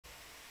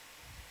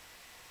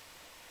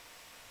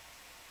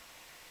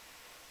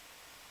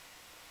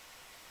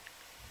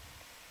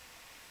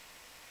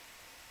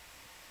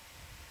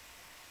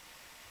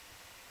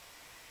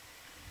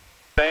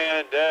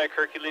Van deck,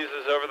 Hercules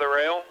is over the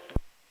rail.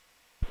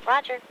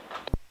 Roger.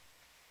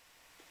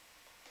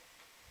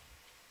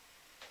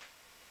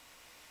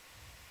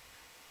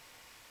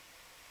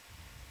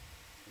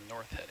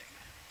 North heading.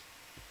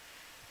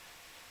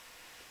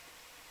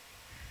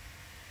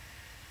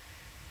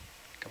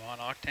 Come on,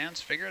 Octans,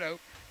 figure it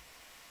out.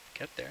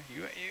 Get there.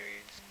 You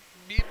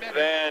be better.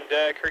 Van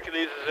deck,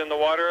 Hercules is in the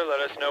water.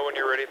 Let us know when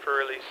you're ready for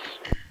release.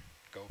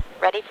 Go for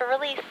it. Ready for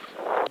release.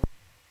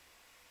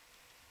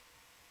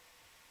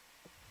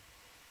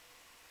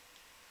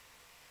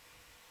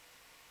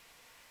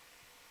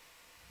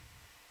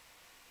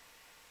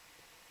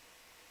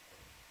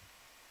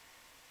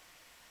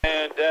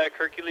 Van deck,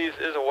 Hercules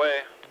is away.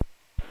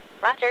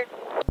 Roger.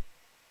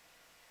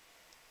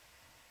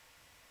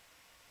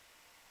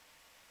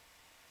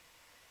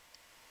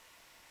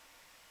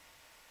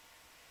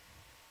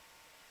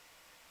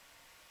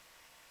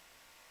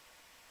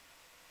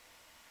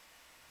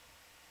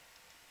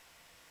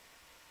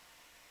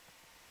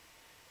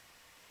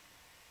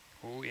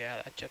 Oh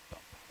yeah, that jet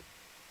bump.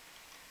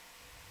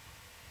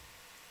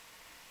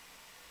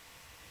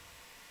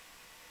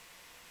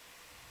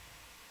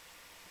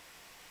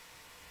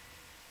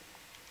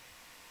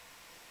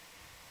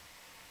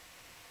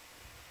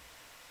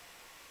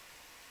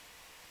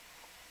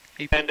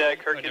 Hey, Van deck,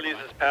 oh, never Hercules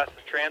mind. is past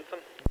the transom.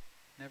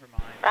 Never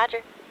mind.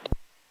 Roger.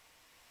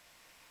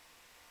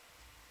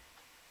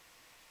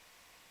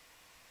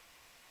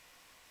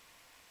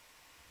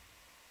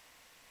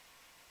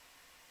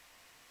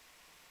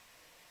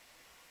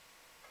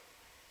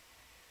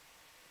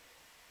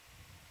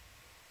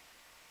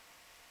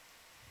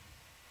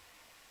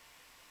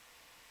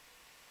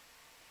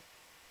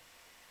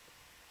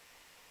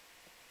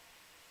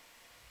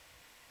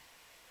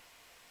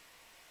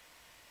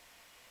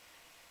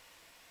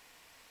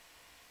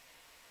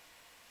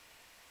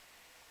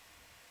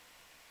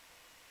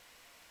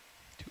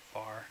 Too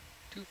far.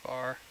 Too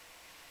far.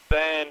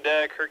 Van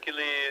deck,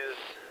 Hercules,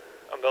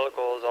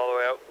 umbilical is all the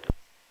way out.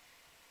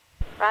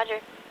 Roger.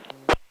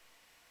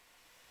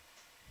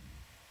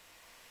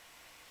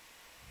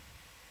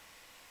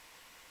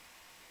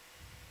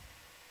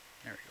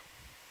 There we go.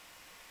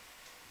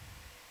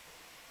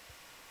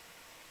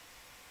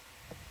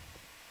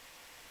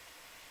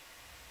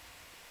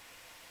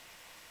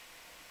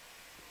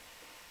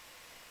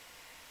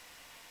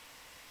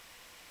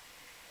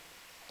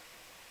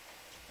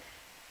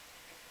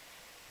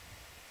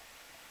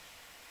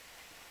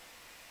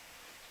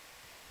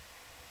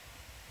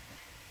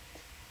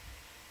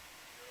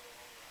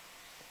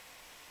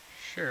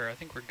 Sure, I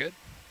think we're good.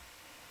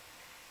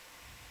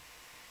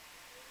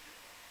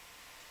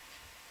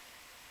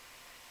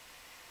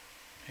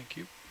 Thank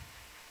you.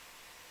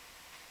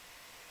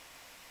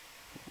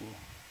 Ooh.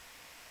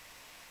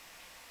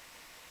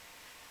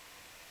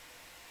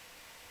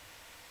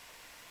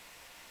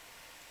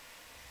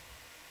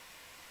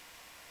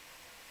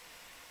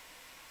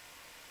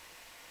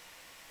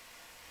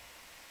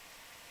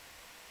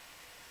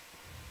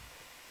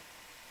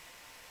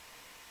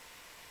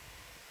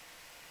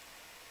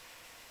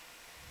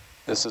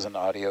 This is an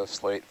audio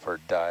slate for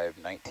dive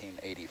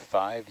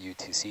 1985.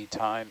 UTC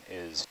time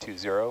is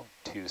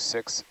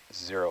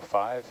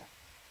 202605.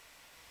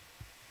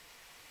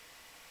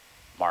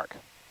 Mark.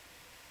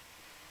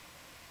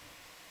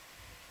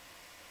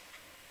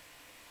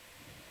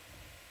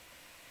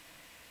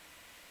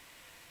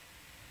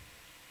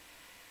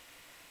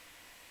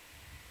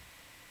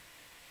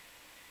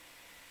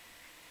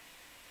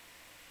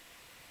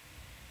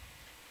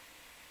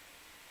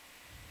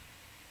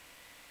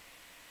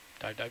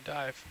 Dive, dive,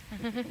 dive.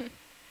 Can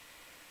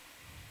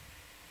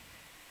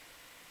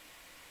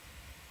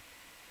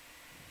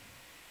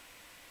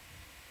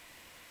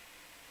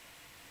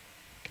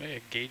I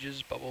get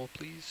gauges bubble,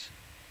 please?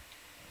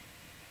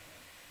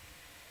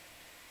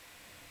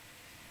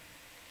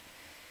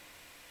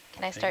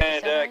 Can I start the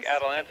Van deck, sonos?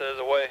 Atalanta is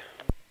away.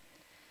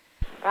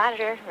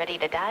 Roger. Ready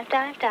to dive,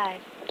 dive,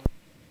 dive.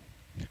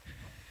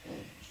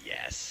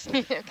 Yes.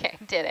 Okay,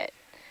 did it.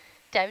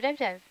 Dive, dive,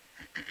 dive.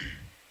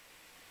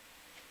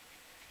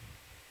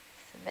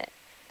 Submit.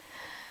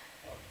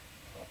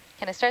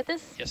 Can I start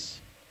this? Yes.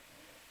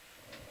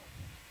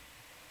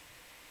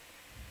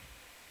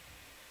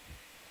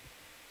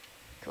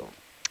 Cool.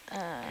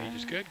 Gauge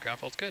is good, ground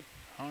fault's good.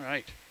 All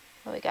right.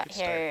 What we got Good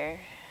start. here?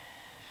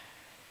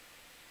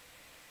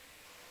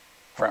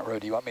 Front row,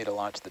 do you want me to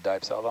launch the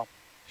dive salvo?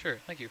 Sure,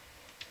 thank you.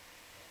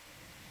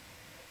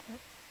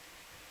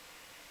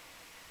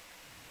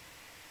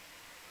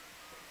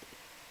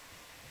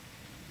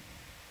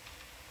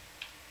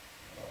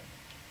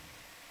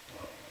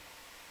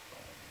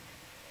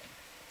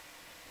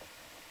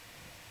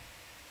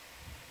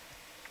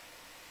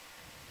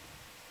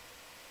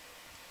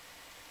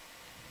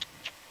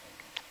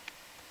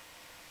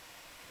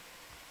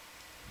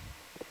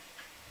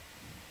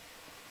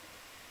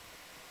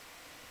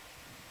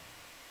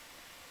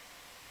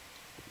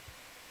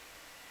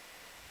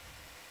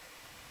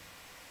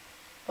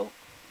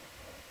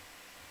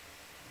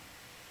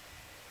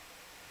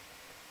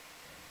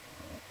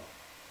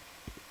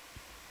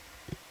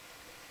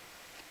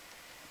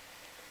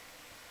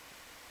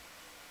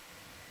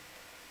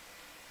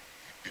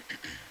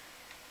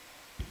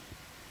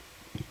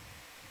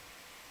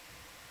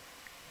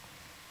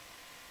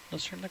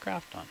 Let's turn the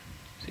craft on.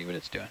 See what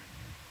it's doing.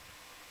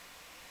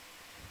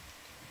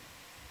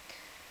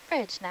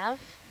 Bridge nav.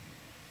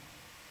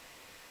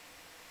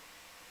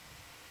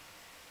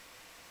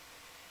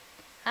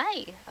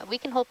 Hi, we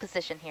can hold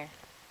position here.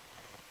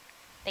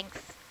 Thanks.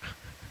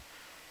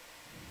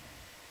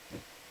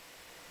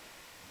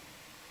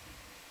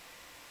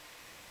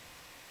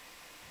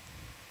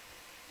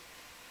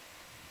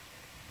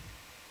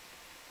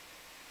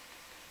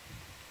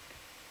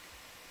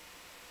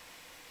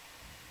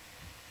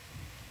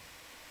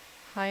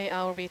 Hi,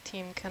 ROV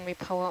team. Can we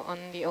power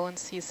on the ONC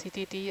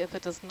CDD if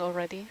it isn't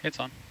already? It's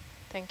on.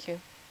 Thank you.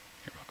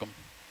 You're welcome.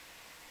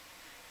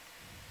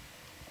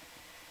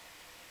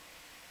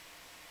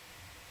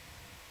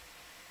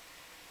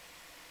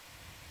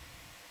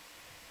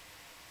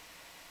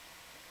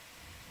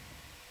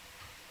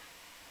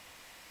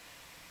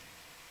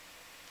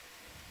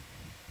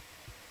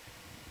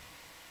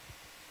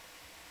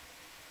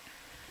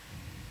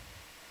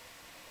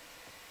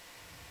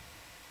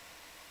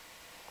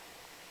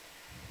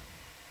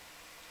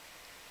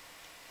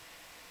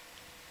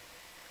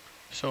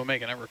 So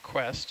making a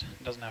request,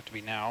 it doesn't have to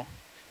be now.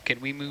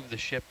 Can we move the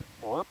ship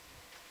a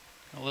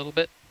little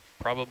bit?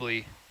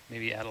 Probably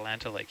maybe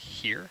Atalanta like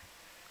here.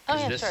 Oh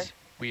yeah, this, sure.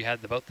 We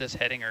had about this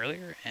heading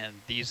earlier and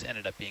these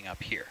ended up being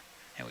up here.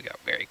 And we got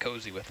very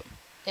cozy with them.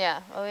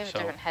 Yeah, well we have So-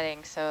 a different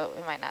heading, so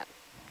we might not.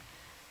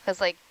 Because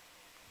like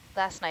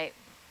last night,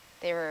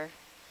 they were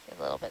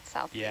a little bit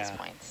south of these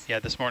points. Yeah,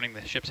 this morning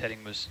the ship's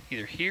heading was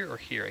either here or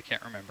here, I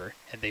can't remember.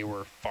 And they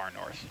were far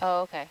north.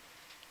 Oh, okay.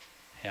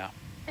 Yeah.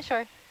 Yeah,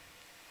 sure.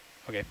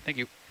 Okay, thank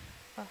you.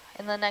 Well,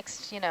 in the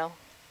next, 2 to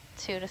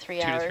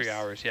 3 2 hours. to 3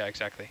 hours, yeah,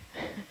 exactly.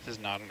 This is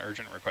not an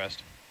urgent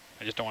request.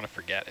 I just don't want to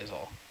forget is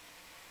all.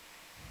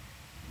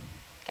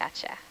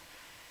 Gotcha. I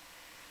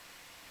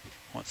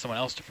want someone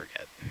else to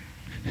forget.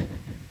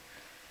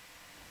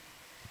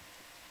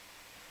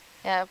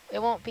 Yeah,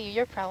 it won't be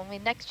your problem, it'll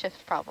be next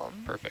shift's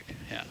problem. Perfect,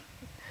 yeah.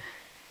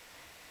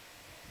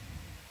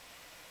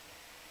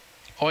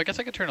 Oh, I guess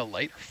I could turn a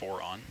light or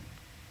 4 on.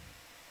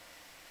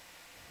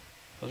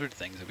 Those are the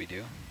things that we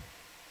do.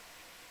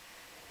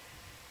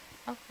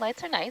 Oh,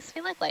 lights are nice.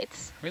 We like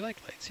lights. We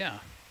like lights, yeah.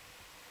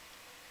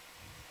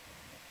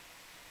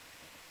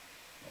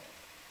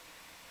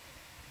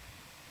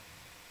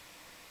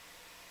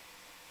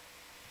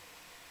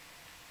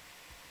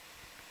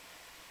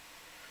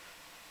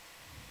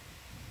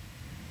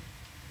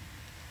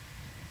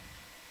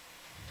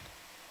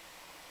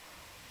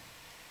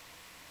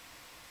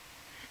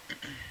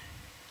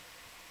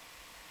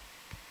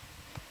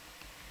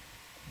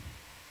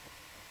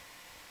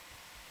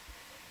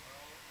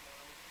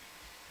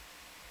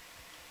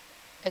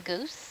 A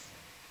goose?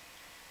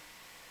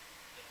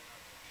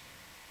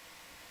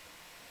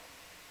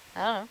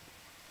 I don't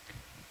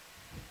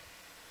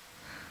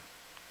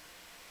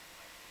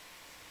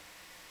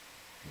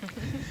know.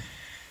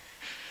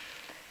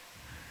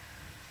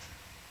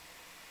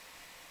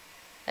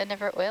 I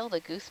never oiled a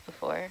goose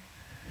before.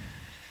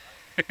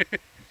 One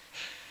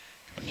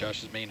of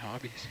Josh's main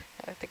hobbies.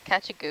 I have to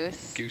catch a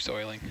goose. Goose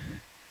oiling.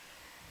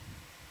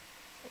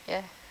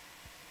 Yeah.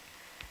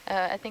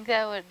 I think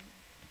that would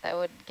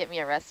get me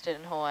arrested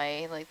in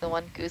Hawaii. Like the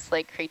one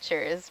goose-like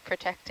creature is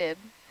protected.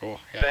 Oh,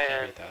 yeah, I can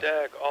Van read that.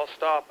 deck, all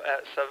stop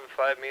at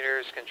 75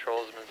 meters.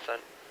 Control has been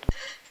sent.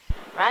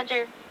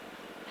 Roger.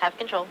 Have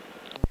control.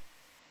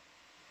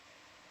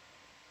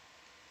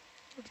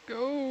 Let's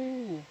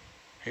go.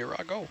 Here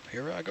I go.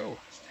 Here I go.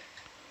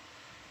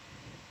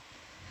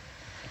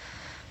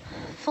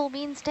 Full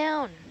beans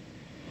down.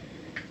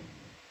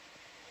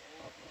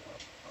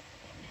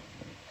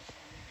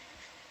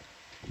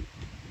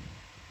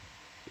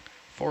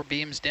 Four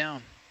beams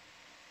down.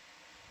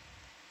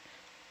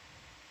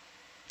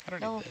 I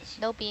don't No, need this.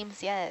 no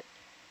beams yet.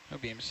 No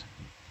beams.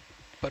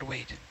 But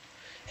wait,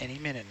 any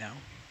minute now.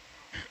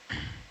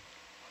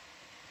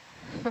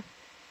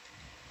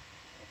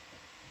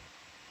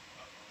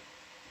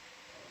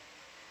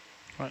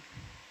 What?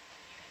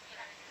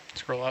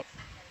 Scroll up.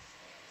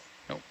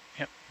 Nope.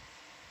 Yep.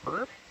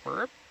 Burp,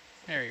 burp.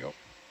 There you go.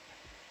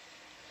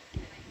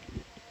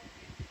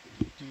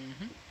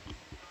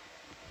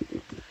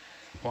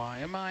 Why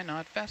am I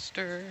not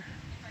faster?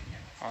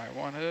 I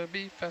want to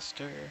be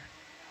faster.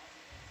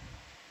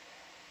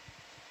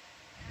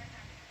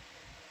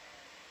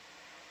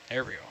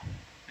 There we go.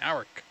 Now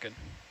we're cooking.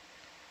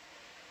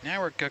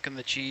 Now we're cooking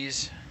the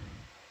cheese.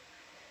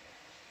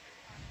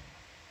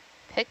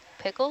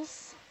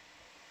 Pickles?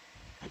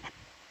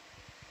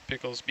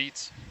 Pickles,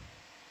 beets.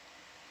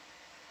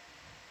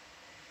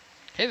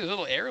 Hey, there's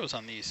little arrows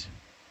on these.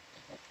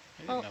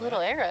 I didn't Oh, know little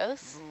that.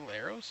 arrows. Little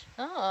arrows?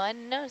 Oh, I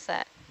didn't notice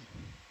that.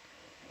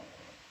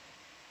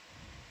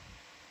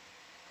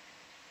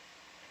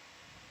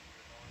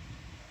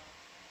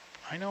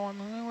 I know,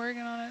 I'm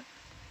working on it.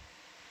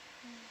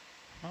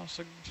 I'm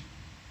also...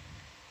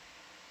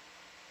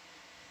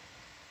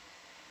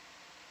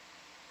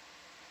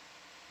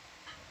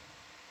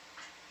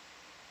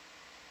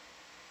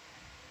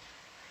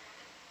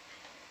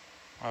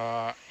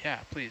 yeah,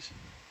 please.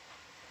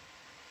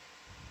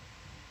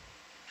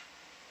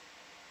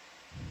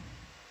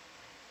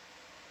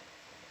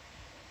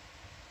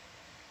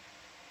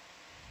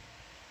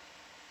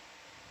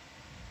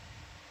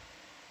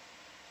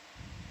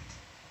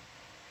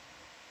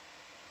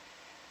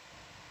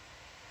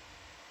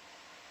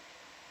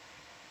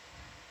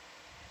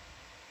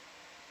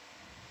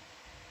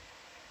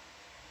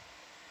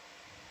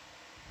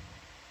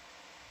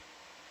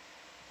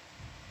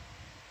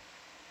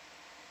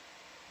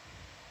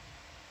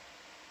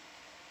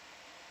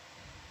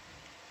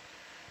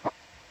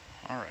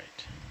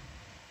 right.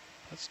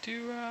 Let's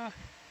do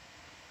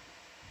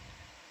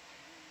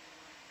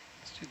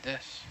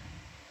this.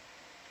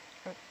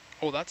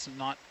 Oh, that's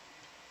not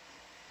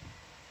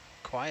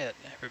quiet,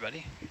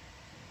 everybody.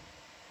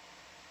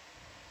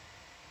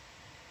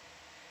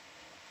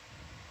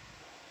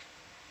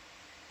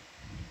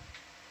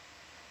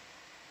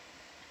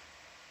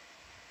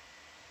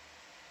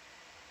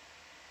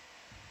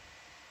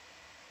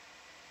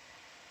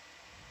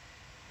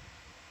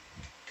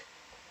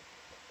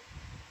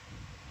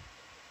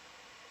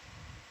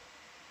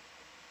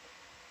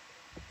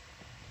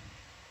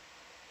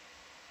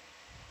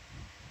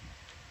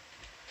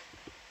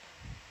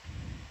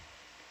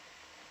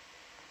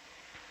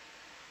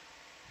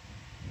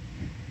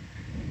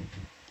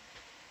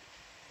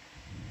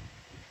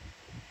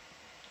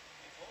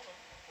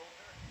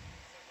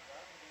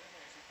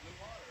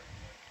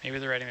 Maybe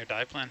they're writing their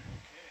dive plan.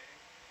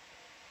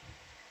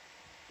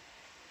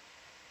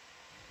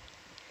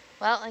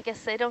 Well, I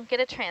guess they don't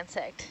get a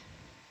transect.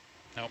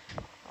 Nope.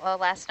 Well,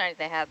 last night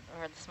they had,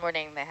 or this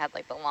morning they had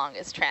like the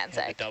longest transect.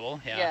 Yeah, the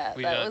double? Yeah, Yeah,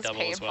 we that did a was double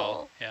painful. as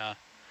well. Yeah.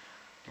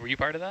 Were you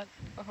part of that?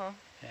 Uh-huh.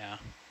 Yeah.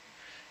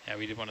 Yeah,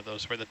 we did one of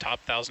those where the top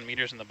 1,000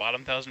 meters and the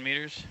bottom 1,000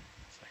 meters.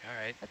 It's like,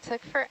 all right. It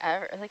took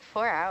forever, like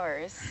 4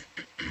 hours.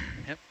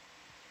 Yep.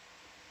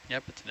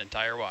 Yep, it's an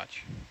entire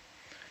watch.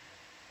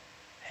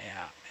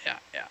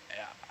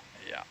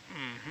 Yeah.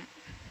 Mm-hmm.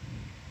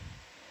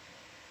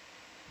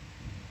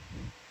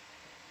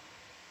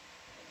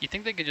 You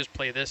think they could just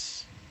play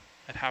this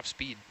at half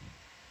speed?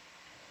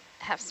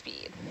 Half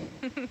speed.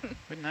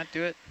 Wouldn't that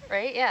do it?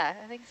 Right? Yeah,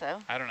 I think so.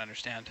 I don't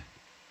understand.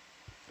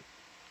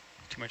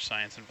 Too much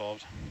science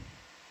involved.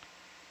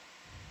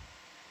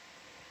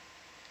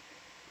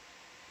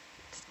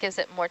 Just gives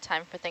it more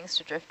time for things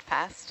to drift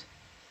past.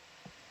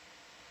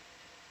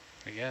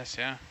 I guess,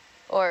 yeah.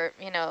 Or,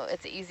 you know,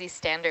 it's easy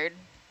standard,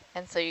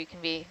 and so you can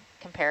be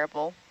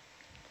comparable.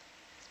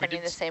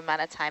 Spending the same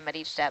amount of time at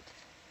each depth.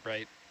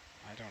 Right.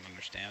 I don't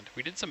understand.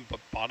 We did some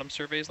bottom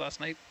surveys last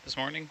night, this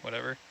morning,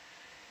 whatever.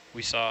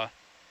 We saw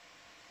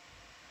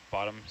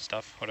bottom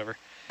stuff, whatever.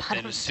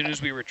 And as soon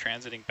as we were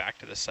transiting back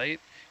to the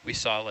site, we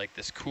saw like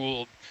this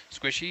cool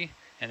squishy,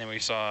 and then we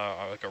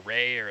saw like a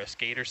ray or a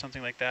skate or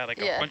something like that, like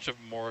a bunch of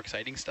more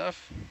exciting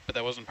stuff, but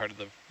that wasn't part of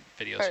the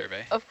video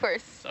survey. Of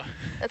course. So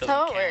that's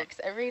how it works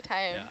every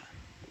time. Yeah.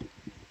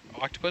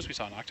 Octopus, we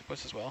saw an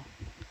octopus as well.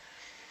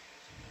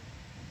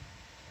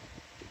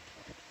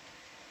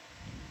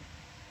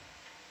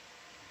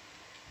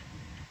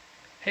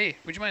 Hey,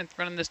 would you mind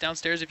running this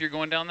downstairs if you're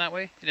going down that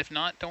way? And if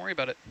not, don't worry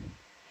about it.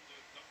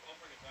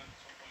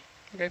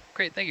 Okay,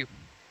 great, thank you.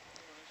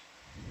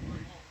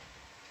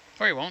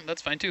 Or you won't,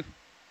 that's fine too.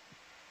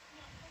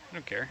 I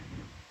don't care.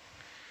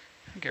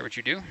 I don't care what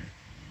you do.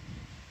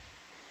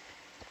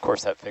 Of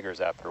course, that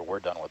figures after we're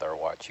done with our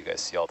watch, you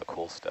guys see all the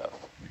cool stuff.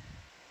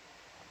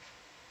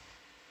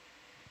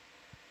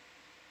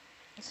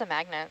 It's a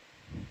magnet.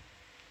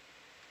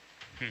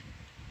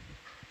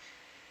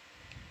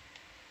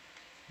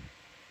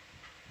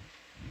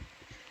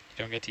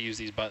 You don't get to use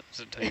these buttons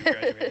until you've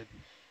graduated.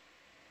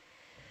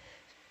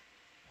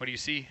 What do you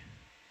see?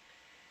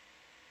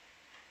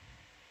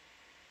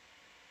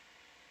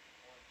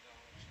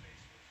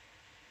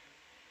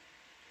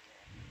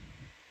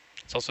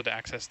 It's also to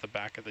access the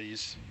back of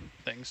these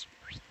things.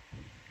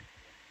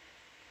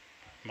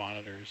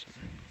 Monitors.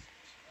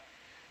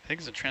 I think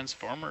it's a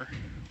transformer.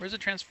 Where's a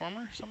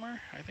transformer?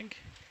 Somewhere, I think.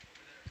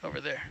 Over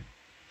there.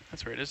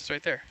 That's where it is. It's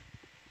right there.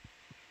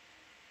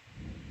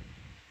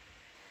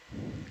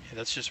 Yeah,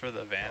 that's just for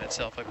the van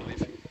itself, I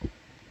believe.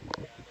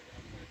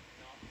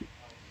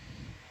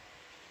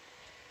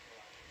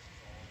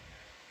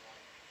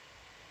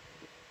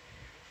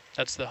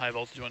 That's the high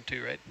voltage one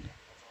too, right?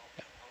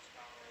 Yeah.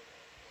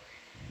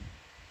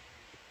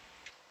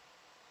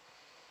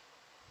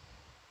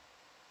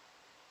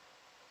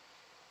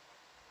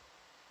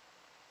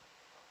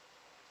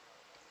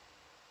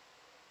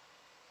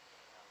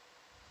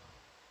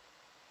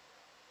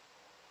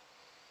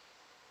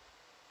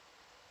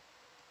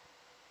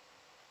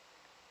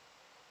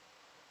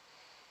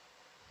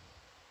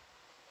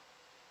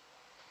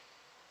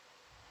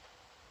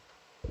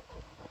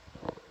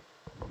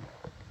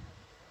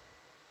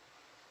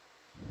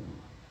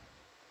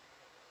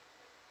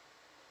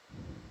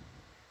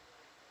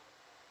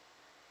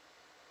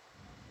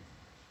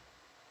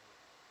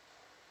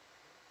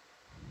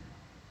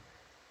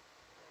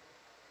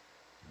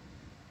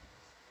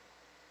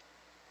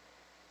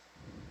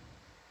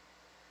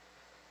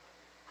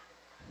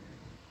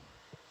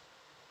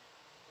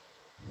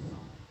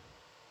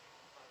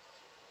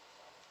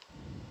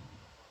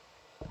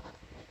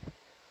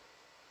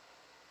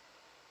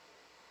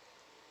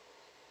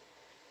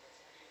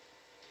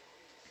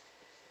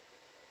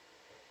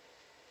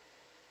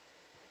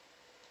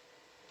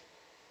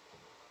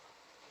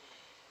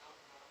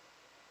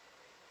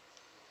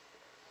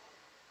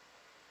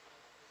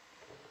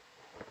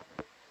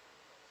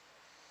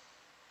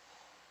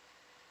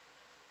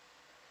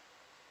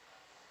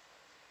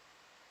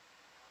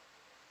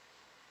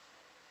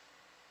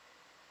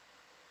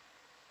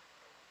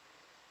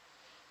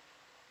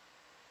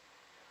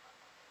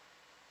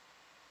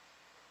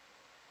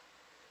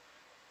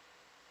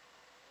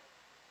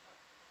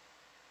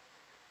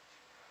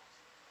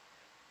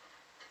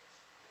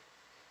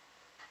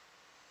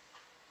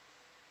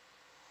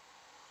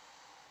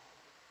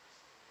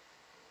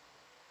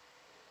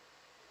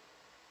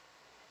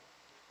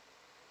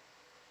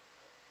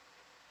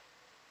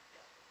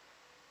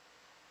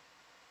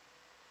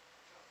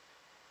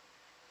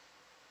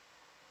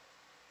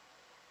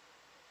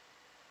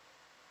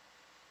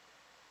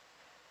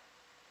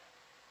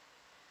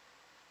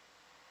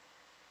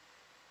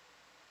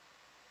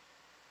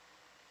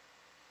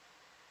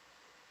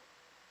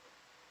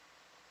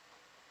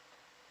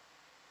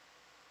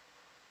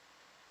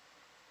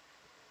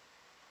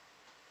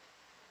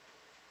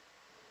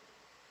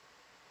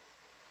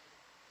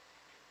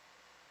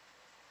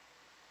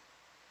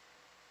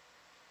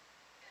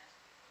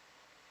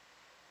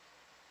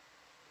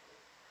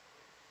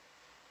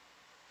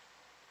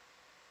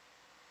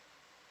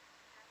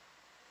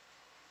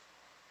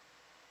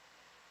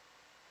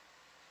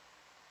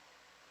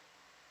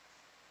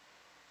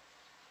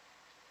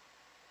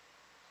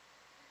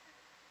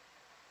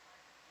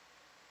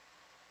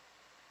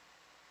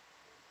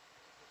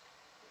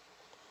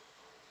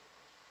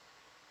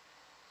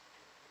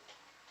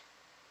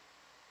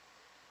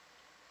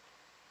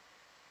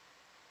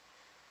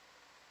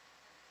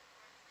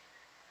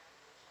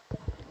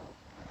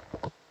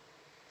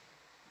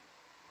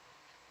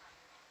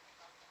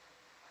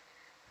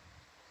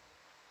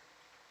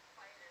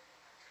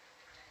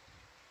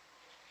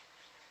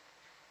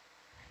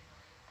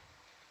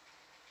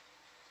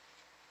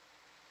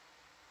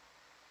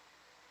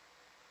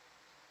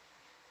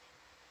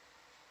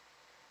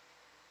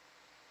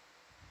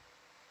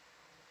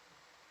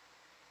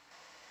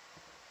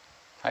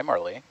 Hi,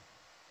 Marley.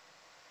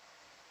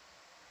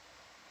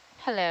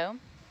 Hello.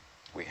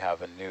 We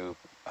have a new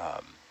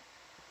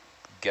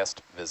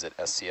guest visit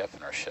SCF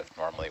in our shift.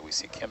 Normally we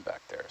see Kim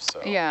back there,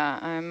 so. Yeah,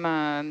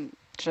 I'm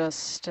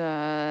just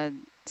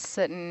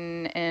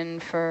sitting in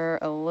for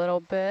a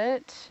little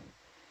bit.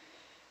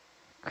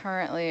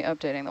 Currently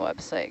updating the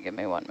website. Give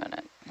me 1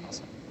 minute.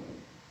 Awesome.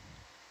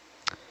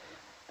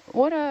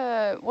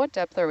 What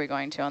depth are we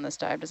going to on this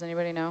dive? Does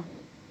anybody know?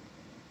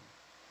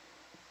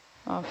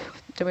 Oh,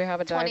 do we have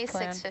a dive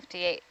plan?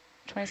 2658.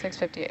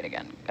 2658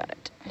 again. Got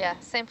it. Yeah,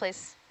 same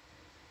place.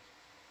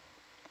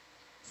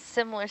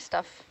 Similar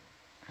stuff.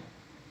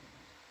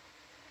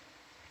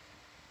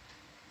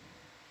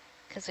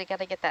 Because we got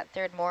to get that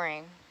third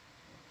mooring.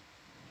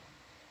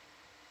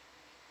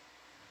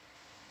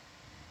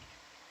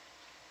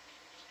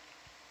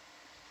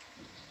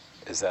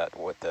 Is that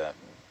what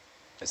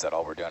is that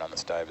all we're doing on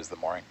this dive is the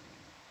mooring?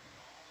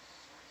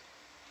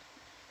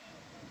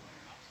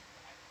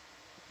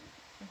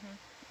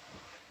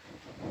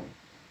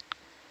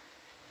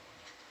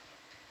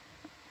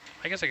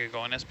 I guess I could go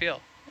on SPL.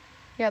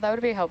 Yeah, that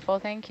would be helpful.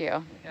 Thank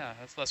you. Yeah,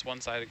 that's less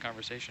one-sided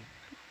conversation.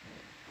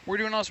 We're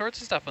doing all sorts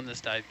of stuff on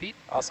this dive, Pete.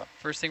 Awesome.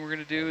 First thing we're going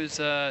to do is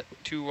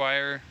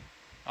 2-wire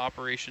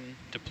operation,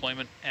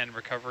 deployment, and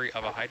recovery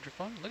of a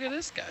hydrophone. Look at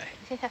this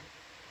guy.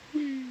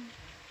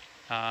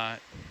 Yeah.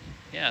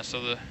 Yeah,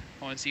 so the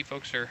ONC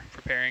folks are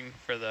preparing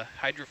for the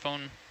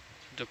hydrophone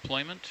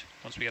deployment.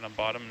 Once we get on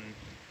bottom and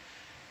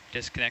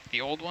disconnect the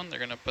old one, they're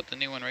going to put the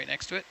new one right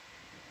next to it.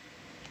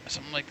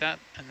 Something like that.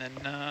 And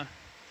then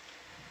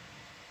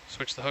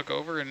switch the hook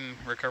over and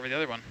recover the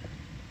other one.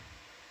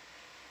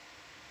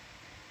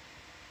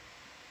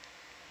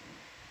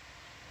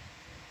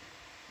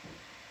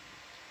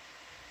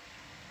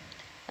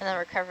 And then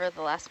recover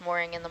the last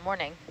mooring in the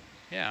morning.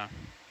 Yeah.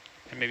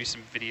 And maybe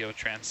some video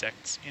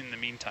transects in the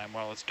meantime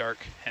while it's dark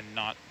and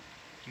not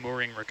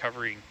mooring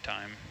recovery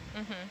time.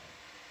 Mm-hmm.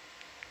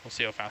 We'll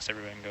see how fast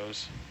everything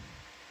goes.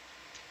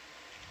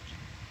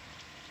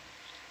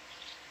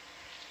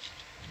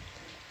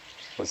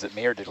 Was it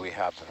me or did we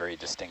have a very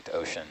distinct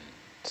ocean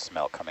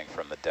smell coming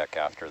from the deck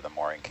after the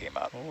mooring came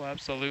up? Oh,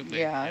 absolutely.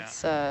 Yeah,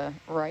 it's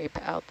ripe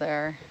out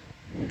there.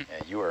 Yeah,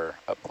 you were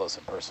up close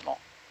and personal.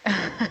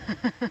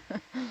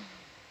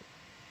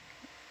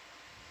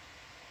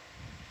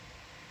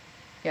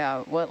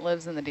 Yeah, what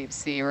lives in the deep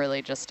sea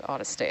really just ought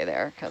to stay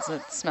there because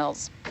it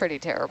smells pretty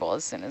terrible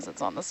as soon as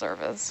it's on the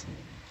surface.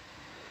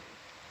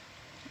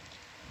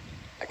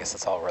 I guess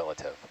it's all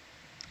relative.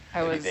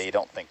 Maybe they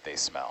don't think they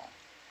smell,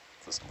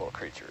 those little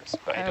creatures.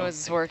 But I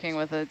was working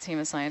with a team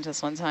of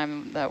scientists one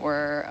time that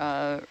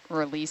were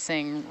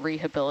releasing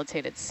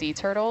rehabilitated sea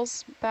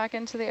turtles back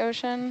into the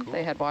ocean. Cool.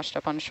 They had washed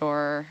up on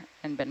shore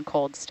and been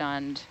cold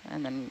stunned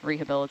and then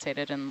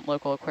rehabilitated in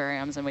local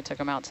aquariums, and we took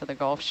them out to the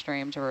Gulf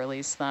Stream to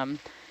release them.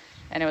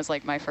 And it was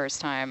like my first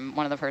time,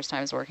 one of the first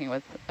times working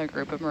with a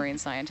group of marine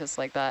scientists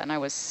like that. And I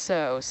was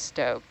so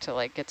stoked to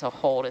like get to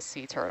hold a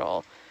sea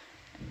turtle.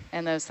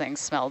 And those things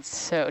smelled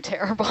so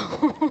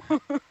terrible.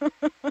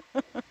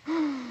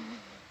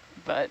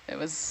 But it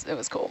was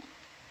cool.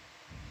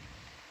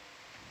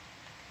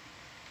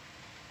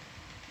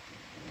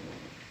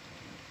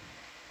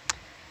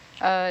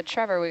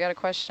 Trevor, we got a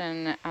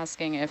question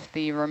asking if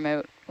the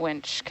remote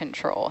winch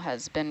control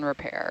has been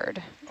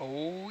repaired.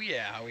 Oh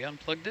yeah, we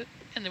unplugged it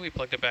and then we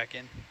plugged it back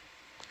in.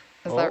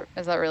 Is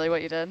that really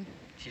what you did?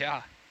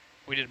 Yeah,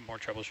 we did more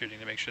troubleshooting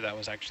to make sure that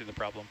was actually the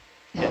problem.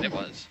 And it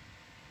was.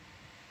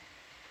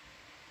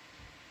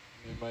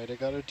 We might have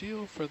got a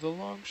deal for the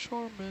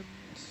longshoremen.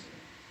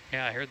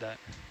 Yeah, I heard that.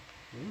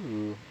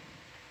 Ooh.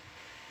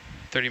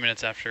 30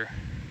 minutes after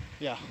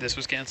Yeah. this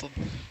was canceled.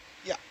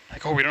 Yeah.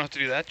 Like, oh, we don't have to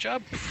do that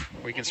job?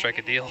 We can strike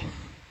a deal.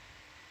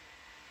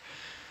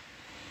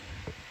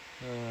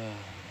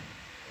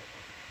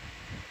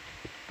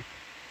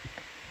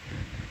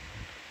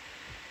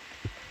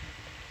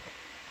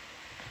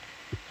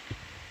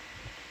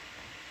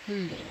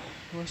 Hey, you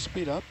want to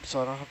speed up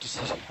so I don't have to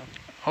slow down?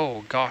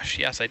 Oh gosh,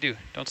 yes I do.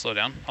 Don't slow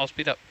down, I'll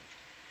speed up.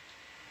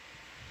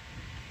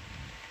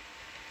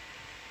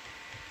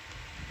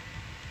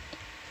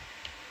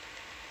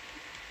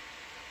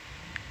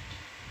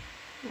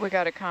 We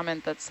got a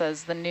comment that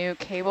says the new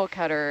cable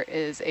cutter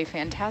is a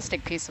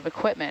fantastic piece of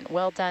equipment.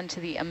 Well done to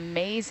the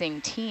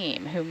amazing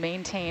team who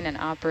maintain and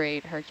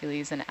operate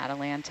Hercules and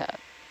Atalanta.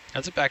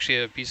 That's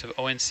actually a piece of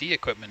ONC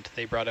equipment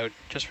they brought out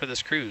just for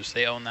this cruise.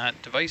 They own that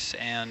device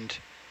and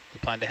we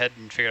planned ahead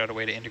and figured out a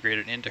way to integrate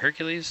it into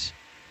Hercules.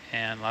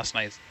 And last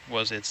night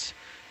was its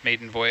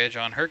maiden voyage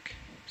on Herc,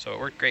 so it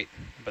worked great.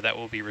 But that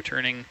will be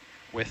returning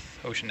with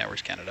Ocean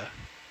Networks Canada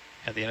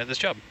at the end of this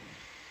job.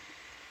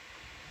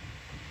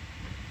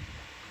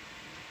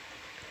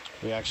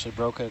 We actually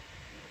broke a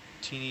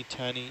teeny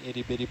tiny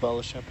itty bitty bottle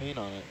of champagne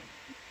on it.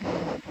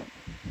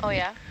 Oh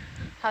yeah?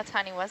 How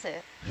tiny was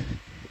it?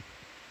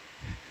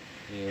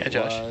 It Yeah,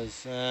 Josh.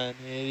 was an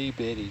itty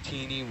bitty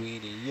teeny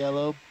weeny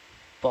yellow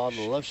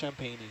bottle of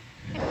champagne.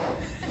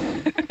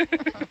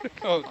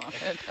 Oh, Oh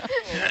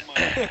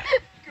my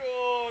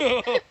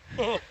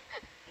god.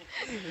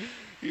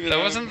 That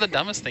wasn't the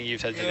dumbest thing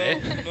you've said today.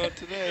 No, not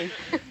today.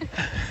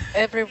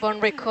 Everyone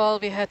recall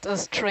we had a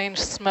strange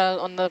smell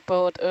on the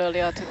boat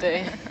earlier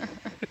today.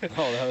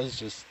 Oh, that was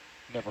just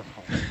never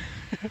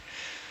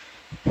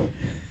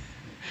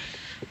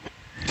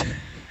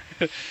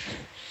mind.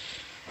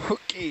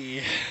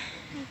 Okay.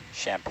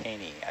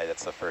 Champagne-y.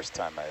 That's the first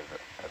time I've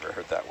ever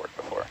heard that word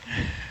before.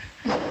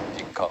 If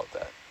you can call it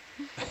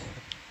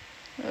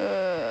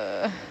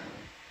that.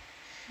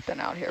 Been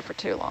out here for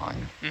too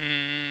long.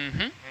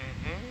 Mm-hmm.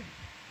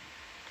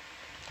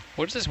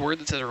 What is this word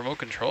that says remote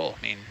control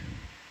mean?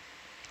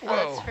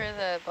 Oh, it's for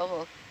the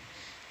bubble.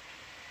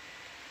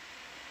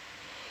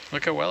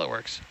 Look how well it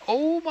works.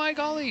 Oh my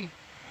golly.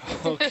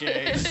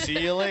 Okay, see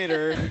you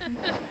later.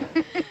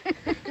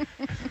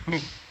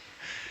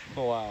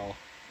 Wow.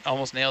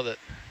 Almost nailed it.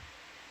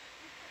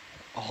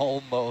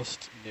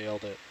 Almost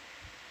nailed it.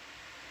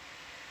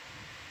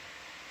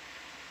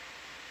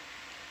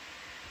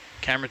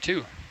 Camera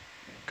 2.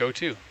 Go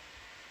to.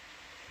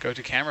 Go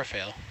to camera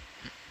fail.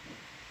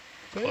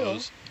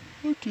 Close.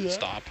 Don't do that.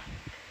 Stop.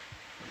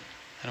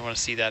 I don't want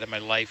to see that in my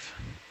life.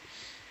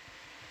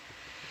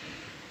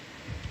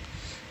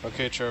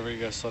 Okay, Trevor, you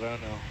gotta slow down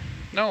now.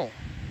 No.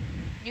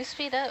 You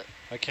speed up.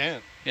 I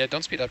can't. Yeah,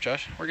 don't speed up,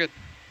 Josh. We're good.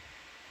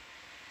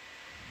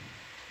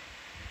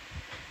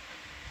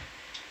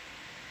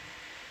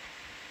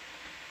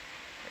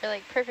 You're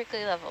like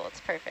perfectly level. It's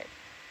perfect.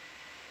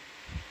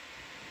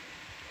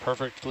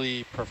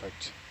 Perfectly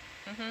perfect.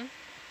 Mm-hmm.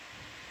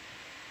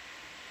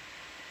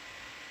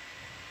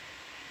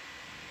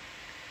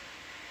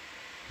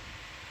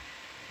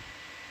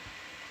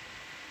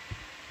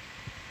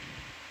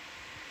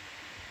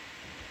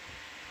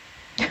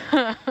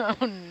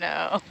 Oh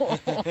no.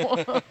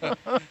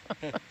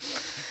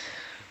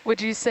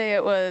 Would you say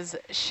it was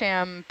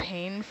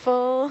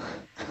champagneful?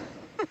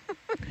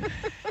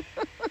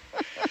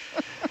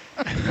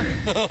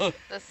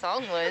 The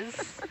song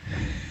was.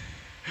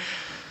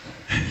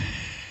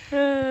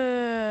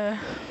 Hey,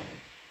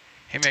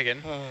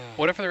 Megan.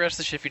 What if for the rest of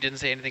the shift you didn't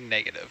say anything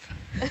negative?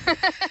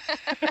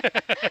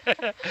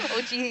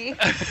 Oh, gee.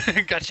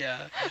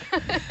 Gotcha.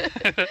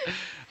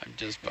 I'm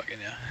just bugging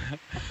you.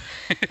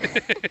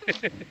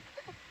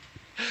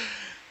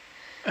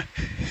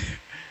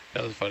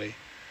 That was funny.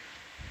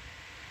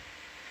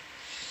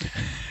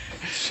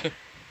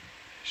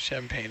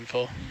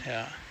 Champagneful,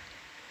 yeah.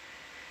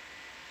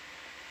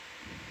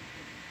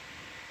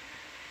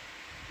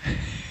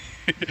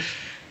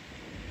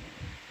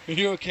 Are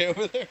you okay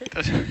over there?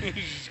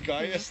 Just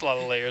got you? There's a lot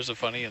of layers of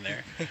funny in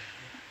there. It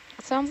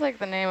sounds like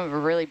the name of a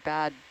really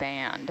bad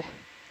band.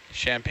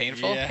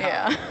 Champagneful?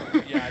 Yeah.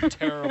 Yeah. Yeah,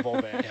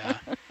 terrible band. Yeah.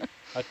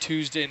 A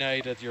Tuesday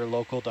night at your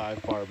local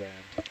dive bar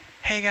band.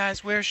 Hey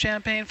guys, we're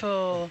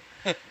Champagneful.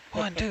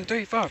 1, 2,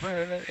 3, 4.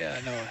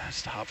 Yeah, no,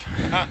 stop.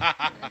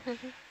 Let me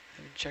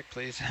check,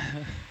 please.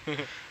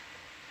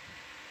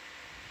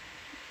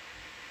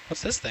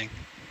 What's this thing?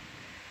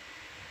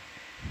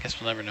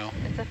 Guess we'll never know.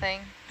 It's a thing.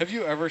 Have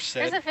you ever There's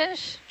said, a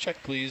fish.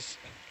 check please,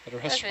 at a A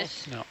restaurant?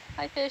 fish. No.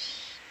 Hi,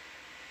 fish.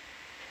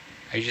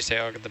 I usually say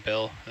I'll get the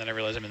bill, and then I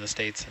realize I'm in the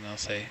States, and I'll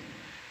say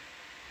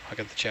I'll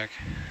get the check.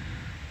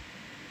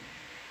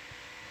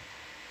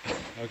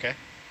 Okay.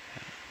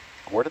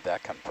 Where did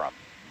that come from?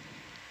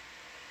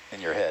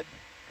 In your head?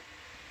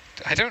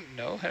 I don't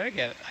know. I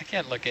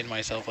can't look in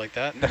myself like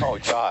that. No,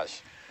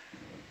 Josh.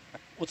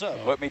 What's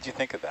up? What made you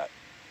think of that?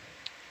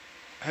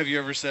 Have you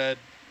ever said,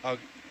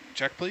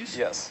 check please?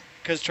 Yes.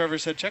 Because Trevor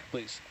said check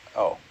please.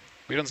 Oh.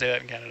 We don't say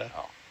that in Canada.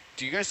 Oh.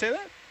 Do you guys say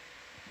that?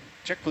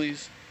 Check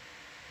please.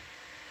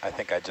 I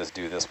think I just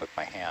do this with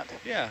my hand.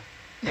 Yeah,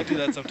 I do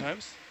that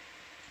sometimes.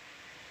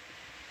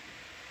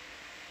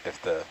 If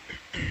the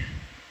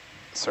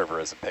server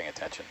isn't paying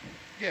attention.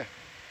 Yeah.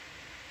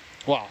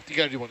 Wow, you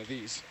gotta do one of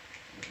these.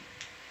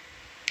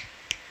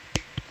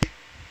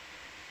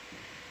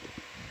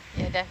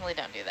 Yeah, definitely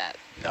don't do that.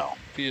 No.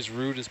 Be as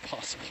rude as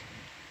possible.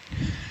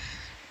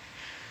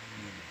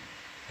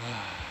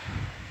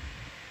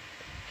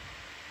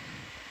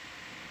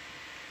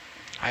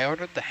 I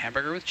ordered the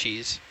hamburger with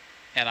cheese,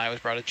 and I was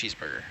brought a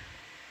cheeseburger.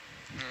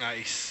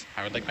 Nice.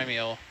 I would like my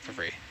meal for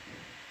free.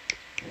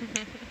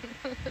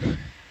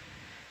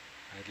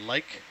 I'd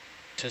like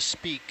to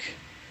speak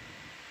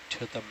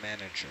to the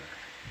manager.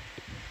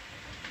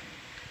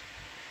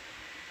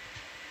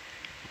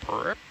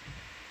 Burp.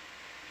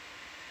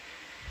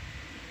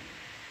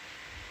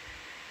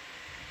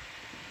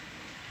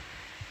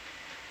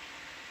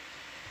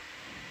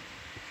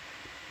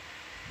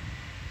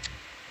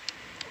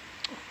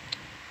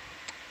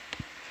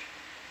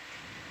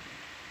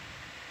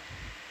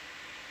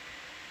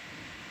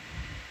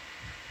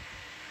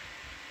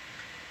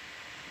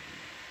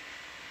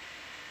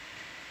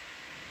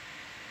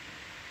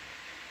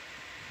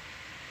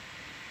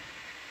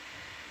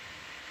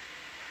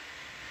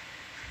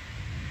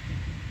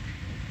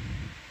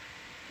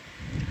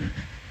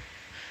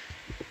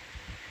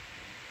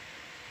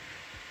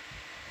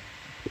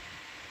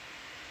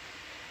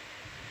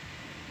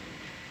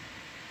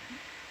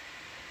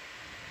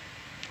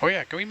 Oh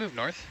yeah, can we move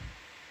north?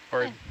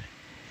 Or Yeah.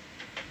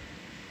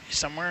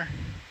 somewhere,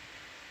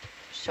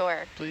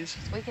 Sure. please?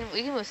 We can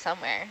move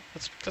somewhere.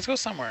 Let's go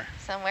somewhere.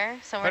 Somewhere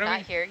Why don't not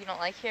we- here. You don't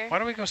like here? Why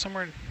don't we go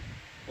somewhere?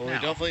 Well, now? we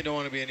definitely don't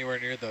want to be anywhere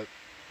near the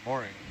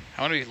mooring.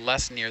 I want to be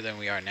less near than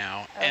we are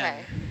now.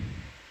 Okay.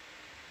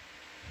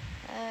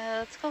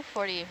 Let's go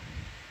 40 And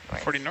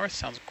north. 40 north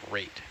sounds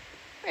great.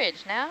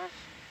 Bridge nav.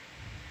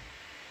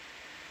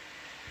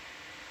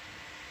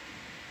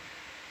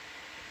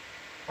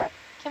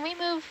 Can we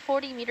move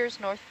 40 meters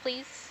north,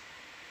 please?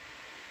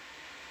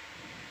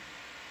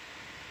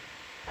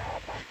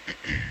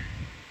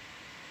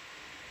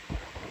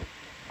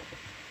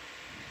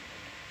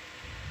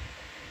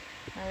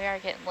 Now we are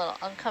getting a little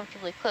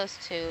uncomfortably close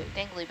to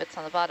dangly bits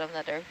on the bottom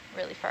that are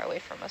really far away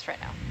from us right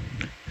now.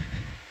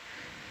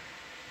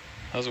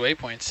 Those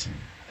waypoints,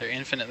 they're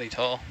infinitely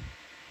tall.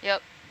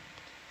 Yep.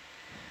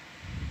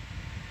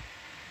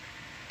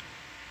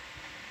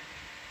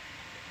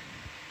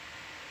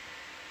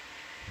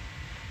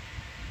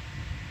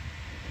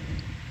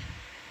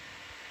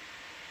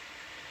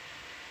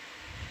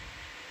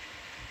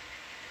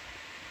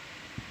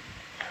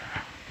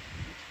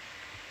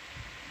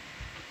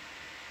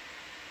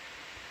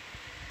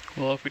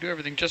 Well, if we do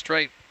everything just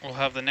right, we'll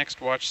have the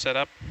next watch set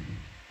up,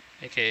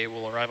 aka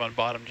we'll arrive on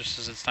bottom just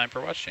as it's time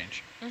for watch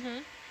change. Mm-hmm.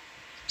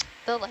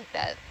 They'll like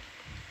that.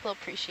 They'll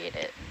appreciate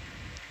it.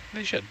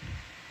 They should.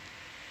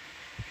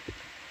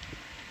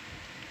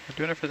 We're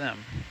doing it for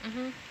them.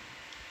 Mm-hmm.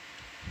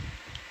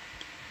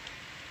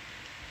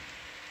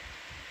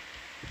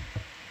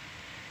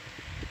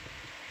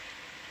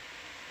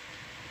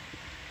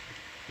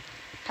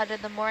 How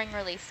did the mooring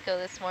release go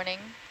this morning?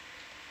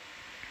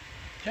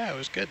 Yeah, it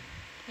was good.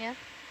 Yeah?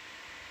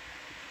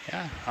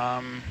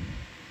 Yeah,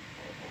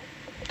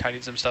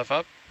 tidied some stuff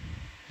up,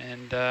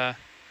 and the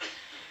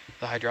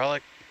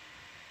hydraulic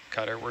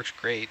cutter works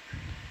great.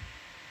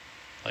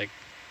 Like,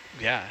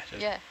 yeah,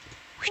 just Yeah.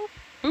 whoosh,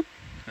 boop,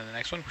 and the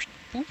next one, whoosh,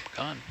 boop,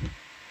 gone.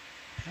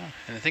 Yeah,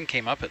 and the thing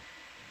came up at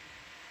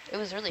It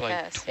was really like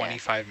fast.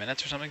 25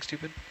 minutes or something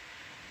stupid.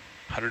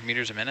 100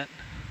 meters a minute.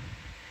 Yeah.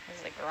 It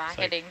was like It's like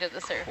rocketing to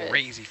the surface.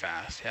 crazy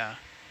fast, yeah.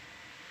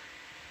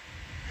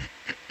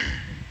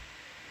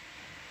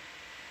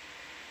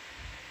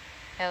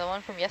 Yeah, the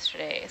one from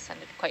yesterday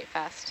ascended quite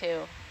fast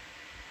too.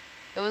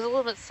 It was a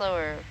little bit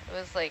slower. It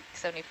was like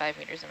 75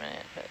 meters a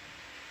minute, but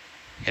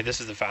Yeah, this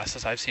is the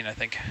fastest I've seen, I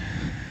think.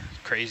 It's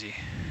crazy.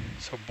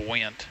 So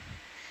buoyant.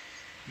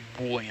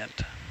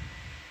 Buoyant.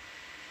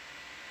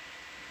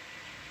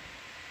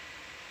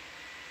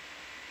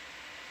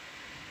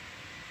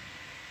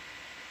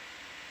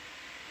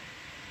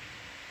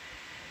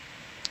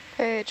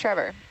 Hey,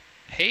 Trevor.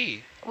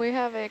 Hey, We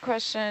have a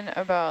question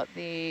about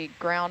the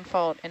ground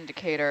fault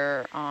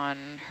indicator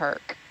on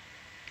Herc.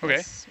 okay.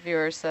 This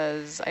viewer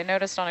says, I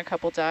noticed on a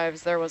couple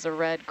dives there was a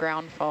red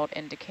ground fault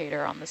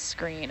indicator on the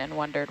screen and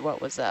wondered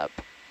what was up.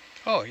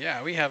 Oh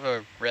yeah, we have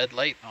a red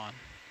light on.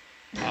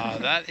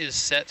 That is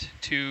set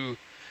to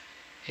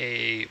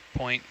a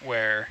point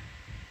where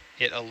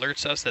it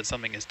alerts us that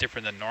something is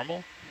different than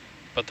normal,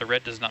 but the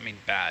red does not mean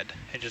bad.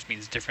 It just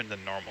means different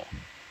than normal.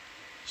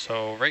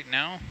 So right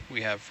now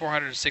we have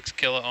 406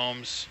 kilo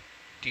ohms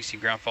DC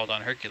ground fault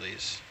on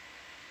Hercules.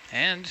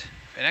 And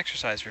an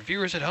exercise for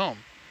viewers at home.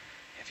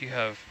 If you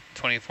have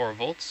 24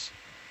 volts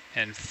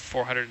and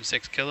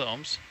 406 kilo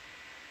ohms,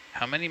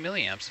 how many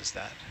milliamps is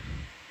that?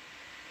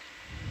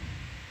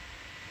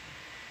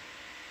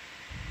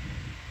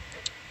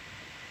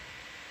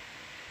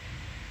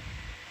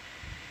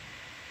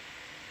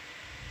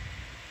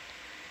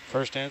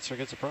 First answer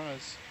gets a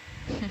prize.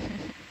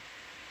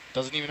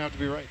 Doesn't even have to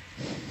be right.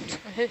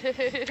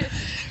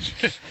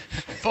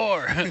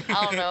 4. I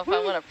don't know if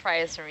I want a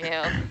prize from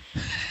you.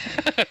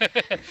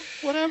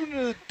 What happened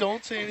to the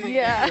don't say anything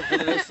Yeah. negative for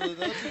the rest of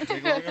the doesn't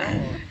take long at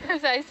all?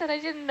 I said I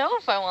didn't know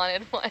if I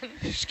wanted one.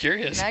 Just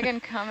curious. Megan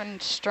coming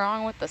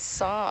strong with the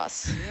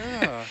sauce.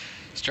 Yeah.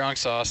 Strong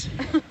sauce.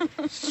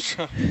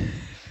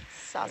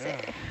 Saucy.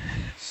 Yeah.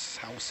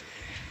 Saucy.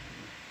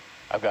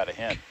 I've got a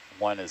hint.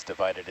 One is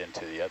divided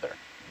into the other.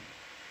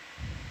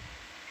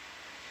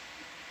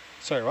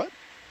 Sorry, what?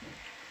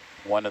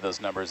 One of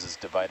those numbers is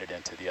divided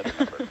into the other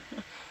number.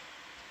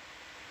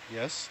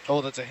 Yes.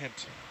 Oh, that's a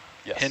hint.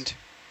 Yes. Hint.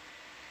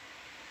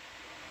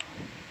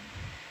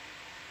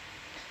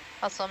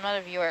 Also, I'm not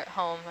a viewer at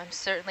home. I'm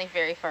certainly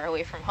very far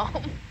away from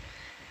home.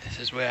 This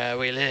is where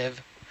we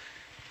live.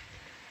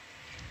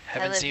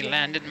 Haven't live seen here.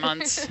 land in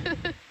months.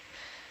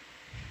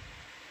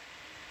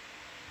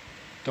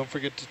 Don't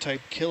forget to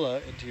type kilo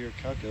into your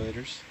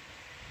calculators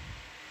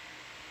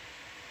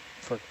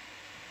for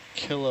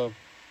kilo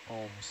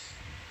ohms.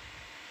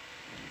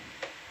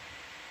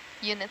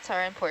 Units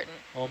are important.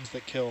 Ohms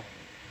that kill.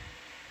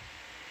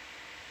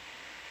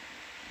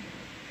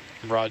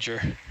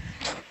 Roger.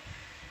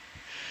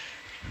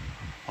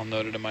 I'll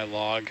note it in my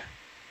log.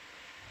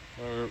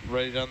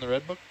 Write it down the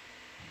red book?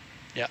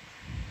 Yeah.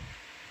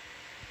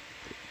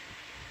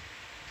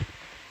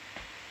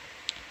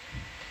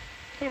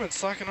 I've been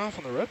slacking off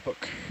on the red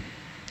book.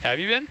 Have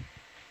you been?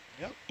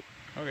 Yep.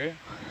 Okay.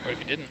 What if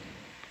you didn't?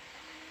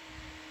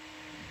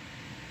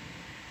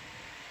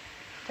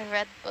 The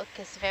red book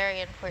is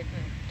very important.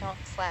 Don't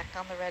slack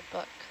on the red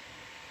book.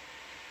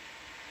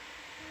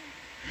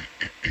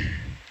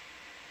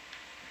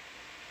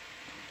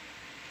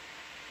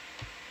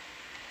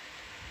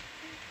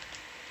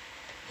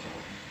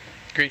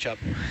 Great job.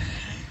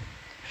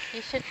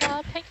 You should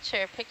draw a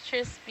picture.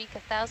 Pictures speak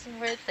 1,000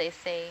 words, they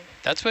say.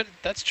 That's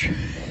true.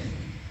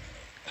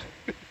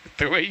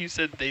 The way you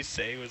said "they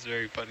say" was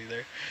very funny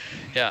there.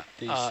 Yeah.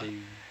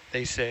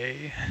 They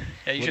say.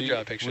 Yeah, you should draw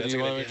a picture. What That's do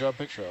you a good want me idea. to draw a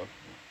picture of?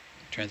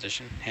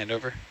 Transition,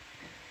 handover.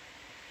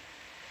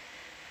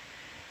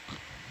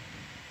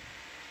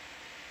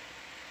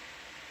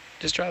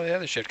 Just draw the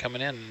other shit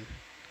coming in.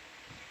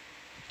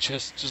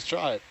 Just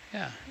draw it.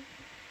 Yeah.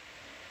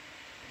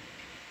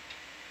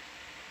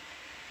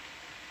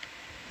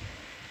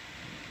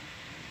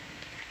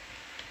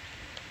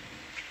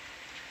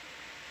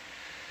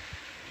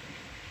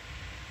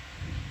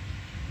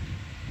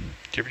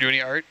 Do you ever do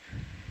any art?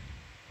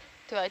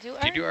 Do I do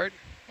art? Do you do art?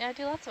 Yeah, I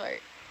do lots of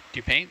art. Do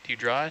you paint? Do you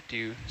draw? Do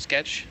you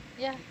sketch?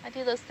 Yeah, I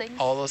do those things.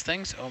 All those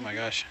things? Oh my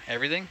gosh.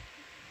 Everything?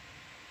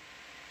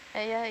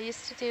 Yeah, I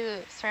used to do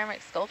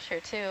ceramic sculpture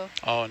too.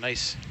 Oh,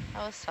 nice.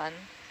 That was fun.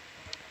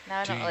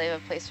 Now I don't really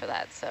have a place for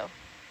that, so.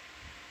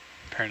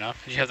 Fair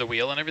enough. Did you have the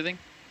wheel and everything?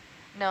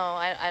 No,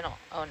 I don't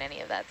own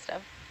any of that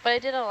stuff. But I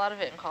did a lot of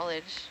it in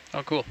college.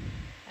 Oh, cool.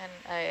 And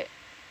I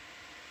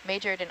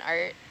majored in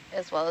art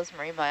as well as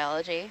marine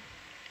biology.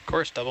 Of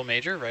course, double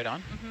major, right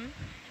on. Mm-hmm.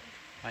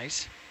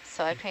 Nice.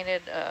 So I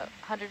painted a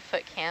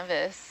 100-foot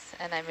canvas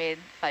and I made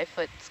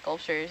 5-foot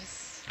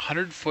sculptures.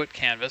 100-foot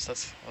canvas.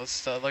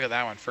 Let's look at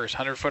that one first.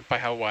 100 foot by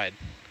how wide?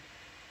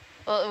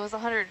 Well, it was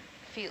 100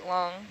 feet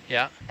long.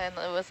 Yeah. And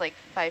it was like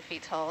 5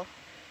 feet tall.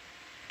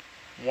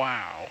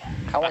 Wow.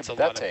 How long That's a did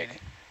lot that of take?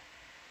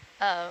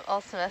 painting.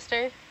 All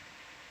semester.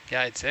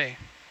 Yeah, I'd say.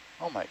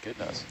 Oh my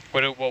goodness.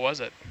 What was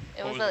it?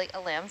 It What was was like a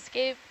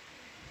landscape.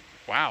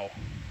 Wow.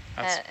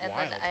 That's and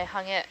wild. then I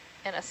hung it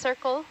in a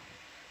circle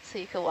so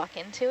you could walk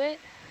into it.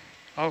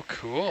 Oh,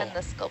 cool. And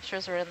the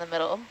sculptures were in the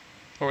middle.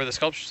 What were the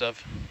sculptures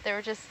of? They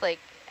were just like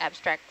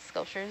abstract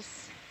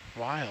sculptures.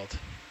 Wild.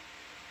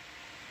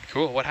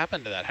 Cool. What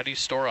happened to that? How do you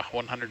store a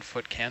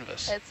 100-foot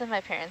canvas? It's in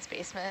my parents'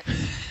 basement.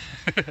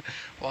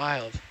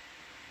 Wild.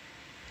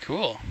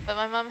 Cool. But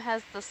my mom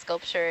has the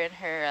sculpture in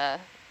her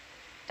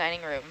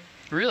dining room.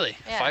 Really?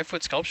 Yeah.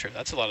 5-foot sculpture.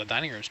 That's a lot of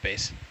dining room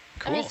space.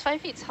 Cool. I mean, it's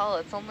 5 feet tall.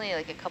 It's only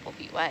like a couple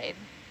feet wide.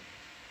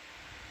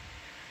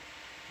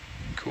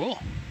 Cool.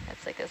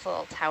 It's like this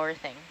little tower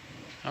thing.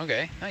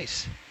 Okay,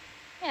 nice.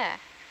 Yeah.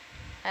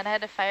 And I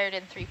had to fire it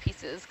in 3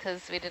 pieces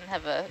because we didn't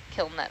have a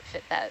kiln that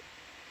fit that.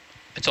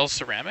 It's all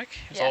ceramic?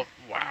 It's Yeah. all,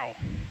 wow.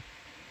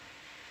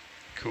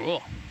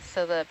 Cool.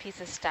 So the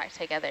pieces stacked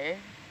together.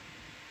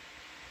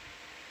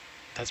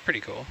 That's pretty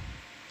cool.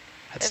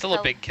 That's It still a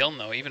felt- big kiln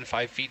though. Even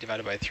 5 feet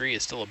divided by 3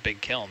 is still a big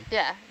kiln.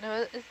 Yeah,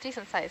 no, it's a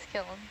decent sized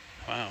kiln.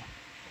 Wow.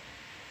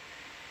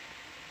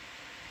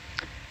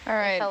 All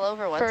right. It fell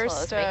over once while I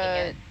was making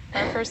it.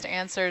 Our first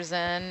answer's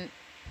in.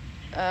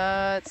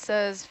 It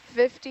says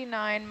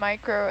 59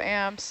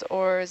 microamps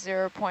or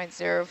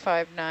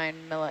 0.059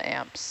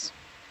 milliamps.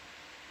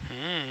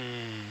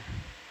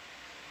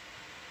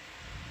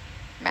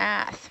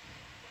 Math.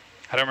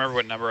 I don't remember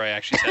what number I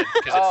actually said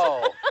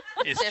because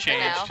it's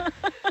Different changed.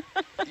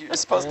 now. You're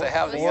supposed to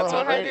have the It was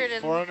answer. 400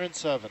 and-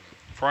 407.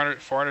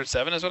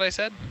 407 is what I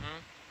said?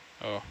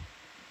 Oh,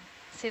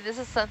 See, this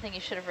is something you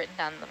should have written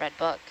down in the red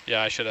book.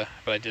 yeah, I should have,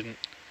 but I didn't.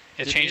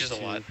 It Didn't changes a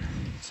need to. lot.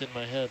 It's in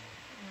my head.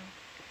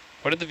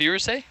 What did the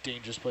viewers say?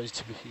 Dangerous place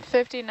to be.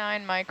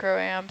 59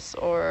 microamps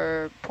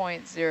or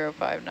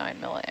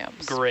 0.059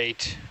 milliamps.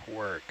 Great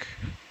work.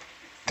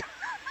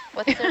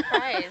 What's their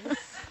prize?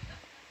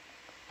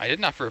 I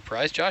didn't offer a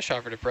prize. Josh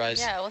offered a prize.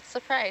 Yeah, what's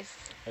the prize?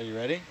 Are you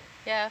ready?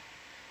 Yeah.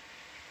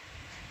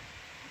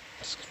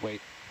 Just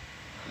wait.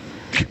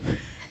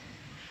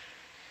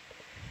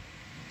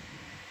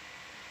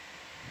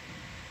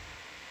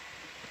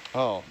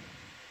 Oh.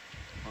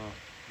 Well,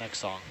 next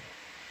song.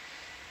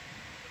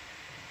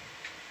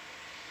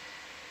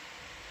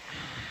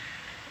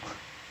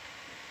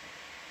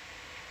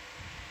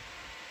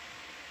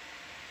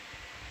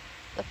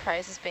 The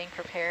prize is being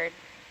prepared.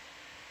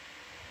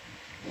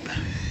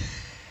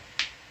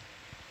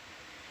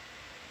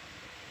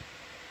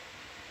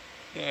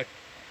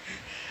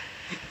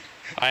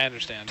 I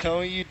understand. Tell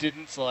me you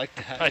didn't select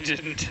that. I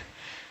didn't.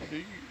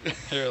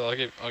 Here, I'll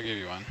give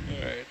you one.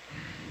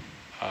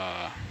 All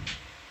right.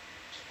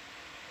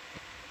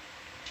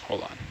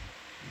 Hold on.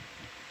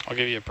 I'll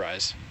give you a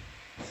prize.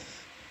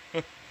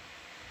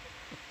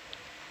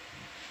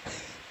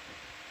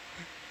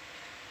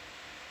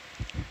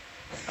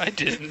 I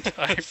didn't.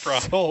 I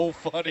promise. So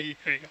funny.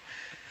 Here you go.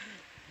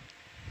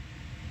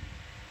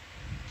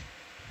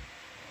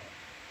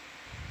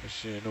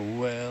 Wishing a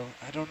well.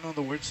 I don't know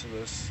the words to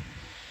this.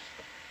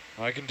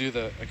 Oh, I can do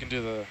the.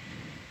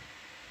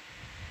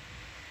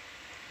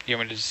 You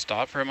want me to just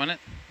stop for a minute?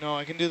 No,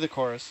 I can do the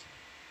chorus.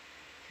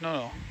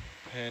 No.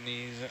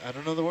 Pennies. I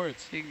don't know the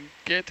words. You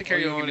get the Oh,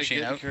 you karaoke want me to machine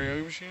get out. the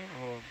karaoke machine?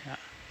 Hold on. Yeah.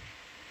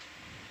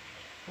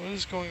 What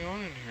is going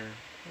on in here?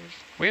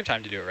 We have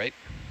time to do it, right?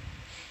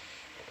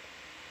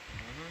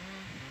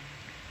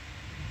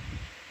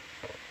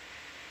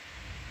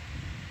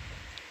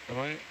 Am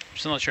I? I'm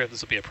still not sure if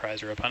this will be a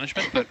prize or a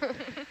punishment, but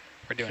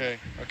we're doing it.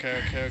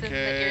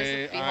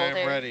 Okay.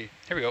 I'm ready.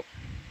 Here we go.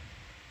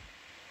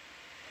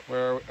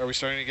 Where are we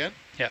starting again?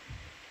 Yeah.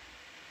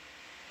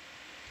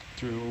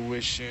 Through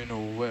wishing,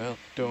 oh well,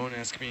 don't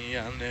ask me,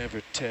 I'll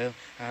never tell.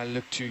 I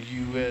looked to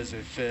you as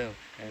I fell,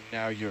 and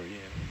now you're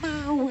in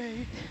my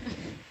way.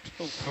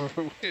 For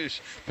a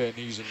wish,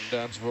 pennies and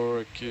dimes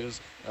for a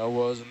kiss. I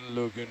wasn't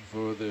looking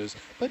for this,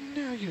 but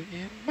now you're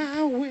in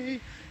my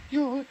way.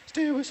 Your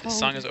stare was This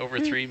song is over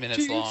 3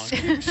 minutes long.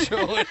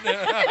 Showing.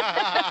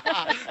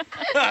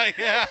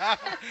 Yeah.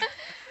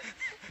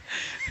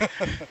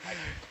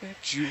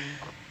 You.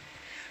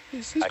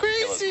 This is I can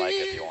crazy. kill his mic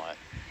if you want.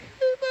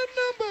 My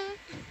number.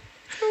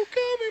 Don't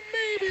call me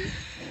maybe.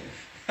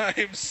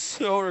 I'm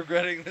so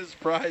regretting this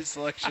prize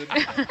selection.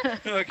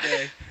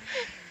 Okay.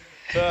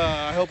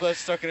 I hope that's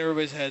stuck in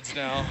everybody's heads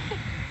now.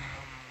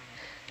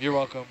 You're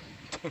welcome.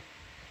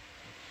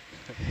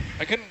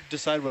 I couldn't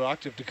decide what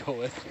octave to go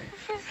with.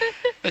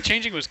 The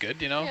changing was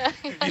good, you know? Yeah.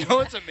 You know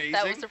what's amazing?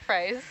 That was a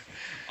prize.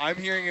 I'm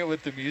hearing it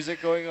with the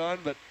music going on,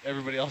 but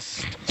everybody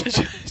else is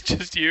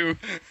Just you.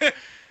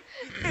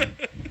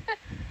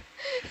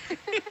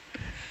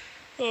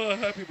 Oh,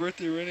 happy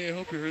birthday, Rennie. I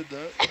hope you heard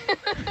that.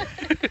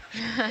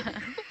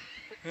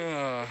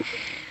 All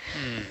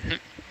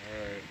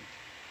right.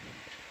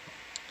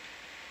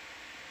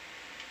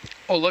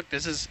 Oh, look,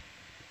 this is...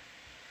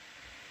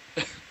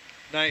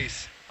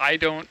 Nice. I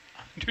don't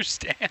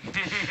understand.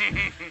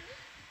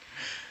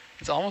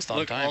 It's almost on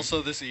Look, time.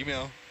 also this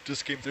email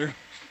just came through.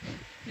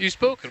 You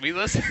spoke. Could we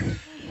listen?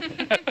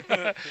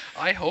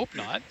 I hope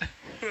not.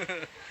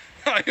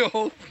 I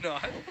hope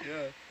not.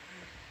 Yeah.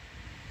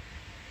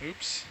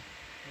 Oops.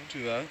 Don't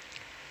do that.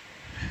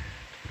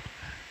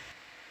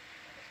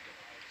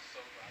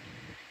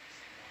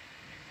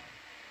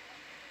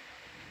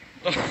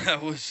 Oh,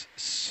 that was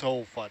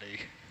so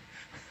funny.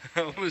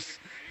 That was,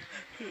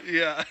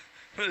 yeah.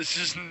 There's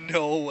just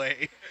no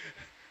way.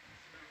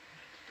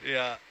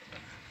 Yeah.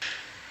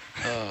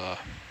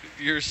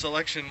 Your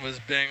selection was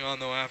bang on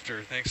though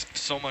after. Thanks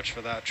so much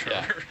for that,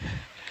 Trevor. Yeah.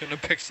 Couldn't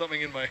have picked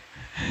something in my...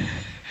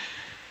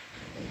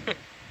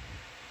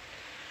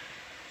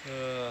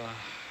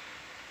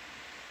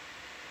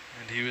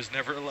 And he was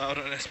never allowed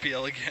on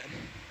SPL again.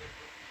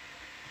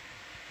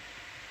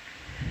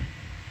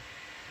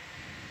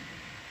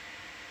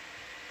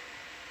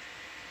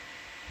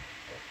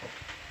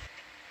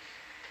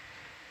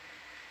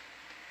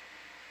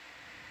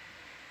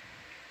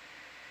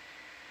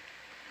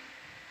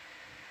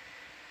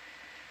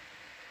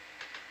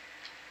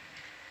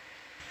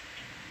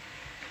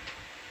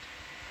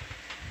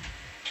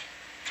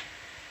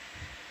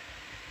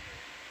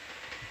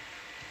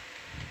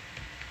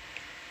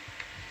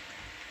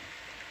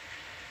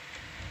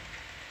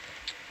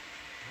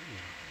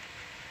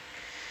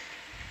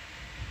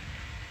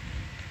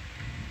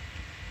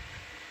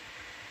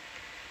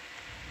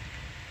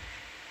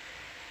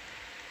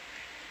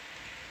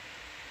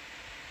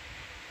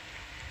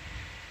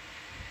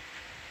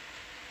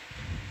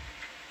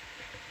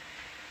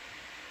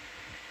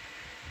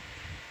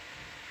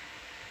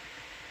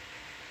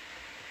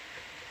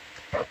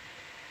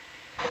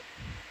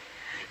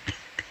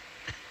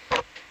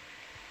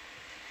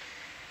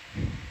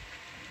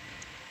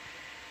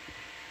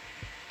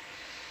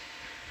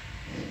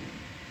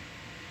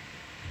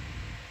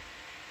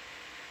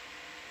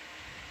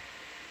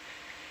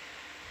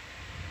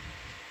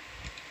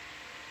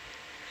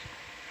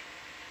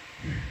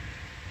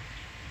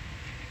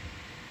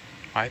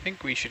 I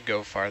think we should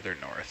go farther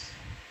north.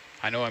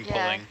 I know I'm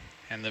pulling,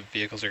 and the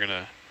vehicles are going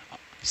to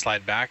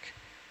slide back.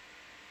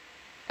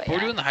 But we're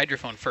doing the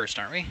hydrophone first,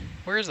 aren't we?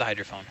 Where is the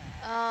hydrophone?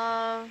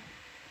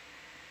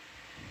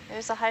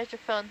 There's a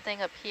hydrophone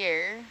thing up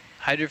here.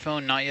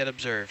 Hydrophone not yet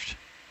observed.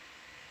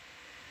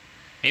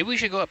 Maybe we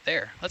should go up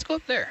there. Let's go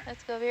up there.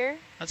 Let's go here.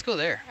 Let's go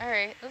there. All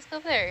right, let's go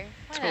there.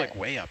 Let's go like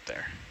way up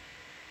there.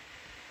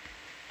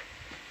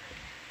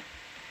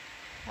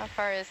 How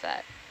far is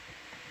that?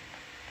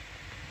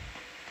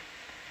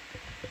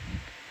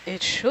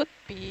 It should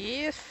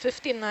be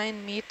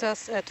 59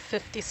 meters at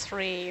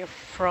 53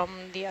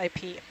 from the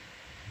IP.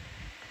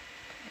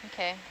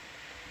 Okay.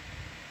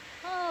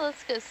 Well,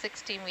 let's go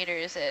 60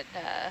 meters at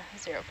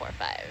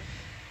 045.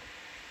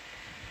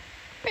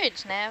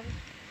 Bridge nav.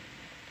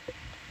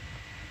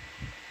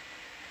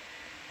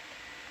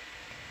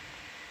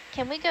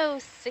 Can we go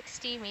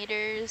 60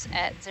 meters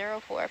at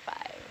 045?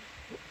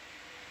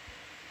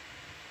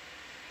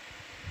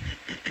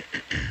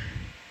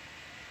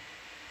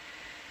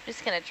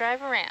 Just gonna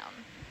drive around.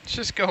 Let's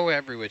just go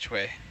every which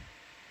way.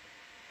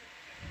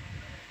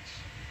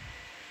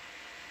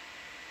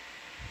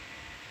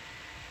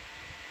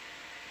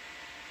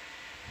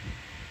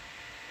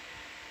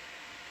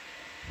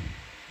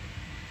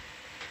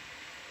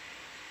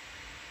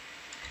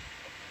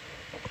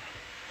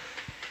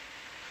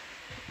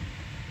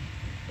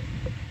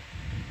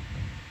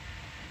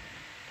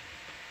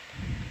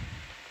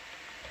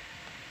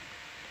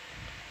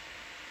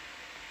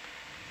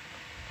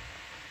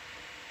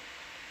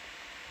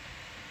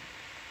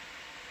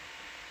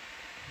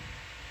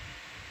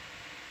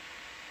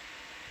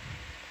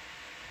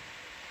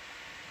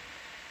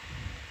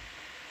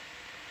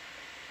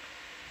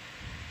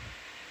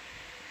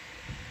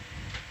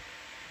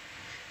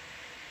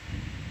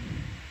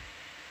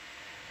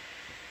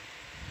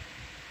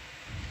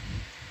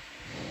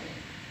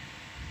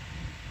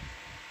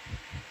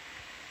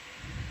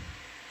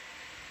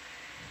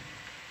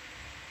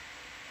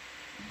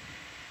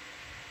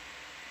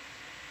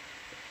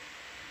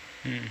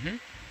 Mm-hmm.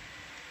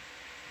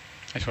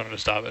 I just wanted to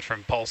stop it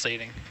from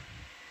pulsating.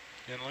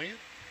 You didn't like it?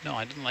 No,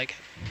 I didn't like it.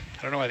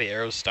 I don't know why the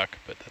arrow's stuck,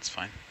 but that's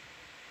fine.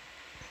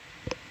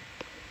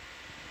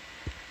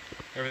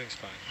 Everything's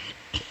fine.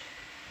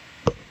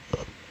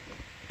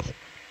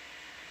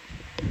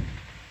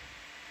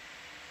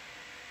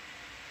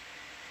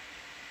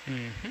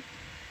 Mm-hmm.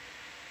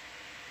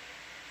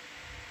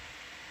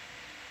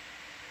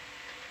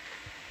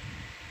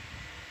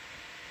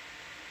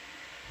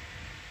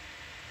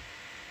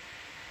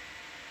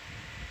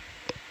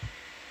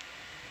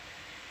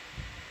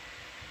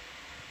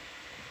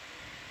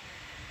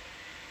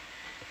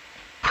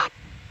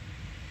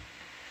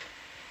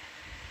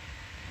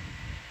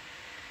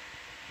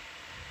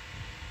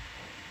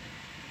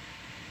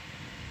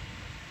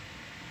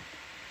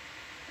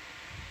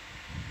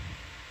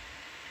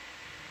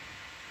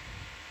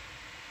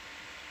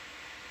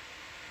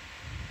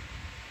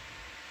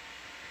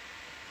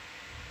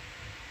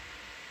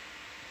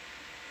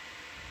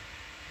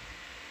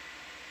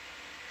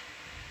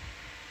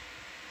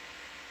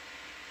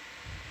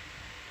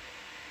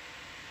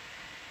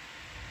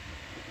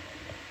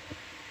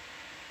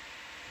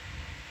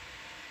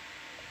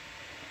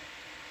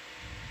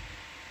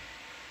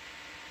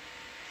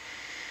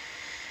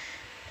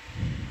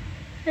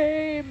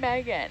 Hey,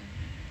 Megan.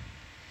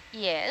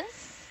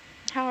 Yes.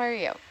 How are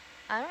you?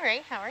 I'm all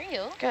right. How are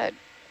you? Good.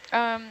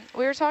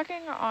 We were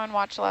talking on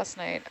watch last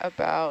night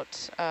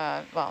about,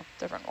 well,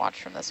 different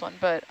watch from this one,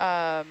 but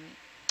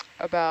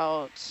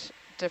about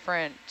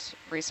different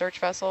research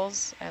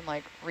vessels and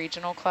like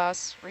regional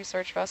class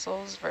research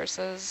vessels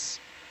versus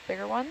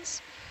bigger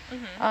ones.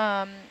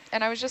 Mm-hmm.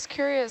 And I was just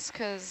curious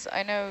because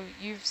I know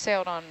you've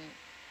sailed on,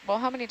 well,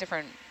 how many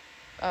different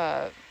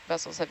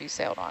vessels have you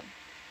sailed on?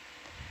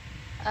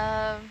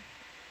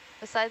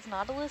 Besides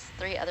Nautilus,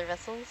 3 other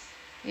vessels.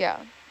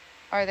 Yeah.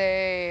 Are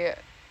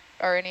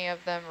any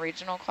of them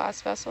regional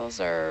class vessels,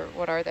 or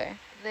what are they?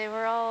 They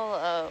were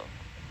all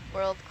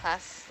world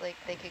class, like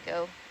they could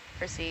go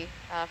for sea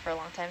for a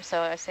long time.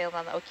 So I sailed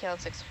on the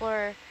Okeanos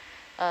Explorer,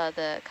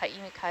 the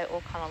Kaimikai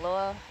o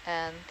Kanaloa,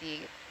 and the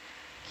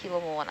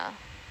Kilo Moana.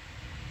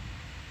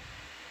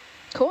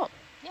 Cool.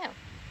 Yeah.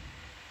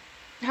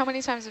 How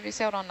many times have you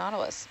sailed on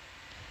Nautilus?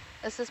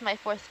 This is my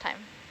 4th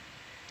time.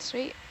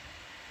 Sweet.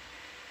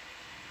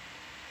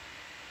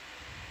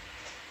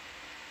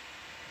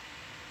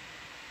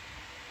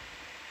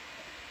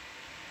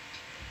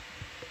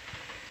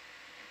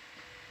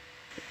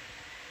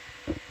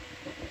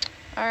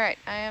 All right,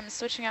 I am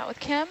switching out with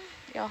Kim.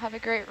 Y'all have a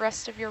great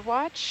rest of your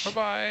watch.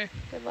 Bye-bye.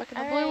 Good luck in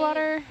All the blue right.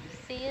 water.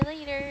 See you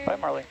later. Bye,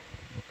 Marley.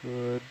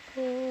 Good.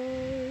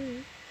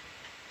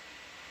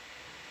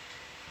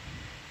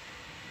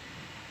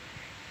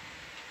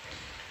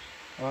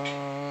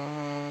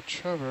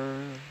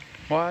 Trevor.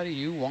 What do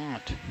you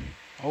want?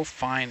 Oh,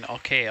 fine.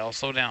 Okay, I'll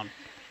slow down.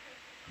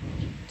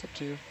 It's up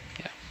to you.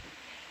 Yeah.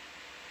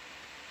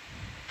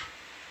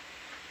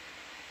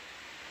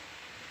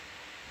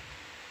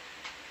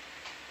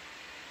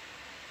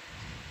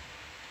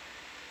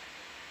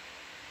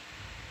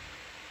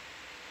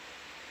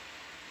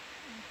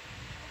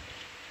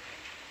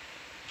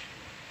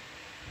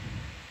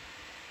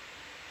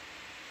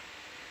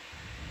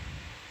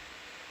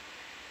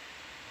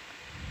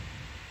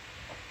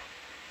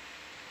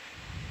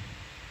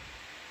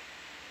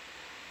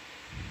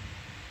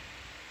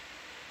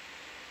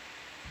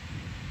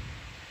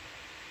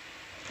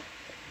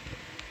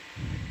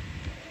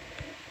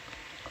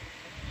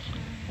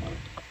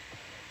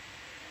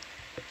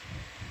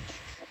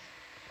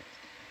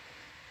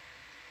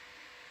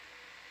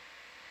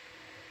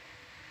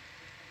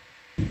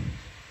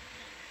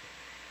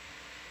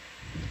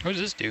 What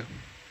does this do?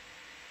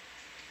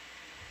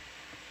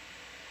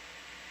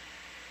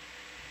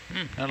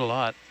 Not a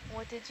lot.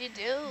 What did you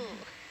do?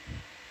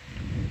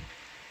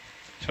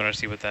 Just want to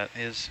see what that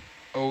is.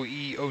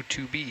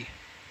 OEO2B.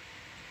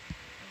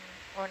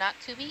 Or not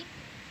to be?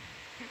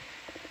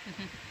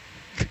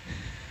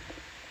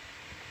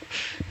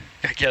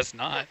 I guess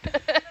not.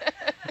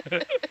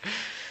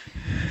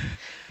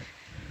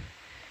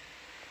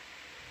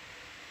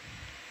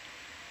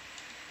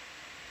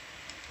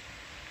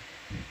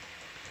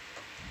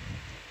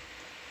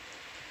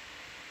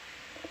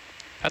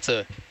 That's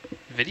a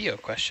video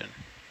question.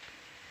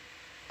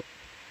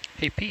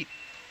 Hey, Pete.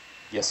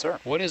 Yes, sir.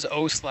 What is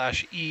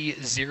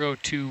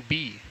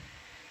O/E02B?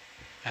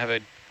 I have a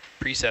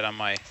preset on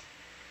my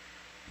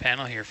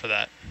panel here for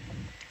that.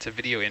 It's a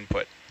video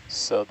input.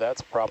 So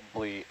that's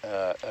probably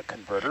a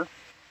converter.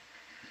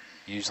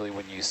 Usually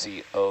when you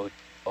see O/E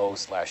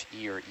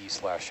or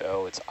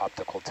E/O, it's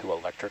optical to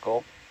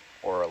electrical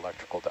or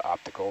electrical to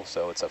optical.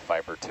 So it's a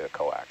fiber to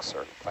coax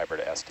or fiber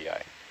to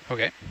SDI.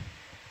 Okay.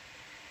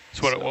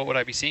 So what would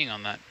I be seeing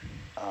on that?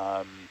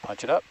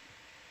 Punch it up.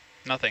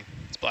 Nothing.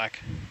 It's black.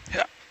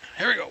 Yeah.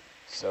 Here we go.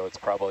 So it's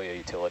probably a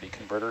utility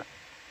converter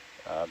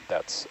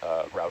that's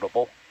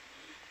routable.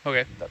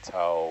 Okay. That's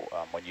how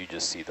when you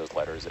just see those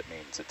letters, it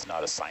means it's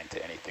not assigned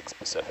to anything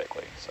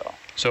specifically.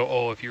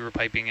 So if you were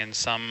piping in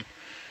some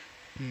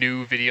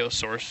new video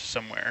source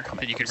somewhere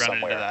Coming that you from could run it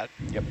into somewhere. that.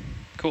 Yep.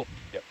 Cool.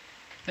 Yep.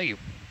 Thank you.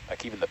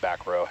 Like even the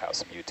back row has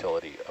some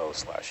utility O/E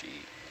I see.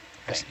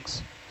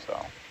 things.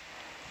 So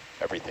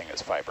everything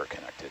is fiber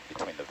connected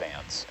between the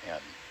vans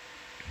and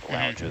the Mhm.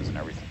 lounges and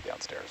everything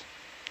downstairs.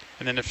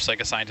 And then if like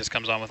a scientist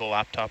comes on with a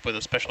laptop with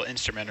a special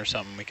instrument or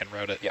something, we can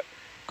route it. Yep.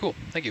 Cool.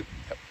 Thank you.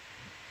 Yep.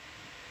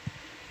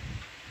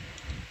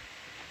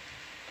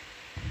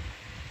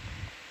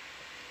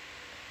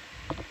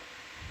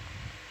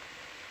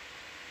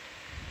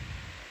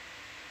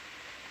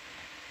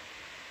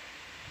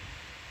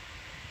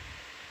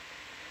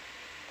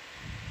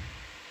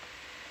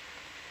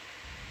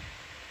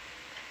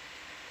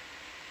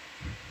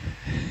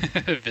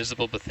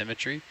 Visible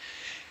bathymetry.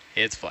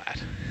 It's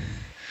flat.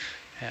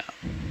 Yeah.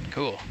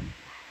 Cool.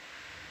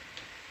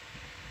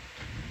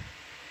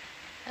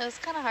 It was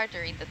kind of hard to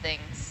read the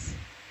things.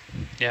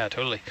 Yeah,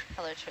 totally.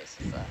 Color choice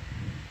was a little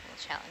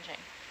challenging.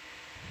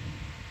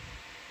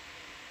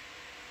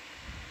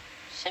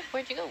 Shit,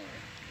 where'd you go?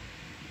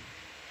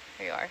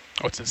 Here you are.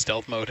 Oh, it's in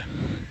stealth mode.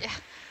 Yeah.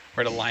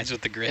 Where it aligns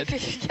with the grid.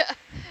 Yeah.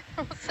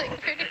 I was like,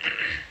 where'd it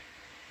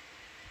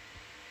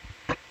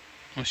go?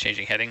 I was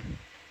changing heading.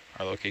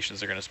 Our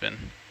locations are going to spin.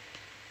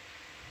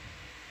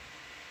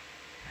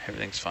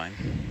 Everything's fine.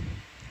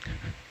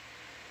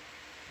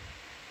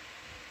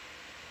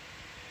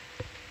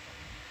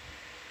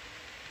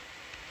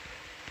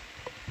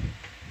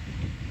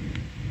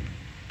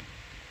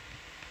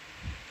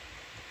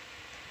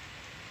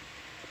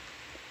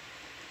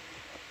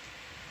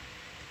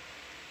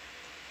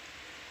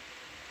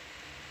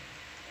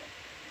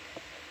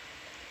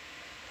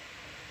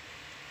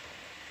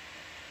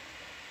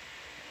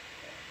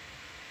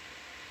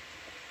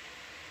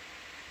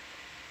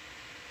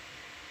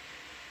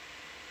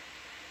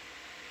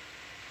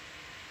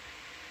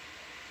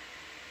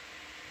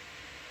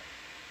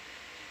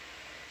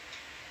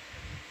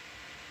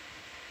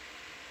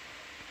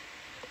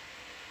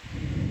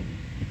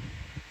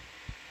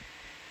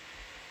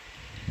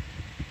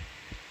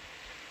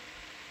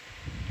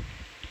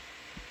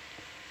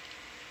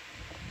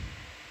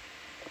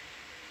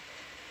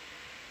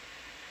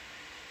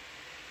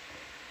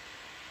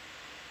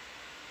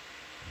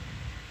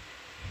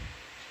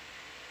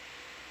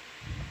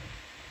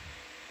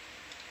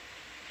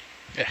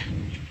 Yeah.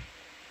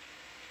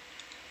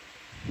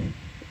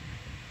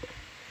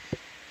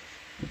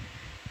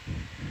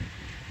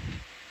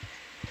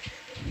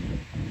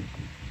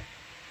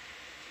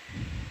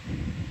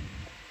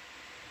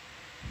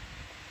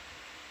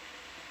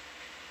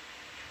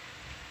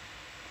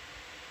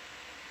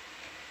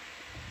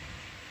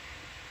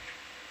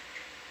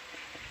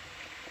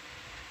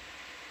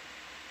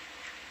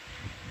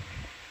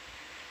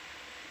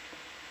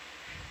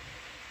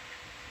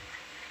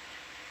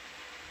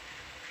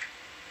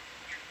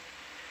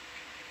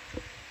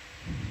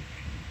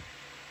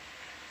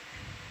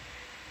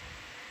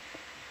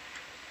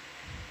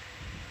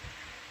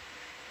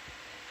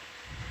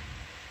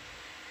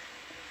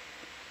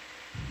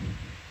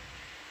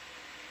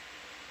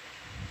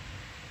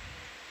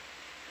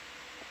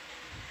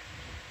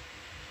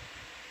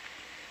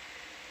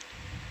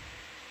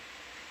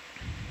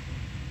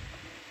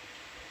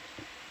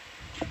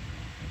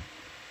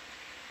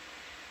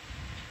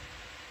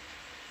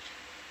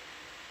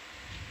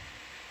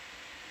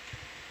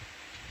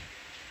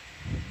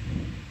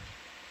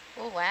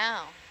 Oh,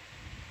 wow.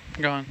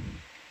 Go on.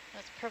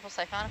 That's purple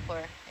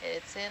siphonophore.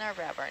 It's in our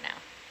grab bar now.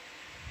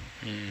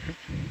 Mm-hmm.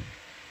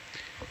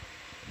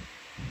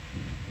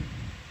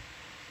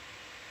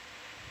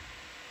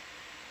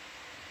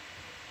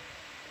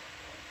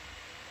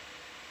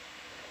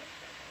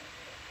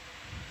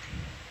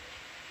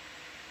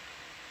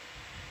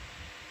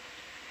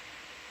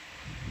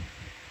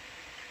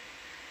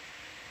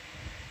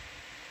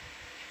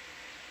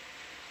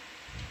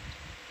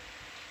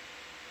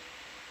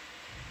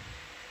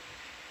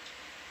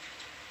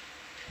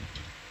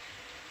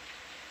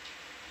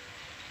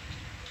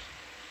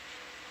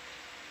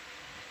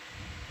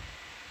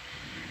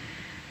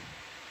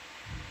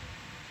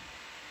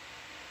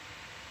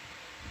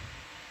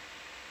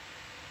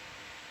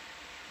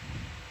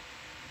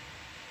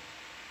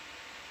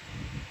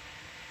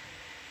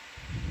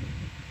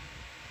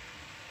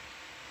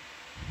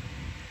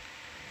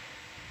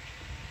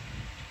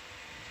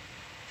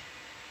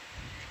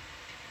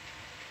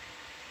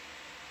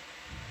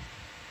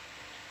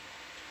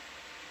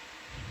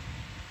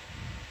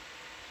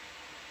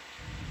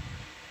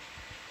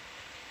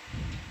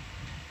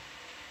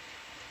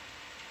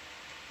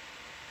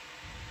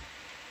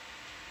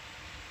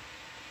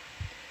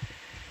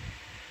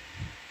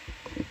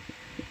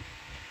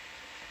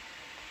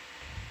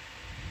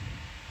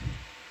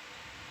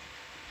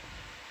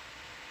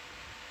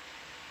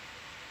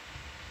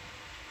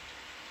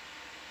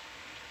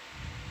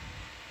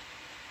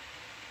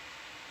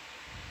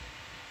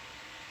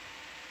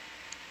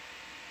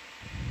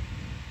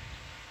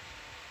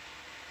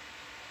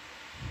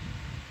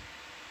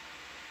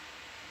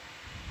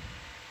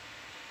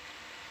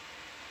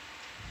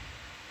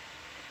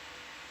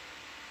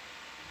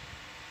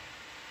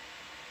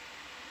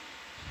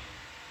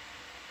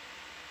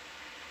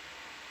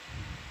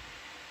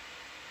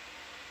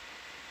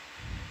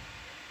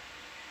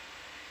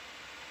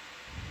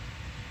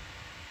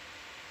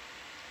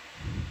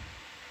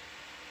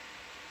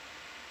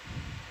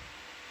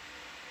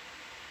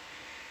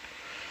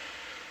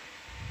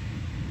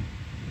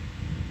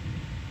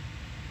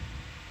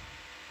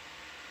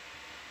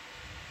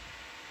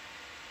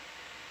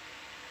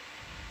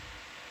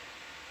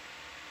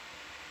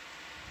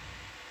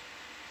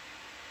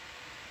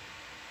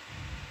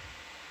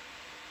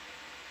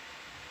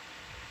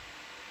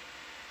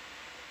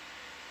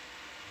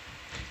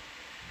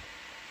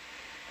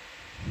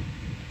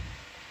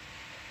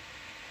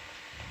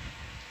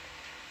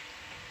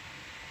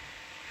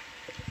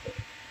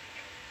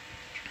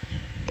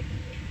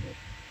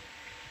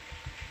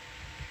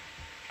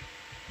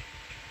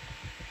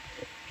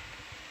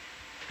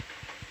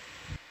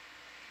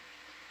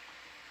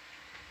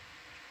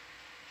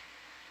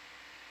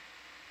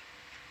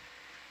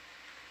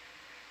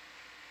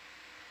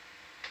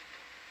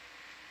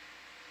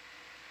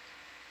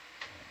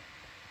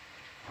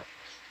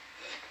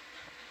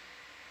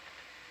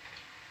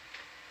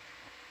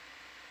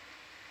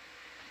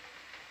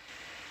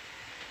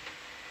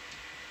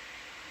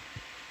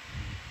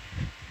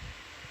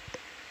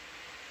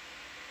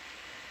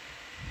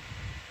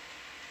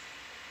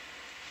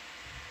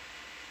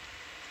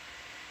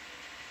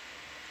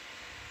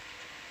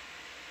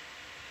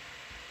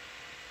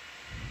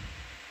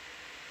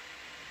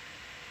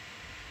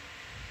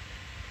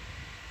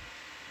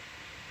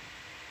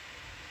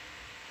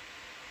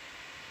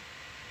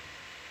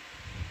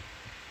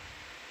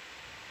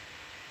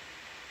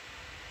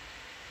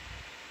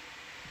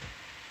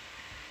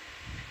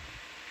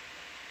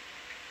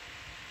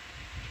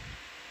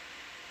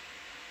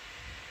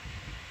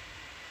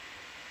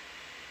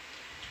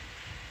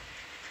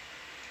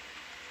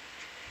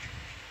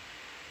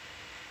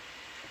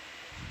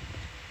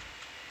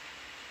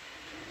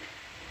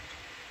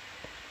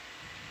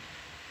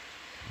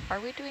 Are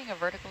we doing a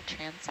vertical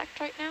transect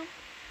right now?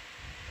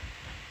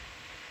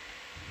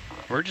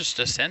 We're just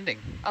ascending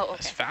Oh,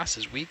 as okay. fast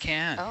as we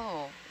can.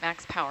 Oh,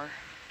 max power.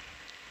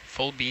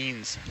 Full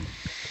beans.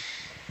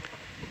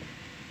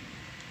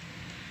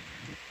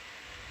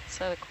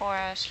 So the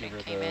core stream Give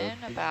her came the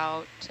in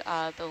about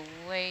the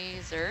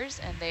lasers,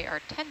 and they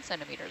are 10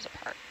 centimeters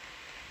apart.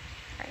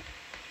 Right?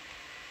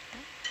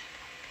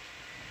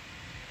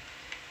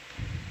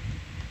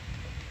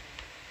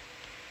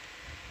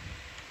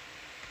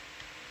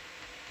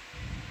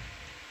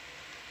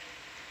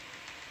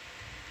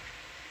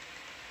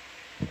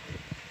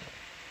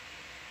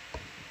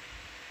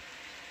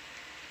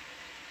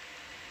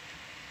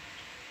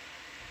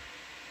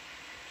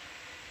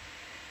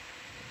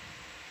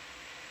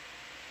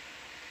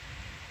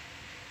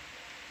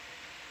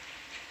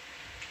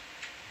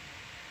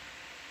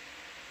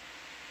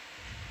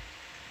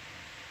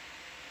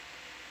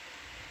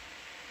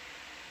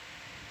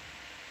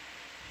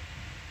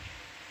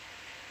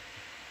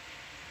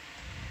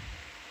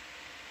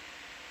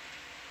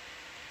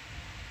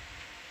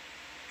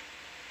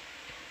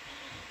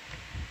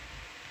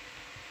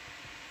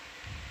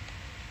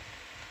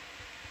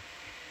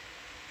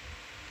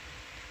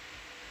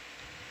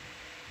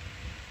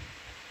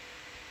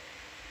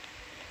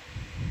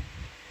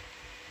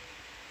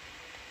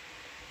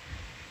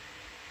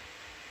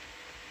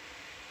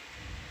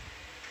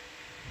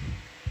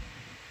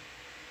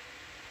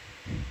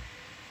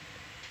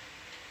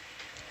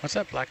 What's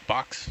that black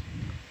box?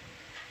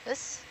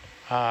 This?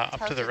 Up to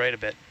Tells the you- right a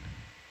bit.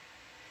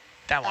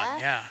 That one, That?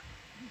 yeah.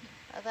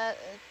 That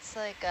it's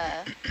like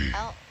a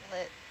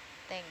outlet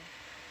thing.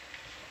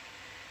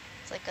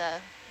 It's like a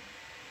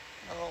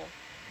little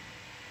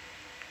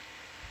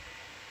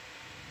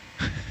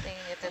thing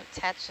that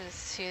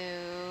attaches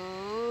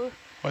to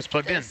Oh, it's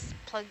plugged in. this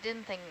plugged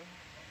in thing.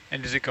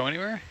 And does it go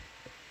anywhere?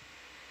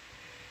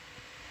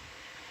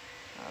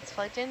 Well, it's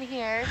plugged in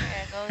here,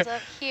 and it goes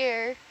up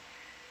here.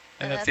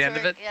 And that's the end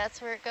of it? Yeah, that's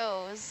where it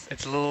goes.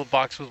 It's a little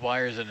box with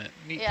wires in it.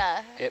 Neat.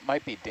 Yeah. It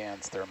might be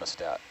Dan's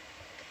thermostat,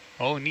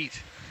 Oh,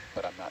 neat.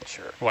 but I'm not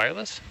sure.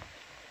 Wireless?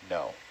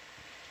 No.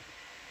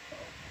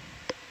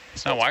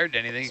 It's not wired to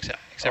anything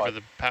except for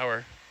the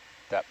power.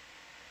 That.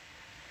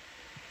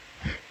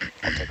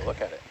 I'll take a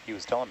look at it. He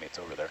was telling me it's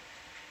over there.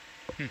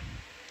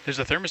 There's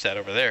a thermostat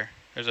over there.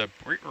 There's a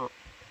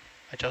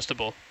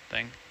adjustable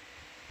thing.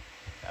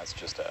 That's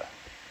just a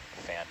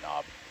fan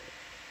knob.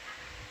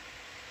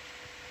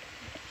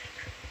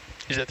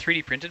 Is it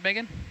 3D printed,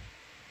 Megan?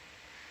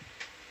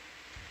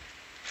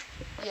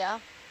 Yeah.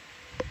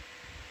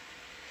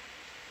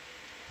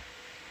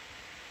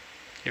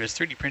 If it's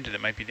 3D printed,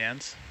 it might be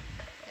Dan's.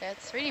 Yeah,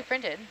 it's 3D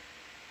printed.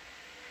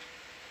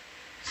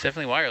 It's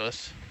definitely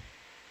wireless.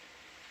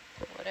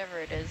 Whatever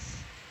it is.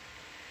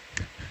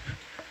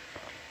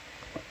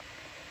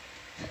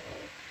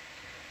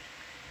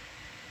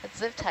 It's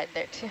zip tied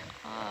there too.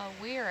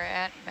 We are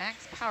at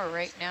max power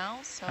right now,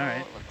 so All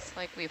right. it looks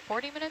like we have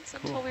 40 minutes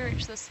Cool. until we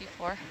reach the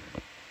seafloor,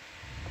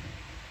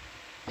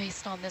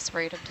 based on this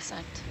rate of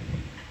descent.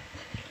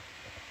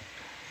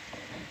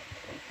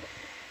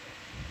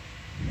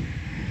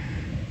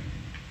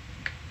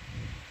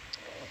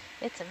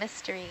 It's a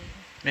mystery.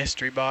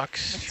 Mystery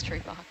box. Mystery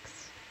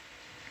box.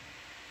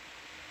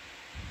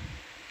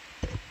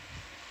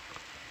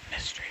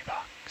 Mystery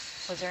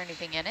box. Was there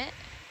anything in it?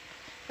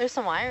 There's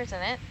some wires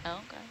in it.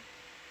 Oh, okay.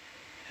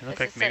 It looked This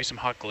like is maybe a- some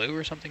hot glue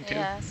or something too.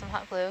 Yeah, some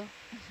hot glue.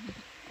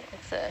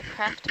 It's a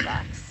craft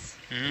box.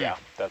 Mm. Yeah,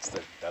 that's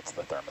the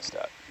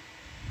thermostat.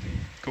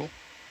 Cool.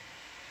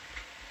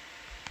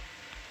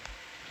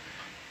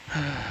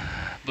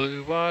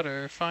 Blue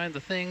water, find the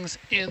things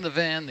in the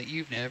van that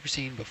you've never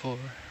seen before.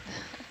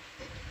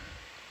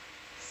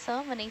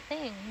 So many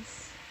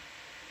things.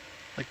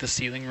 Like the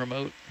ceiling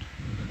remote.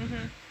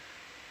 Mm-hmm.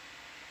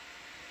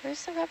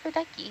 Where's the rubber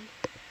ducky?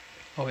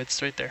 Oh,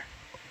 it's right there.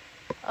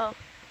 Oh.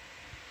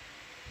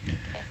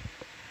 Okay.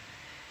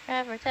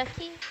 Rubber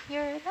ducky,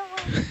 you're the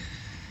one.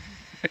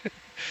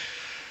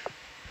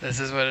 This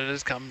is what it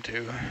has come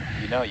to.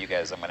 You know, you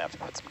guys, I'm going to have to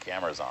put some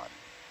cameras on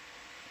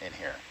in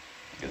here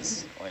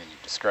because when you're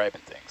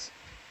describing things,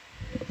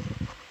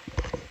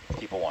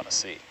 people want to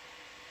see.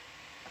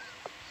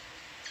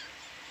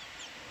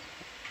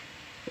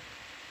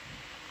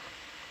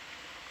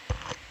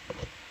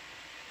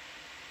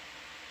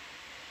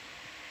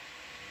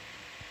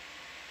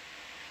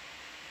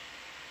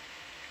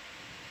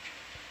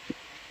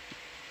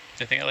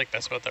 The thing I like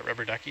best about that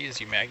rubber ducky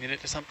is you magnet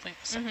it to something,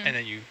 Mhm. and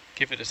then you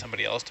give it to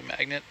somebody else to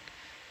magnet,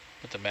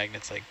 but the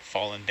magnet's like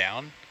falling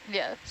down,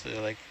 Yeah. so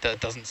they're like, that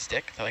doesn't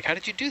stick. They're like, how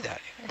did you do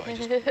that? Oh,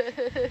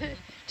 I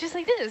Just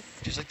like this.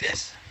 just like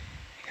this.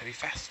 You gotta be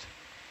fast.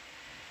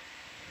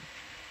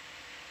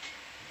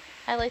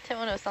 I liked it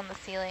when it was on the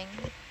ceiling.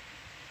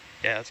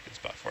 Yeah, that's a good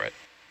spot for it.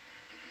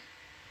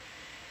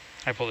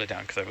 I pulled it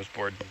down because I was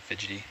bored and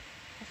fidgety.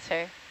 That's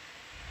fair.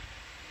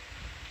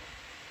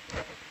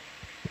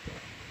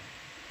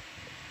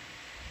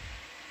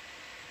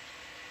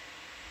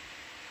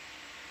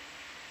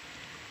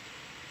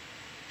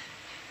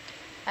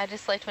 I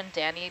just liked when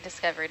Danny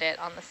discovered it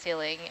on the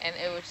ceiling, and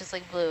it was just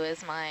like blew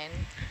his mind.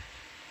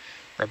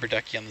 Rubber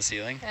ducky on the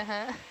ceiling.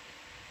 Uh-huh.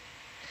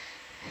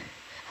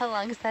 How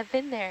long has that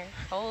been there?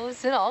 Oh,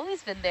 it's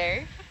always been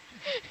there.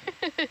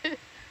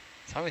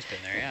 It's always been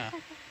there, yeah.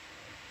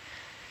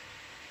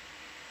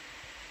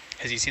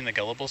 Has he seen the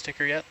gullible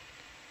sticker yet?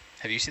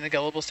 Have you seen the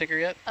gullible sticker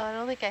yet? Oh, I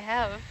don't think I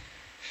have.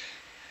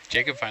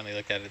 Jacob finally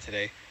looked at it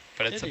today,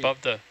 but it's Did he?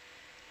 above the...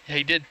 Yeah,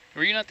 he did.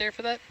 Were you not there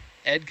for that?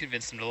 Ed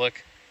convinced him to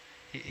look.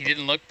 He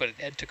didn't look, but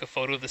Ed took a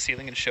photo of the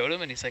ceiling and showed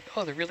him, and he's like,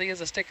 oh, there really is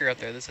a sticker up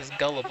there. This is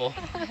gullible.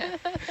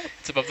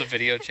 It's above the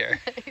video chair.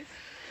 Nice.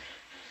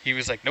 He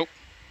was like, nope.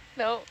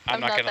 No, I'm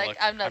not gonna look.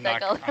 I'm not that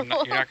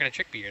gullible. You're not gonna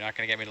trick me. You're not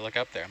gonna get me to look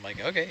up there. I'm like,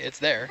 okay, it's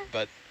there,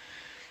 but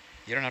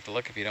you don't have to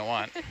look if you don't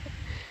want.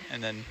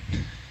 And then,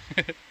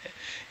 yeah,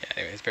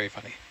 anyway, it's very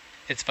funny.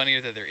 It's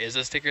funnier that there is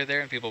a sticker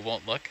there and people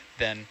won't look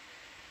than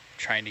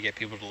trying to get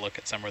people to look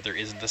at somewhere there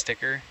isn't a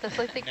sticker. That's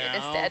like the greatest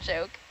Now- dad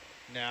joke.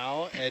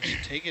 Now, Ed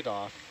should take it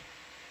off,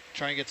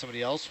 try and get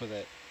somebody else with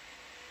it,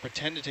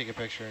 pretend to take a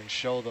picture and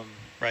show them.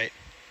 Right.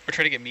 Or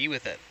try to get me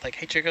with it. Like,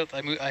 hey, check out,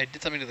 I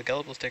did something to the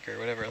gullible sticker or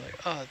whatever. Like,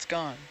 oh, it's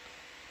gone.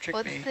 Trick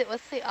me.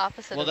 What's the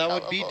opposite Well, of that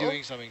gullible? would be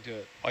doing something to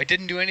it. Oh, I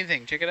didn't do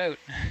anything. Check it out.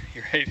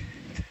 You're right.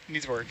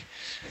 Needs work.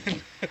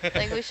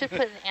 Like, we should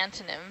put an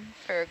antonym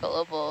for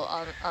gullible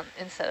on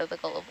instead of the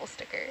gullible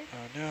sticker.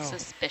 Oh no!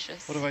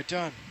 Suspicious. What have I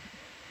done?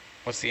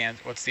 What's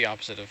the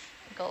opposite of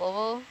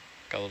Gullible?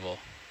 gullible?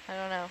 I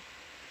don't know.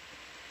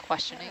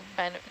 Questioning.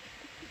 Find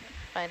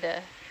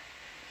a...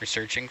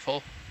 Researching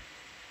full?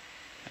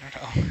 I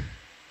don't know.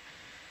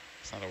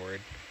 It's not a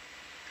word.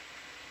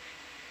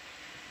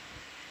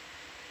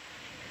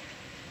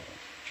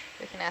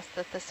 We can ask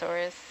the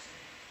thesaurus.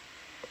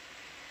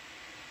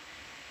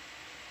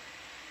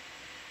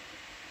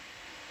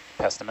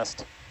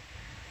 Pessimist.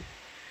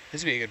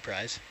 This would be a good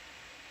prize.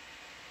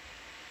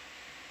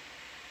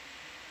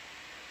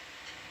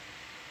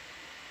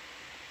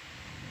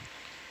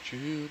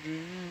 Children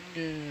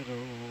get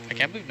older. I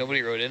can't believe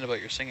nobody wrote in about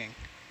your singing.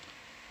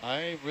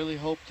 I really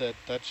hope that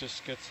that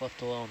just gets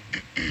left alone.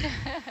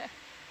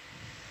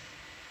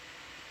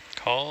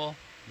 Call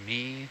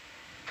me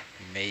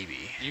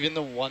maybe. Even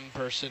the one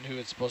person who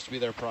it's supposed to be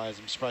their prize,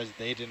 I'm surprised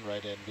they didn't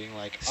write in, being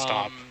like,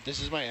 Stop.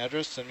 This is my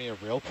address, send me a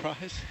real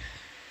prize.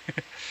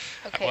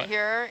 Okay, What?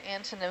 here are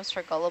antonyms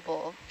for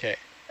gullible. Okay.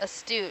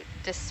 Astute,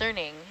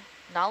 discerning,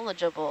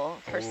 knowledgeable,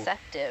 Ooh.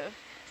 perceptive,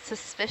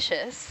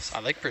 suspicious, I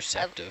like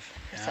perceptive.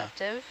 Yeah.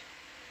 perceptive,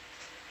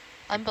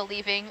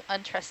 unbelieving,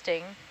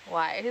 untrusting,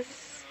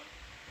 wise.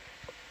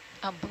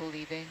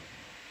 Unbelieving.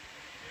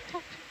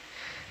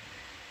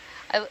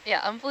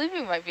 Yeah,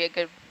 unbelieving might be a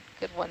good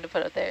one to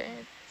put up there.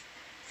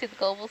 See the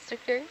gullible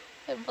sticker?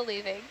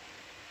 Unbelieving.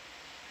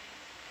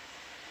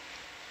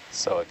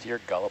 So if you're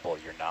gullible,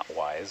 you're not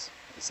wise.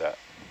 Is that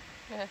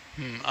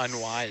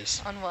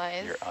Unwise.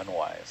 Unwise. you're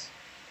unwise?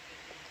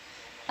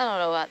 I don't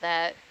know about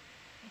that.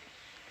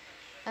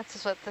 That's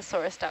just what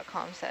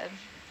thesaurus.com said.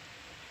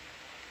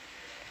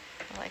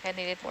 Like, I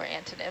needed more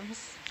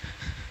antonyms.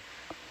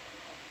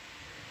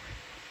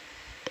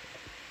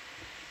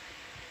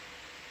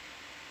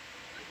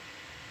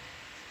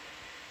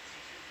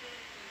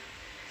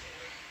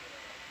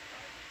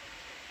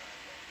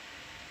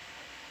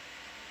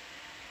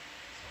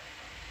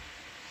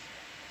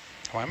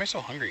 Why am I so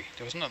hungry?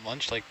 Wasn't it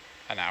lunch like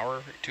an hour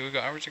or 2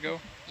 hours ago?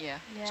 Yeah.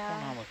 What's going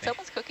on with It's me?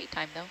 almost cookie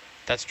time, though.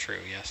 That's true,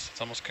 yes. It's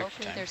almost cookie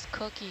Hopefully time. there's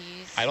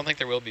cookies. I don't think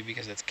there will be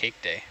because it's cake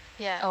day.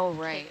 Yeah. Oh, cake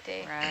right,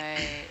 day.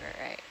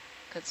 right.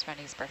 Good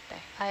Svenny's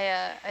birthday.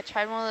 I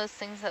tried one of those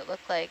things that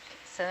looked like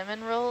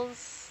cinnamon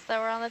rolls that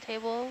were on the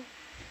table.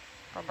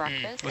 For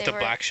breakfast. With They the were-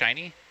 black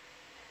shiny?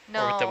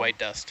 No, Or with the white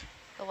dust?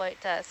 the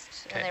white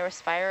dust, Okay. and they were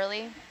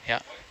spirally. Yeah.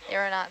 They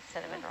were not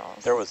cinnamon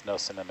rolls. There was no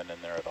cinnamon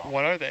in there at all.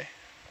 What are they?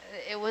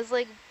 It was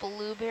like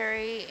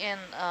blueberry and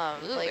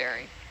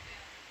Blueberry. like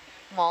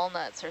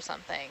walnuts or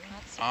something.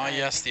 That's Ah,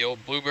 yes, surprising. the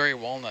old blueberry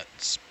walnut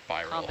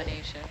spiral.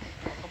 Combination.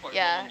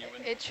 Yeah,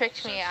 it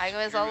tricked me. I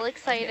was all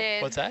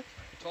excited. What's that?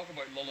 Talk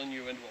about lulling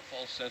you into a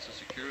false sense of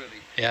security.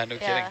 Yeah, no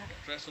Yeah. kidding.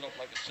 Dress it up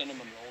like a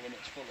cinnamon roll and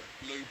it's full of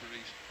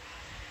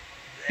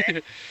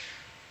blueberries.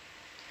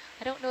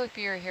 I don't know if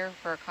you were here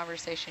for a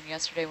conversation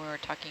yesterday when we were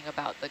talking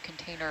about the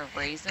container of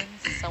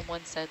raisins.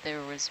 Someone said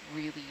there was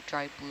really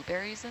dried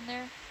blueberries in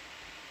there.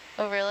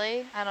 Oh,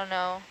 really? I don't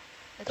know.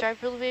 The dried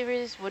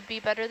blueberries would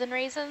be better than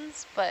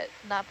raisins, but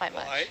not by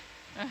much. Why?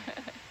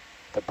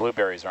 The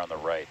blueberries are on the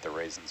right. The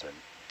raisins are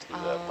to the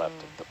left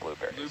Oh. of the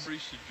blueberries.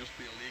 Blueberries should just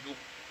be illegal.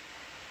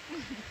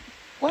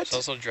 There's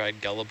also dried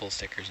gullible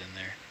stickers in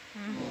there.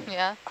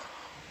 Yeah.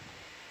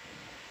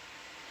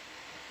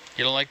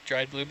 You don't like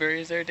dried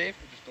blueberries there, Dave?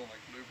 I just don't like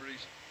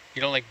blueberries.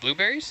 You don't like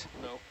blueberries?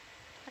 No.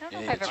 I don't know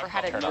You if need I've to ever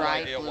had a turn on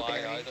dried idea why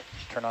blueberry. either.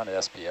 Turn on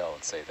SPL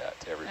and say that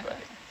to everybody.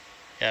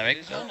 Yeah, It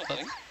is on the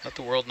thing. let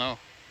the world know.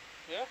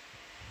 Yeah.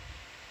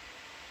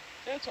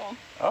 Yeah, it's on.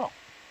 Oh,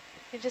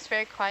 You're just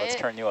very quiet. let's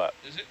turn you up.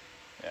 Is it?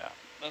 Yeah.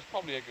 That's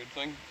probably a good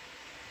thing.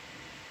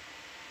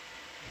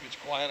 If it's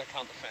quiet, I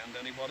can't offend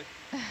anybody.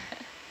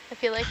 I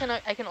feel like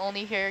I can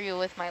only hear you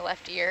with my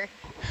left ear.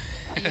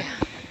 Yeah.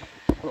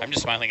 I'm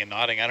just smiling and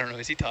nodding. I don't know.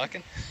 Is he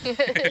talking?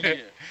 Yeah.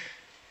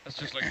 That's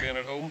just like being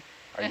at home.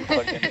 Are you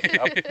plugged in?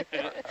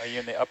 Are you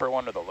in the upper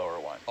one or the lower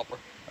one? Upper.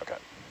 Okay.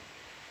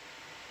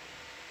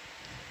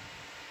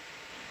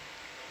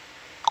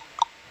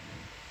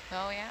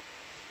 Oh, yeah.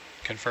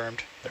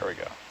 Confirmed. There we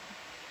go.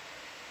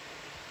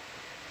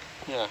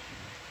 Yeah.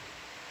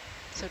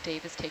 So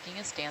Dave is taking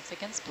a stance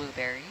against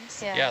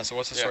blueberries. Yeah, so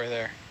what's the story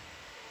there?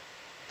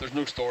 There's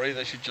no story.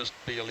 They should just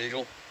be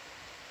illegal.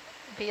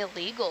 Be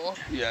illegal.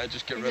 Yeah,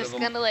 just get You're rid just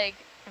of them. gonna like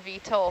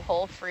veto a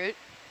whole fruit.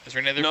 Is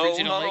there any other No, fruits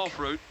you not don't all like?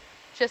 fruit.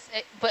 Just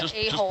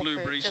Just whole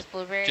blueberries. fruit. Just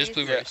blueberries. Just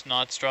blueberries,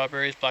 not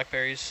strawberries,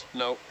 blackberries,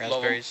 No. love 'em.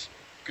 raspberries,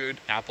 Good.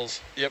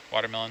 apples, Yep.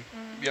 watermelon.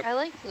 Yep. I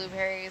like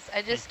blueberries.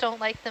 I just don't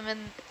like them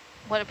in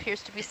what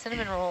appears to be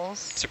cinnamon rolls.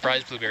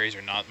 Surprise blueberries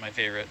are not my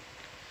favorite.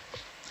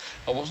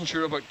 I wasn't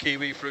sure about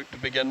kiwi fruit to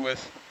begin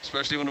with,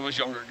 especially when I was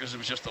younger, because it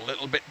was just a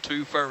little bit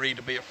too furry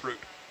to be a fruit.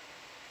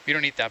 We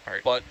don't eat that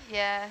part. But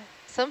Yeah,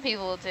 some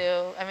people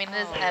do. I mean,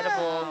 it is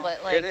edible,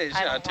 but like it is, I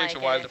yeah. don't It takes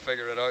like a while it. to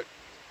figure it out.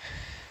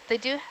 They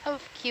do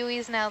have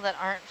kiwis now that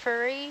aren't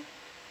furry.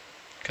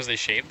 Because they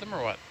shave them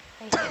or what?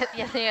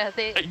 Yeah.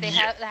 They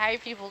Yeah. they hire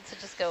people to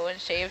just go and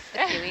shave the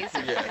kiwis.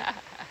 Yeah.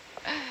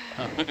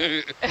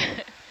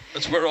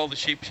 That's where all the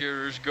sheep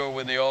shearers go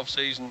in the off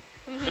season.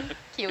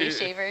 Kiwi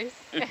shavers.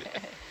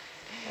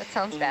 That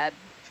sounds bad.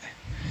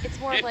 It's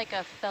more like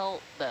a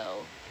felt,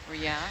 though.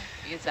 Yeah?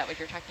 Is that what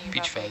you're talking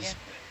Peach about, fuzz. Megan?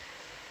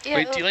 Yeah,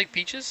 Wait, do you like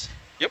peaches?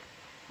 Yep.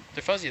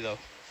 They're fuzzy though.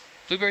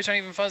 Blueberries aren't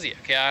even fuzzy.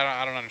 Okay,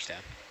 I don't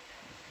understand.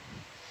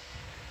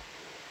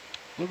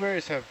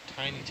 Blueberries have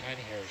tiny,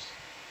 tiny hairs.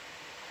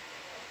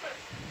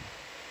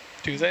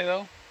 Do they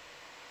though?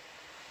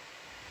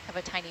 Have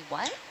a tiny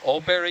what?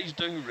 All berries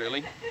do,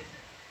 really.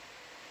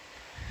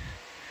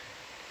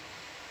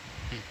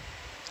 I'm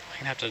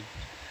gonna have to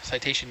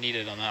citation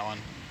needed on that one.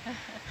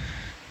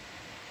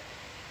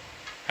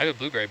 I have a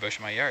blueberry bush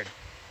in my yard.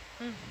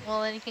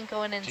 Well, then you can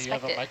go in and Do you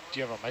have inspect a it. do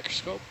you have a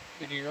microscope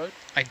in your yard?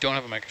 I don't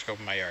have a microscope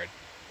in my yard.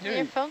 Well,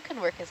 your phone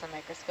can work as a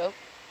microscope.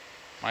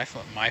 My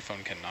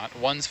phone cannot.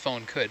 One's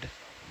phone could.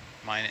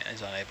 Mine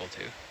is unable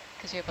to.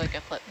 Because you have like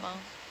a flip phone.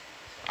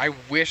 I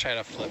wish I had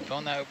a flip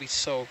phone. That would be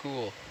so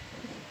cool.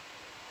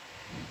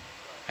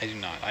 I do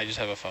not. I just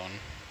have a phone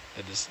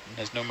that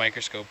has no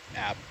microscope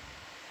app.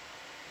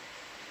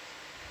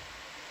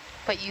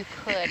 But you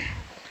could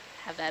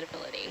have that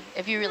ability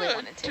if you really Yeah,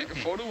 wanted to. take a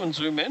photo and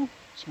zoom in.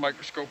 It's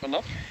microscope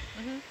enough.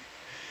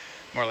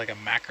 More like a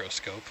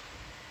macroscope.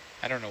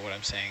 I don't know what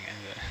I'm saying.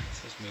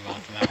 Let's just move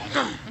on from that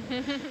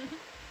one.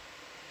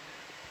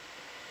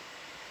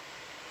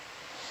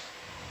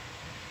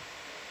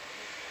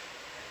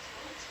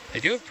 They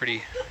do have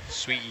pretty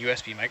sweet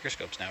USB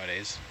microscopes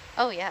nowadays.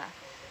 Oh yeah.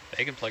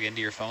 They can plug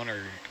into your phone or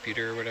your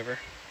computer or whatever.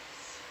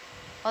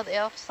 Well, they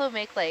also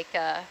make like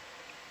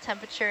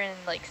temperature and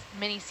like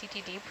mini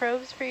CTD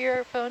probes for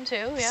your phone too.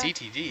 Yeah.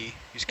 CTD, you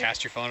just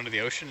cast your phone into the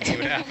ocean and see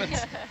what happens.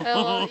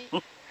 Well,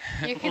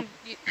 you can.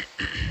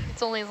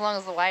 It's only as long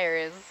as the wire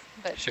is.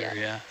 But Sure,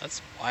 yeah,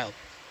 that's wild.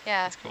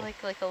 Yeah, That's cool. like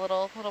a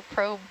little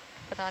probe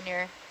put on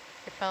your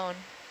phone.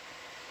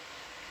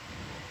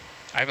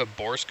 I have a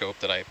borescope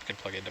that I can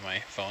plug into my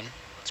phone.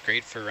 It's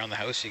great for around the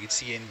house. You can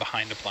see in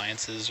behind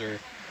appliances or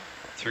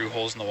through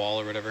holes in the wall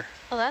or whatever.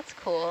 Oh, that's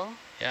cool.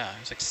 Yeah, it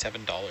was like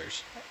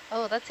 $7.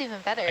 Oh, that's even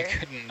better. I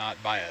couldn't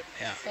not buy it.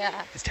 Yeah.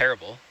 Yeah. It's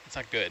terrible. It's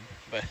not good,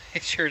 but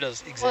it sure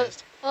does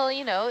exist. Well,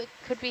 you know, it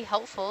could be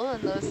helpful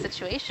in those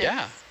situations.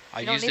 Yeah,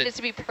 I you don't used need it. it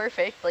to be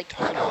perfect, like,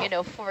 Totally. you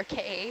know,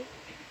 4K.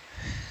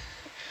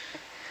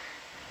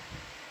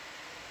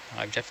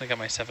 I've definitely got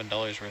my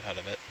 $7 worth out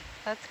of it.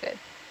 That's good.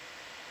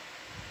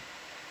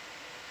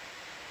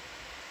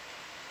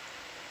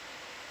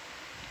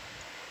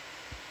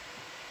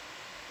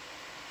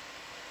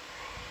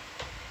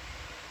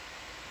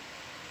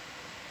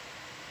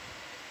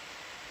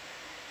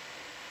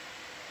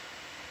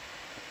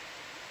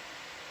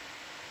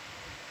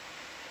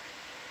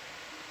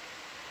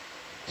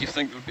 Do you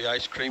think there'll be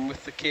ice cream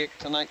with the cake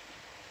tonight?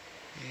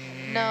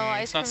 No,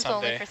 ice it's not cream's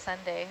only Sunday. for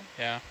Sunday.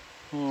 Yeah.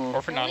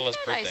 Or for Well, we Nautilus'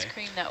 had birthday. ice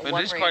cream that It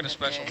one is quite a random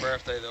special day.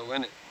 birthday though,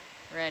 isn't it?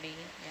 Ready,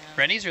 yeah.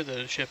 Rennie's or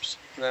the ships?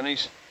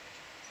 Rennie's.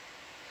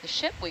 The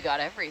ship, we got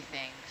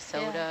everything.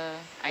 Soda,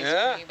 ice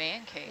Yeah. cream,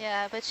 and cake.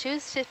 Yeah, but she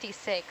was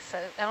 56.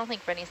 I don't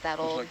think Rennie's that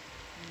It was old. like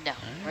No,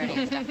 Rennie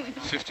is definitely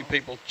not. 50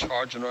 people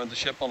charging around the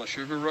ship on a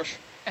sugar rush.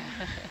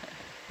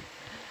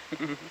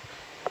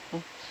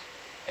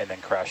 And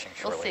then crashing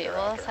We'll shortly see. We'll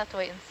thereafter. just have to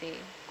wait and see.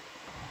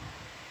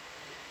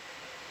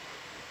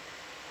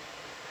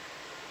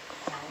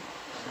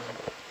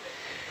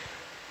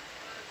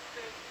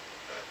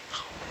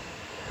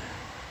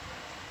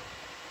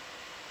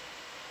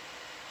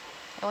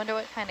 I wonder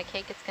what kind of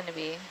cake it's going to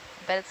be.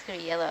 I bet it's going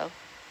to be yellow.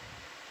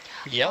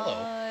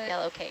 Yellow.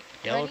 Yellow cake.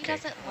 Yellow Rennie cake.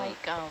 doesn't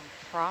like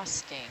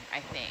frosting, I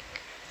think.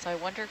 So I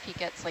wonder if he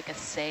gets like a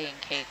say in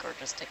cake or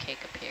just a cake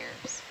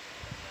appears.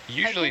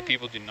 Usually think-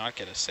 people do not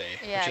get a say,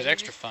 Yeah, which is you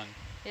extra just- fun.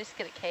 You just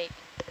get a cake.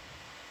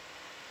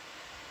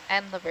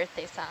 And the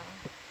birthday song.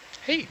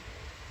 Hey,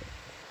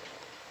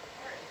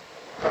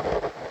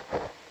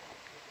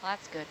 Well,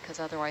 that's good, because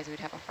otherwise we'd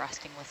have a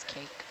frostingless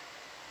cake.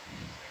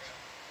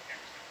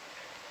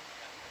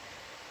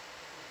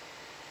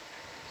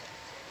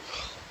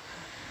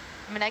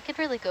 I mean, I could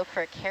really go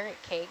for a carrot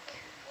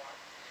cake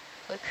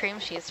with cream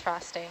cheese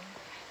frosting.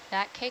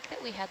 That cake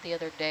that we had the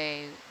other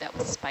day that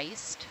was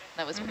spiced,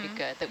 that was pretty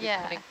good. That we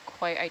couldn't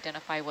quite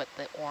identify what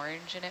the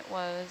orange in it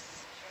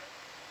was.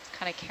 It's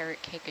kind of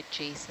carrot cake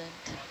adjacent.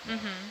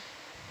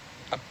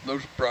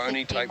 Those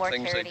brownie Like being type more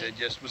things carroty. they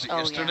did was it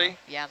yesterday?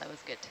 Yeah, that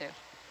was good too.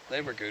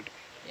 They were good.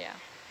 Yeah.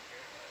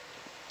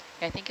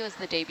 I think it was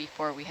the day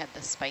before we had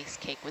the spice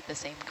cake with the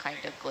same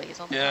kind of glaze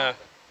on the top.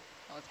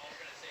 That was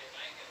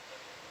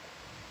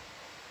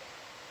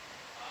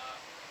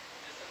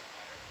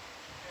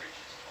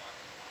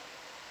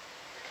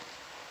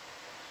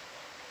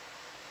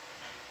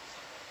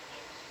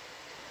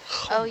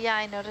Oh yeah,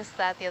 I noticed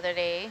that the other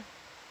day.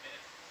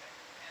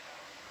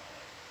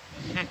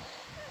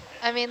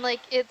 I mean,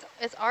 like,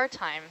 it's our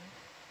time.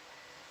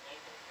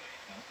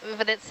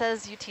 But it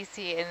says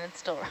UTC and it's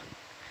still wrong.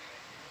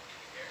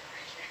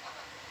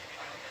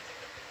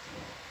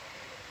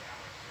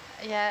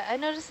 Yeah, I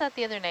noticed that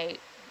the other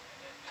night.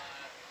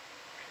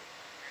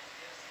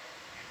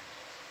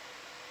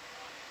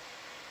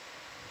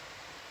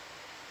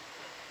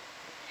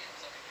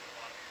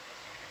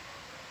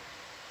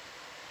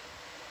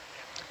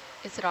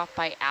 Is it off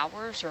by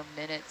hours or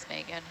minutes,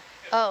 Megan?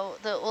 Oh,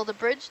 the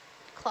bridge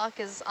clock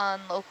is on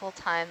local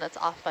time. That's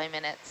off by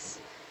minutes.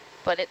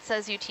 But it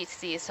says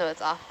UTC, so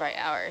it's off by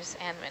hours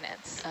and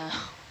minutes.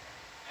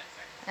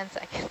 And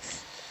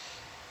seconds.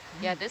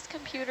 Yeah, this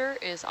computer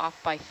is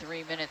off by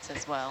 3 minutes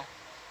as well.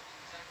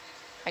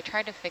 I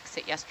tried to fix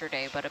it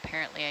yesterday, but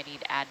apparently I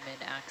need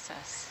admin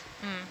access.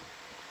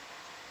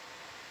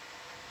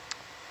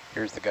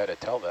 Here's the guy to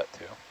tell that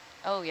to.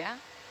 Oh, yeah?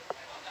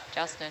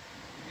 Justin.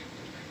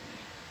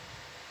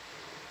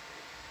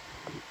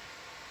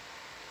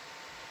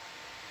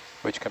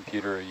 Which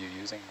computer are you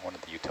using? One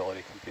of the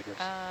utility computers?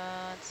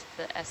 It's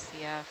the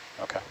SCF.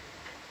 Okay.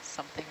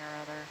 Something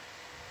or other.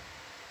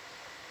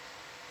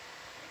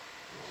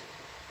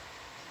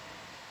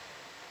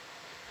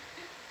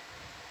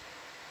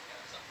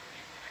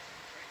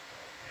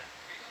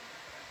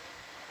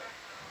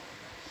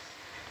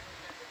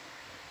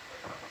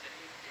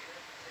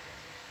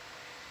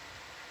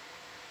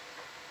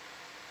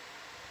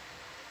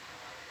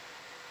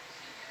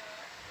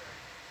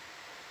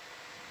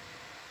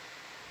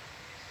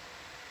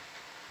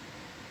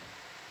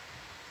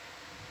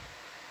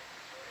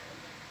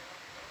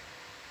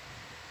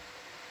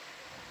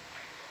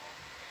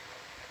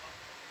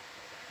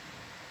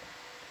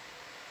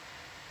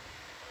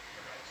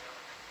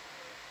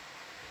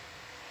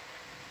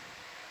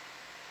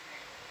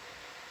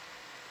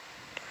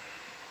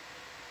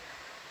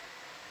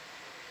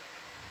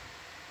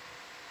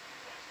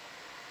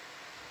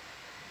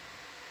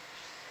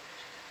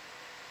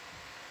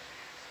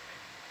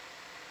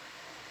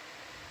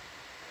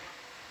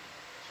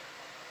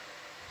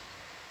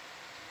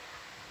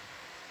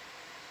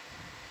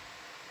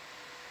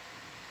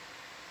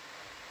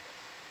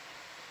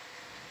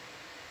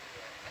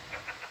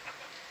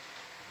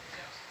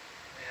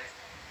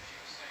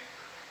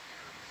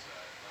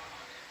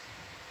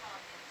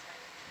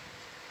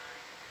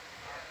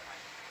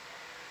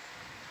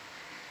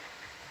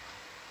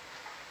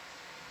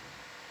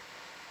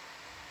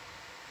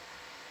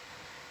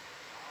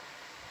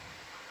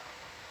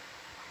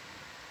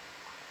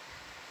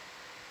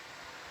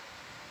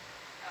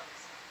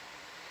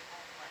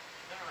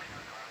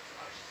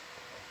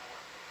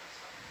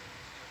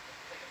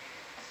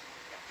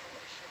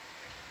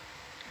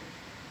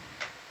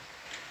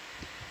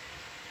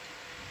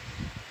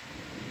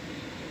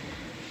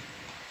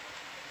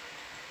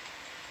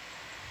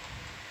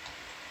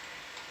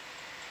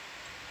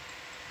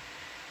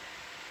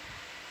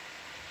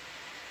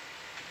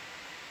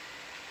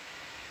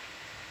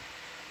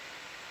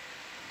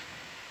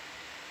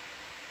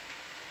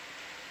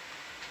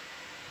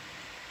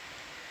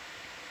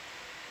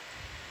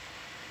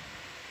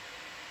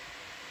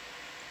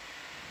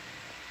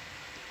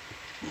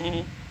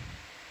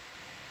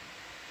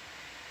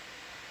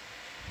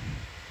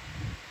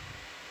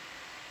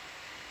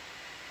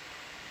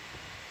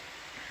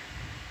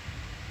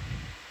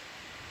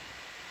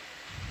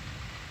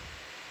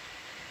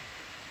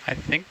 I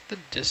think the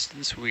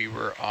distance we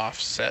were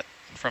offset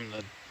from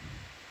the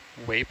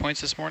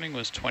waypoints this morning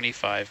was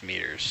 25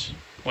 meters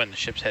when the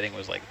ship's heading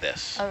was like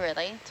this. Oh,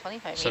 really?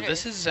 25 So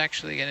meters. this is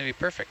actually going to be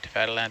perfect. If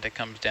Atalanta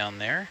comes down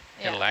there,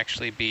 it'll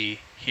actually be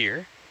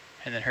here,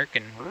 and then Herc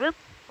can...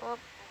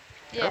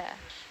 Yeah.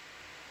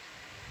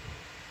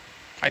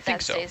 I think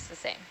that so. stays the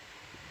same.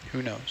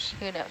 Who knows?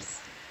 Who knows?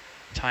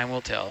 Time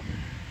will tell.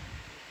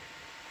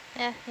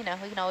 Yeah, you know,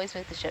 we can always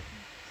move the ship.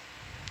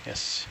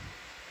 Yes.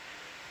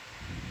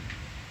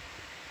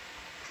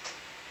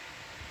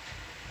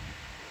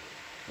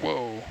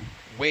 Whoa,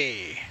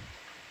 way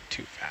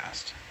too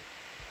fast.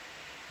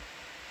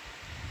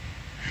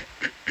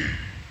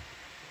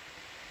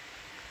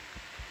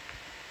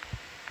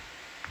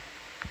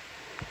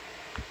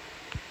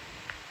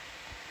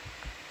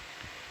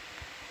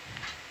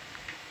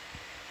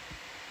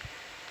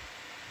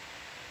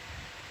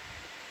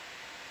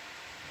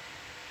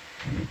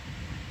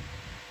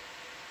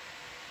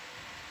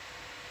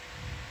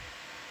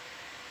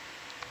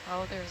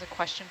 Oh, there's a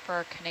question for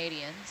our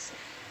Canadians.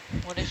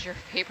 What is your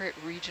favorite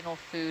regional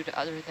food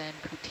other than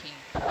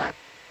poutine?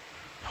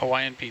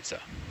 Hawaiian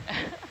pizza.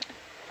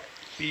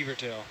 Beaver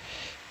tail.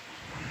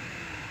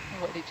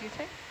 What did you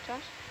say,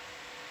 Josh?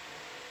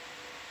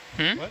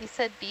 Hmm? What? He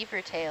said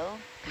beaver tail.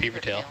 Beaver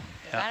tail. Is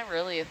Yeah. that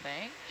really a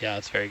thing? Yeah,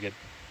 it's very good.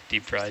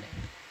 Deep fried.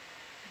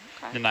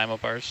 Okay. The Nanaimo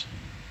bars.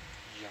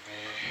 Yummy.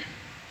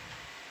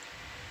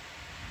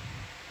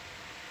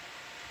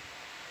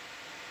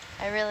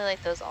 I really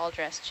like those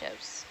all-dressed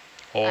chips.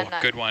 Oh, I'm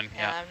not- good one.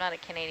 Yeah, Yeah. I'm not a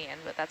Canadian,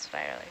 but that's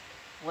what I like.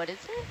 What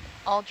is it?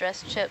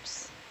 All-dressed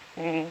chips.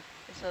 Mm-hmm.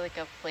 Is it like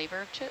a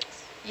flavor of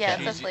chips? Yeah,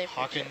 Cheesy- it's a flavor.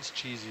 Hawkins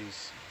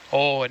cheesies.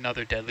 Oh,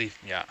 another deadly.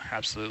 Yeah,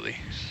 absolutely.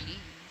 Jeez.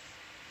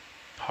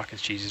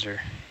 Hawkins cheeses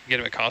are. You get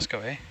them at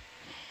Costco, eh?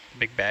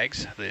 Big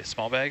bags, the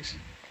small bags.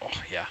 Oh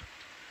yeah.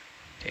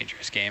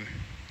 Dangerous game.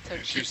 So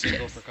Too cheese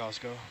single chips. for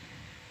Costco.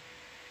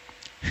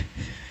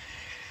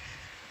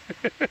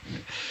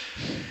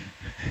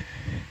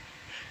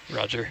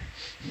 Roger.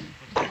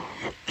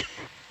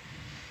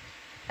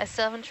 I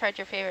still haven't tried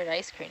your favorite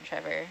ice cream,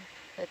 Trevor.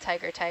 The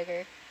Tiger.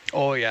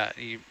 Oh yeah.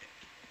 Do you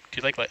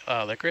like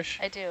licorice?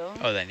 I do.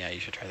 Oh, then yeah, you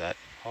should try that.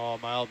 Oh,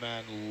 my old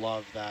man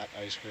loved that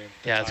ice cream.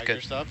 The Yeah, it's tiger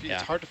good. stuff. Yeah.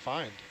 It's hard to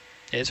find.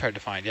 It is hard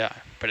to find, yeah,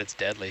 but it's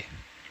deadly.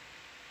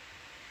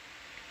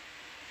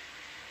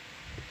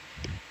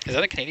 Is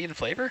that a Canadian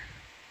flavor?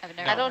 I've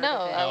never I don't heard know.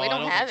 of it. No, We I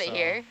don't don't have think it so.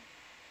 here.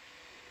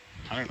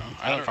 I don't know.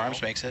 I Island don't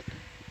Farms know. makes it.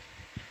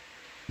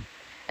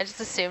 I just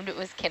assumed it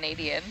was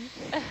Canadian.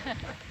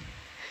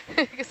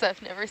 Because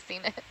I've never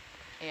seen it.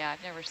 Yeah,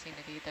 I've never seen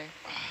it either.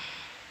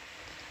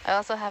 I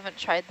also haven't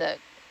tried the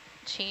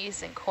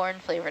cheese and corn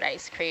flavored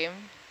ice cream.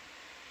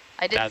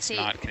 I did That's see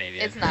not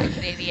Canadian. It's not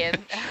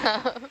Canadian.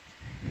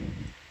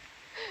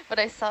 But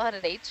I saw it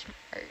at H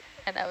Mart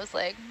and I was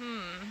like,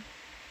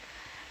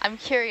 I'm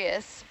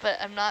curious, but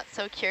I'm not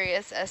so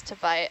curious as to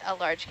buy a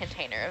large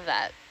container of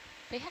that.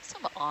 They have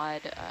some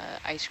odd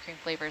ice cream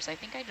flavors. I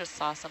think I just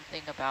saw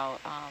something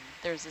about,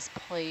 there's this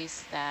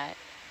place that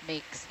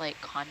makes like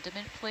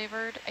condiment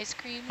flavored ice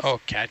creams. Oh,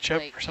 ketchup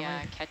like, or something?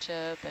 yeah,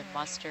 ketchup and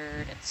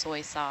mustard and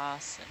soy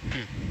sauce.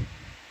 And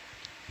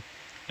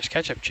There's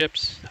ketchup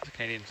chips. That's a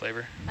Canadian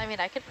flavor. I mean,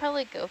 I could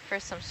probably go for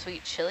some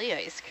sweet chili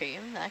ice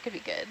cream. That could be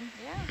good.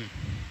 yeah.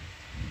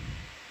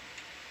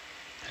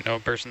 I know a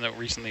person that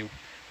recently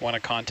won a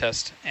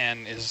contest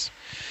and is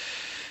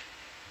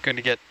going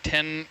to get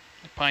 10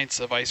 pints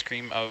of ice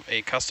cream of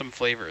a custom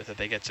flavor that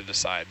they get to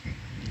decide.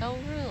 Oh,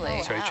 really?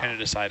 Oh, So he's wow. trying to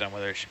decide on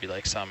whether it should be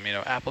like some,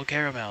 apple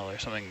caramel or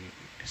something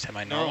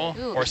semi-normal,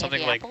 Ooh, or something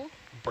candy like apple?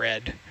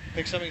 bread.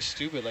 Pick something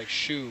stupid like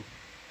shoe.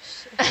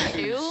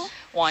 Shoe?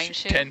 Wine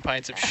shoe? 10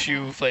 pints of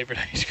shoe flavored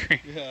ice cream.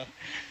 Yeah.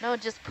 No,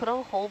 just put a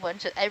whole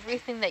bunch of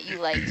everything that you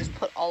like. Just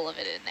put all of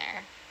it in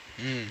there.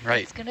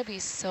 Right. It's going to be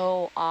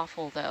so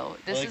awful, though.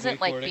 This Like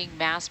isn't like wakeboarding. being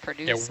mass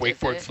produced. Yeah, is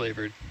wakeboard it?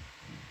 flavored.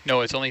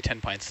 No, it's only 10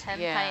 pints. 10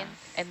 Yeah.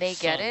 pints. And they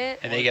get Sun. it?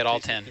 And they get all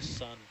Tastes like 10. the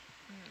sun.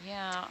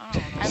 Yeah, I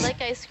don't know. I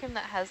like ice cream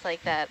that has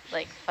like that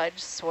like fudge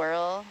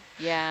swirl.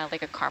 Yeah,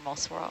 like a caramel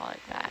swirl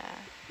like that.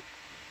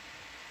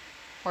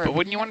 Or But a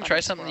wouldn't you want peanut to try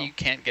butter something swirl. you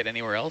can't get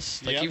anywhere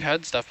else? Like Yep. you've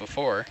had stuff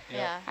before.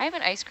 Yeah. I have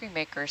an ice cream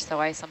maker,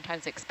 so I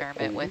sometimes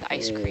experiment with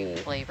ice cream Ooh.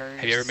 flavors.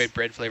 Have you ever made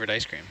bread flavored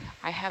ice cream?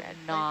 I have bread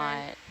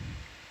not.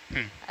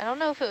 I don't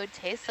know if it would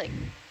taste like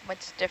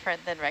much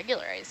different than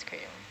regular ice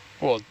cream.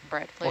 Well,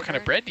 Bread flavored. what kind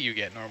of bread do you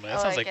get normally? That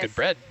Oh, sounds I like good guess-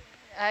 bread.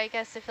 I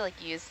guess I feel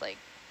like you use like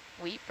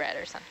wheat bread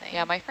or something.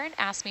 Yeah, my friend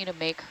asked me to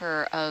make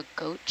her a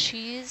goat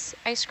cheese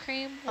ice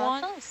cream Oh,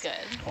 that once sounds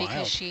good. because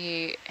Wild.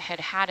 she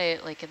had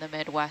it like in the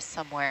Midwest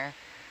somewhere.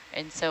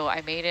 And so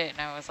I made it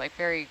and I was like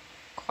very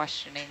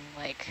questioning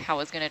like how it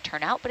was going to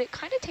turn out, but it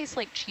kind of tastes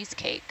like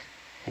cheesecake.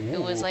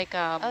 It was Ooh. like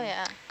Oh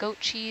yeah. goat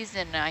cheese,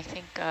 and I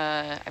think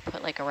I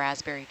put like a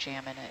raspberry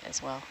jam in it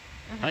as well.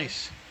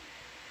 Nice.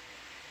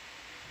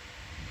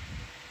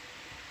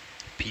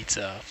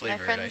 Pizza My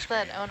flavored friends ice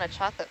cream. that own a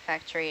chocolate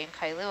factory in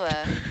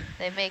Kailua,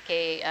 they make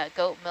a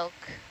goat milk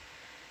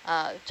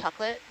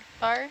chocolate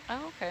bar,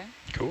 Oh, okay.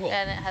 Cool.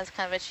 and it has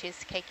kind of a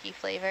cheesecakey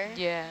flavor.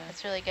 Yeah.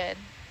 It's really good.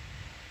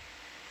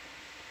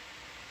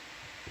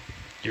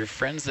 Your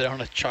friends that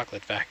own a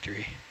chocolate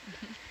factory.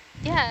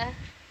 Yeah.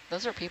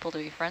 Those are people to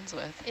be friends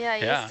with. Yeah, I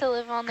Yeah. used to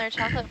live on their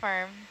chocolate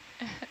farm.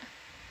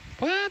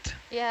 What?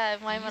 Yeah,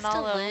 in You used to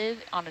Waimanalo.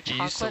 live on a You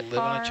chocolate used to live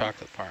farm? on a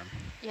chocolate farm.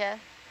 Yeah.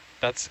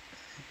 That's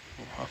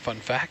a fun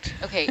fact.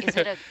 Okay,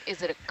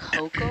 is it a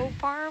cocoa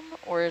farm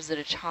or is it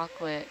a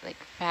chocolate like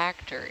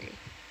factory?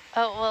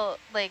 Oh, well,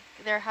 like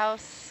their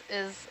house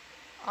is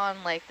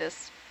on like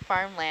this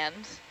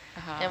farmland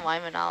Uh-huh. in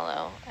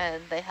Waimanalo,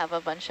 and they have a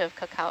bunch of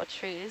cacao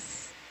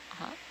trees,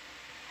 Uh-huh.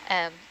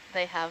 and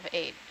they have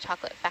a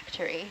chocolate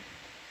factory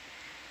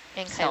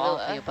in So all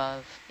of the Kailua.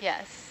 above.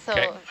 Yes. So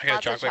Okay, I got a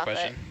lots of chocolate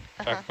question.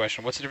 Chocolate Uh-huh.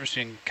 question. What's the difference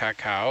between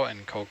cacao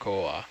and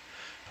cocoa?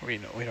 We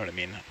know what I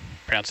mean.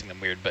 Pronouncing them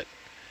weird, but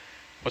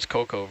what's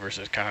cocoa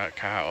versus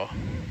cacao?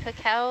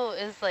 Cacao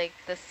is like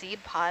the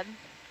seed pod,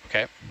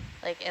 Okay.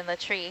 like in the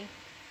tree,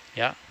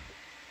 Yeah.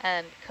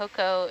 and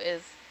cocoa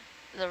is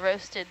the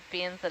roasted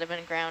beans that have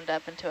been ground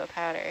up into a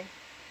powder.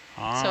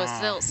 So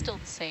it's still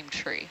the same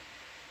tree.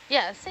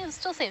 Yeah,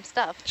 still same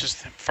stuff. Just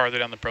farther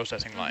down the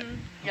processing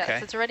line. Yes, Okay.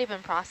 it's already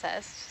been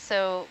processed.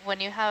 So when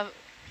you have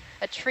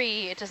a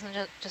tree, it doesn't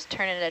just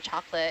turn into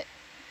chocolate.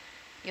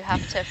 You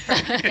have to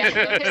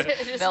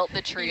melt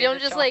the tree. You don't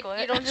just chocolate.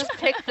 You don't just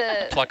pick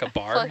the pluck a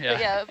bar.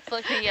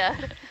 Pluck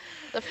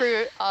the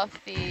fruit off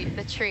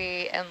the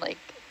tree and like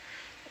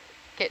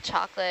get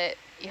chocolate.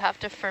 You have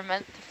to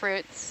ferment the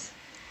fruits,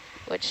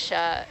 which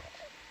then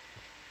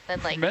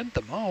like ferment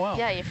them. Oh wow.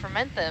 Yeah, you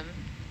ferment them.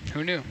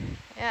 Who knew?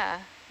 Yeah,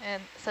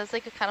 and so it's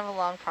like a kind of a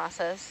long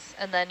process,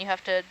 and then you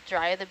have to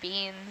dry the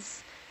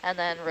beans and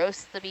then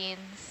roast the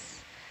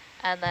beans,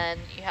 and then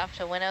you have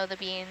to winnow the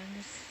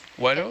beans.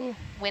 Winnow?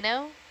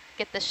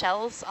 Get the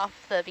shells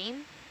off the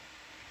bean.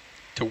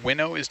 To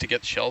winnow is to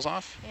get the shells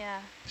off? Yeah.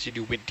 So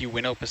do you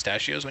winnow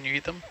pistachios when you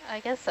eat them? I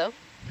guess so.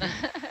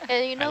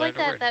 And you know like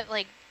that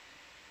like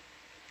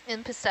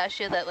in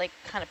pistachio, that like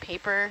kind of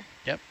paper?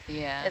 Yep.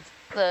 Yeah. It's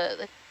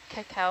the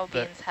cacao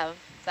beans have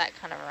that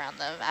kind of around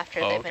them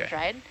after they've been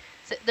dried.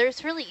 So they're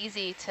really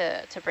easy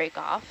to break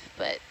off,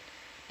 but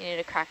you need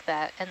to crack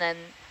that. And then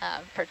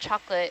for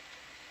chocolate,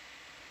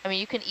 I mean,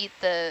 you can eat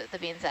the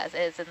beans as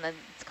is, and then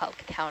it's called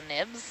cacao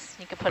nibs.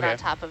 You can put it on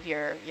top of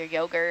your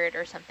yogurt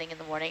or something in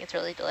the morning. It's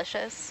really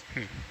delicious.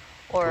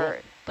 Or, cool.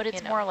 But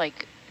it's more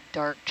like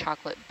dark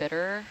chocolate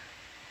bitter.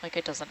 Like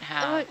it doesn't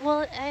have.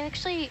 Well,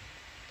 actually,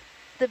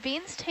 the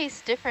beans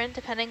taste different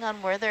depending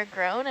on where they're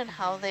grown and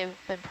how they've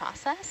been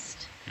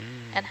processed,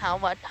 and how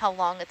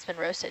long it's been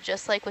roasted.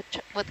 Just like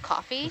with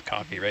coffee. With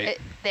coffee, right?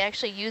 They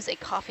actually use a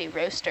coffee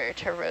roaster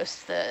to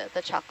roast the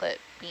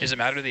chocolate beans. Does it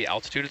matter the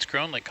altitude it's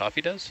grown like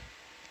coffee does?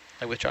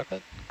 Like with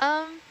chocolate?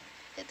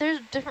 There's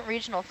different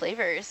regional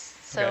flavors.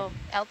 So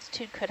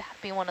altitude could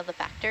be one of the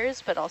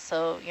factors, but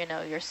also, you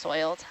know, your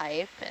soil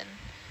type and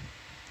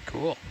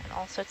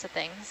all sorts of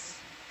things.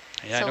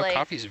 Yeah, so I know like,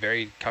 coffee's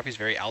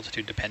very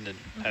altitude dependent.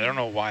 I don't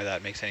know why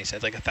that makes any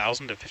sense. Like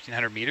 1,000 to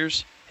 1,500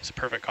 meters is a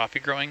perfect coffee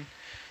growing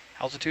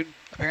altitude,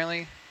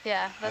 apparently.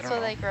 Yeah, that's why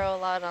they grow a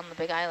lot on the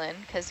Big Island,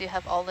 because you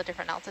have all the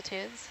different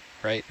altitudes.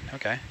 Right,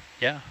 okay.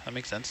 Yeah, that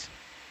makes sense.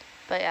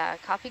 But yeah,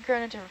 coffee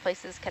grown in different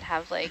places could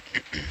have like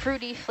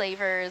fruity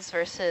flavors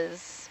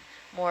versus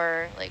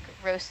more like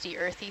roasty,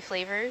 earthy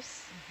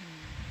flavors.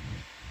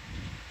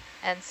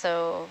 And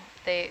so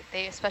they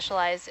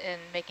specialize in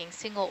making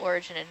single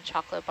origin and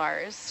chocolate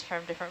bars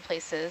from different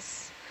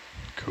places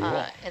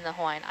in the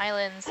Hawaiian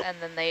Islands. And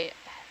then they,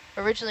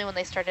 originally when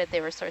they started,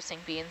 they were sourcing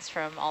beans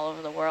from all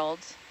over the world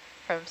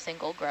from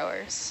single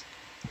growers.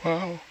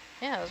 Wow.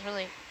 Yeah, it was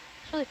really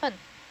fun.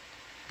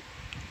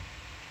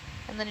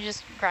 And then you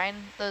just grind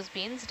those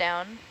beans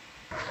down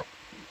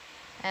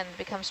and it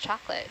becomes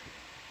chocolate.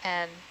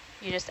 And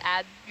you just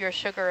add your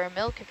sugar or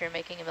milk if you're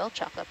making a milk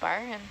chocolate bar,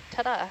 and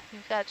ta-da,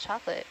 you've got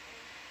chocolate.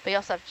 But you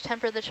also have to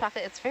temper the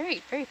chocolate. It's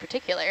very, very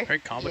particular. Very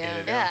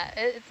complicated, yeah.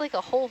 It's like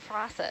a whole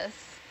process.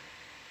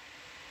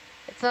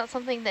 It's not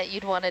something that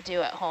you'd want to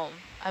do at home.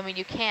 I mean,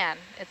 you can.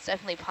 It's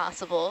definitely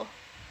possible.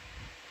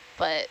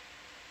 But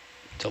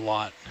it's a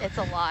lot. It's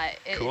a lot.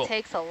 It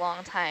takes a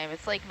long time.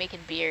 It's like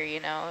making beer, you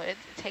know. It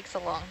takes a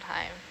long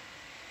time.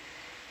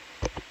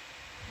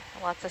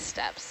 Lots of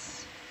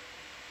steps.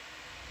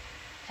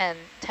 And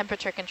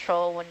temperature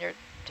control when you're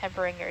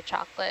tempering your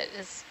chocolate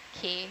is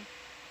key.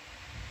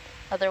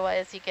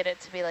 Otherwise, you get it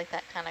to be like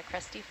that kind of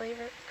crustiness.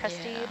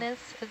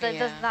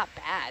 That's not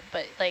bad,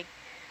 but like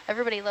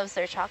everybody loves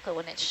their chocolate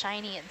when it's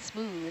shiny and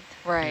smooth.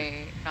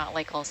 Right. Not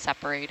like all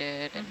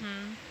separated.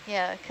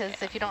 Yeah,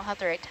 because if you don't have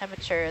the right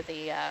temperature,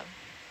 the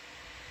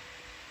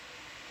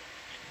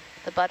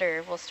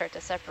butter will start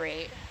to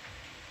separate.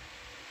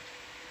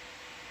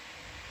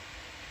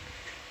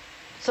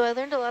 So I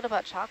learned a lot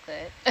about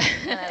chocolate.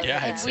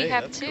 Yeah, I'd say we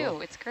have that's too.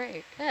 Cool. It's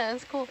great. Yeah,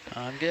 it's cool.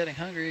 I'm getting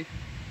hungry.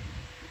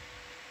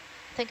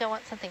 I think I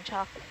want something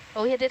chocolate.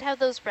 Oh, we did have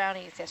those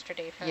brownies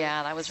yesterday.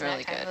 Yeah, that was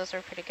really good. Those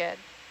were pretty good.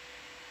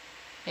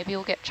 Maybe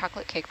we'll get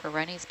chocolate cake for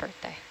Rennie's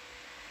birthday.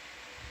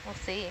 We'll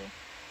see.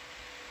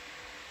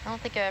 I don't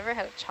think I've ever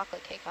had a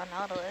chocolate cake on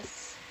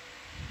Nautilus.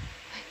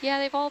 Yeah,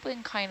 they've all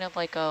been kind of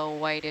like a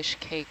whitish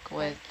cake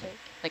with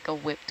like a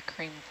whipped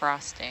cream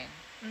frosting.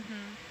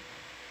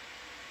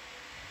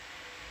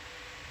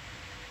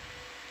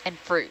 And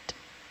fruit.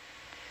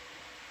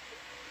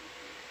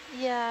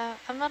 Yeah,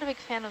 I'm not a big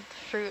fan of the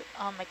fruit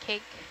on my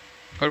cake.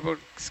 What about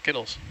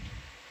Skittles?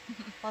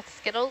 Lots of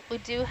Skittles. We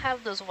do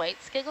have those white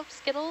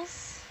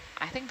Skittles.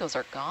 I think those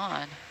are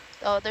gone.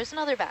 Oh, there's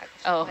another bag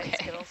of white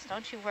Skittles.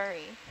 Don't you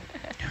worry.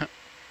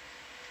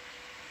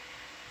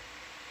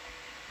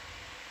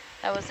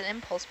 That was an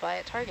impulse buy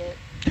at Target.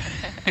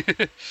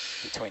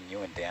 Between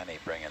you and Danny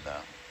bringing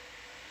the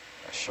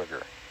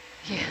sugar.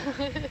 Yeah.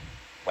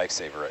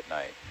 Lifesaver at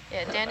night.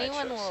 Yeah, Danny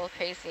went a little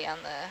crazy on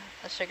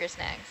the sugar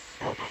snacks.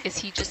 Is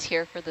he just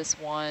here for this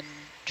one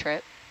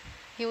trip?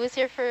 He was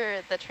here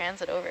for the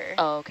transit over.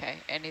 Oh, okay.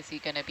 And is he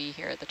going to be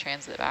here at the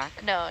transit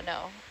back? No.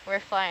 We're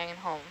flying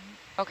home.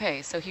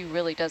 Okay, so he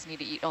really does need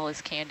to eat all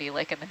his candy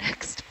like in the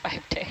next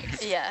 5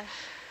 days. Yeah. I'm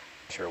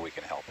sure we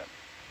can help him.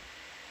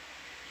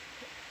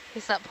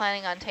 He's not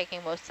planning on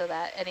taking most of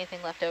that,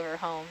 anything left over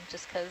home,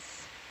 just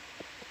because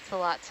it's a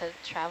lot to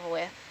travel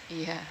with.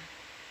 Yeah.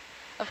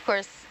 Of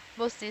course,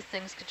 most of these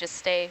things could just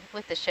stay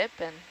with the ship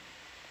and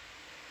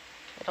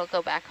it'll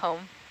go back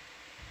home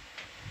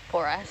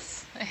for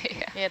us,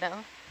 Yeah. you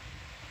know?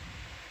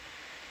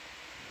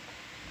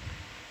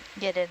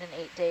 Get in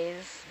 8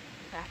 days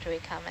after we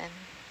come in.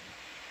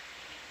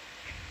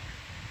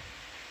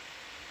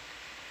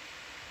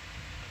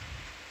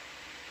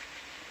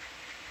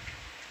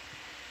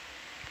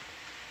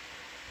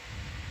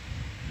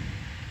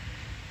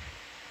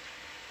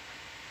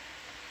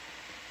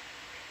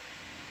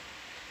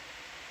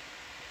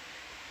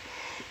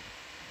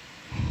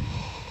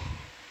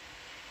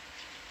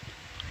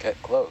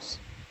 Getting close.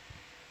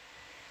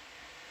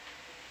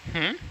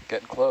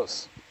 Getting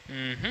close.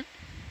 Mm-hmm.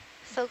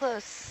 So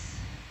close.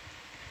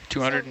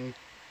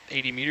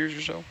 280 meters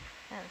or so.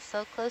 And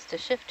so close to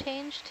shift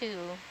change too.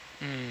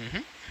 Mm-hmm.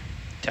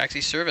 Taxi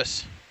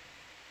service.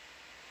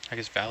 I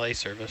guess valet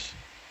service.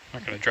 I'm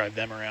not going to drive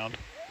them around.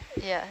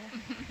 Yeah.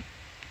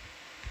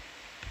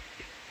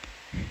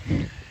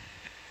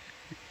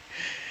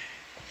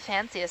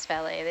 Fanciest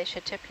valet, they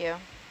should tip you.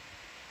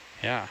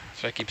 Yeah,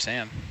 that's what I keep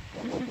saying.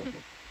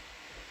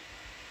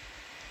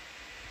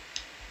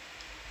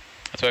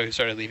 That's why we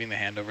started leaving the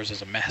handovers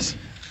as a mess.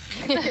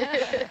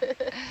 It's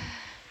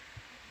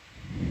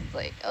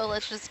like, oh,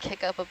 let's just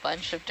kick up a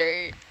bunch of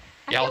dirt.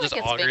 Yeah, I'll just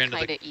it's auger been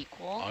into the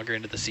equal. auger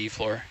into the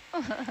seafloor.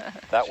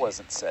 That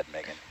wasn't said,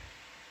 Megan,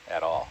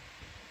 at all.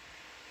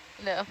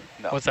 No.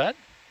 No, What's that?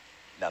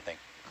 nothing.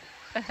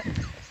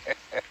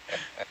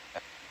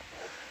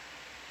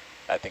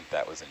 I think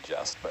that was in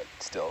jest, but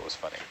still it was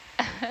funny.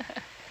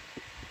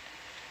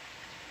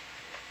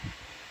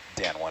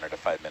 Dan wanted a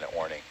 5-minute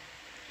warning.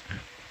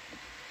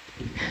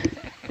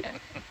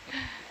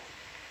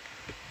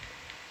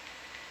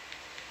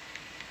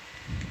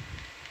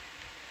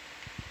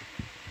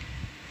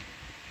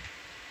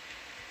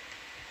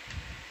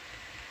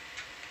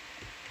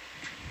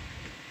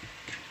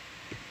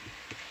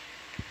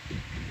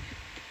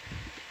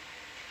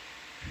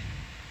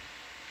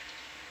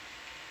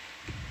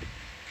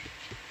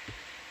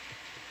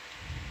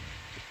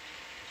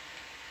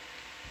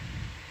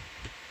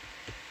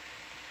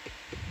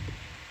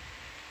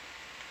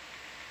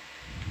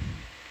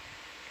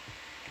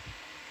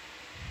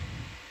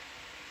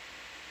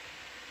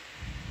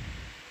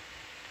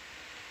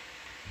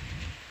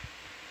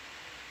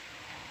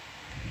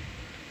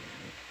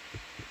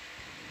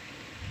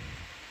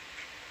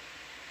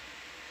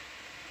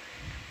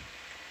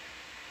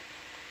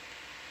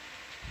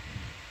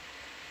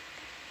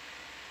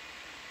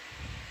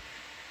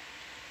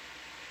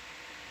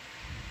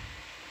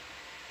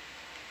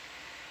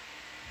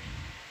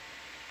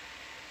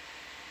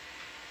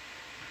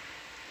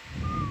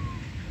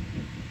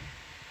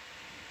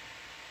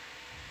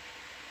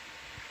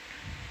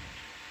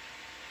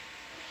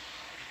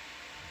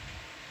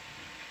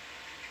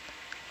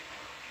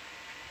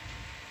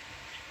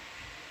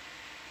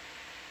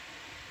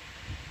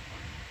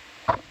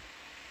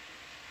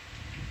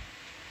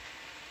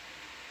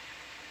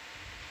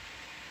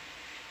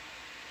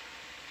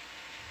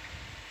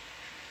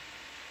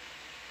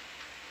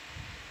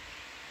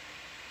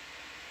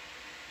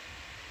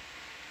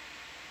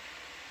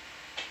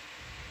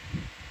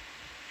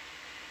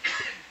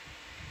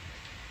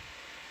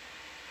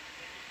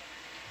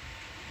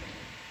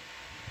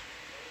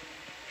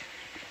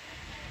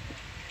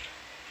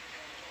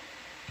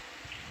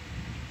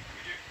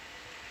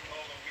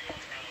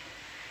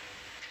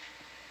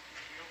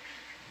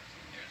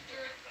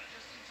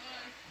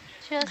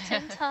 Just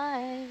in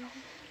time.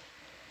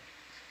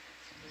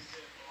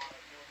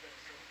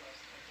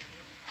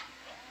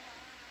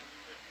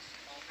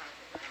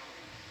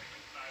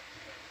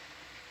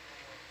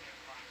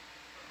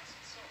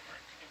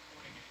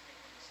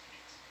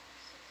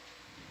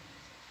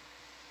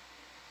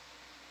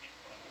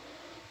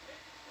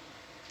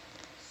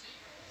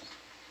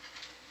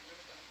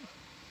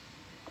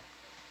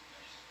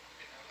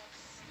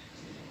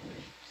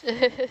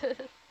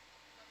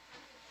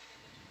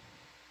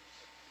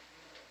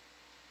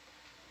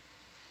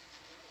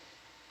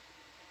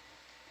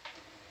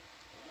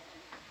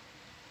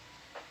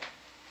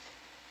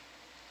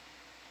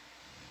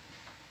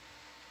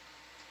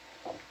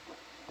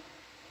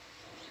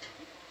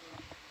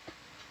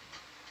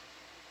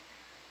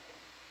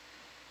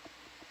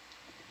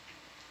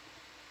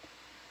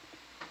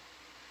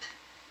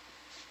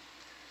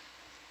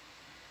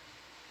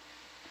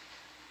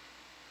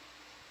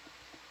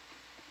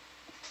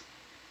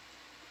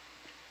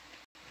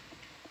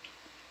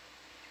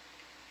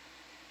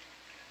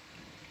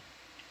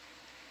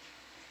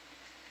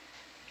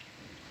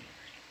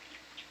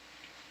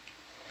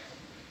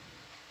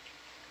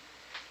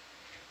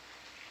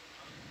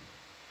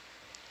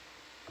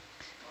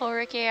 Well,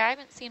 Ricky, I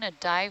haven't seen a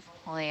dive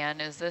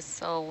plan. Is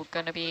this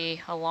going to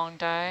be a long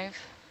dive?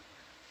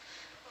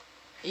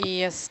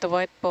 Yes, the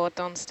whiteboard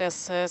downstairs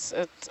says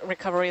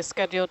recovery is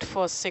scheduled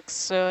for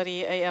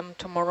 6:30 a.m.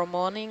 tomorrow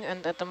morning,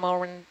 and at the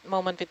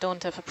moment we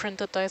don't have a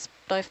printed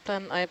dive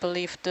plan. I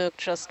believe Dirk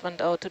just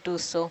went out to do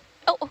so.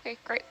 Oh, okay,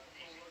 great.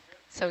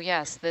 So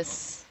yes,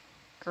 this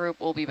group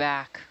will be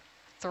back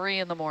 3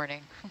 in the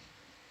morning.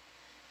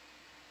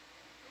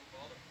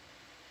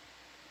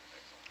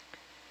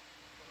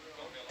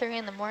 3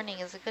 in the morning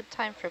is a good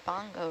time for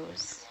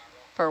bongos.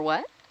 For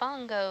what?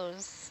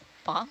 Bongos.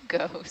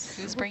 Bongos.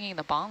 Who's bringing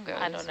the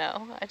bongos? I don't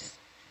know. I just.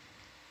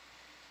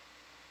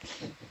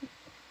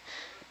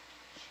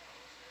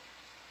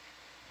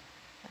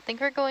 I think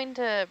we're going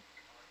to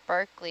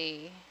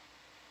Berkeley.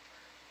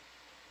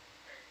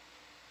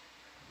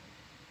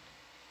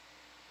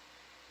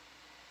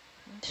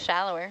 It's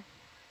shallower.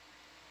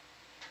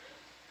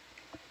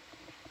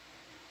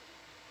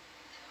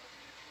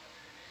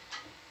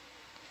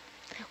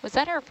 Was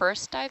that our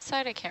first dive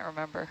site? I can't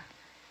remember.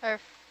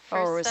 Our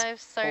Or was first dive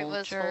site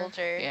was Folger?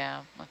 Folger.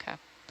 Yeah, okay.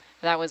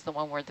 That was the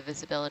one where the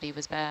visibility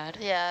was bad.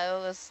 Yeah, it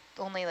was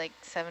only like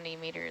 70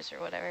 meters or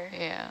whatever.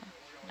 Yeah.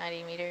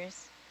 90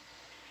 meters.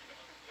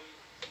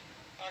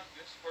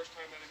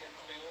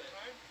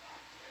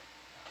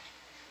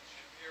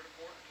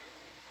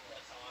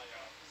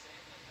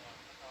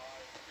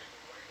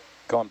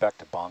 Going back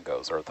to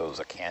bongos, are those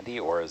a candy,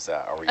 or is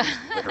that, are we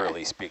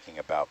literally speaking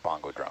about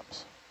bongo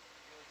drums?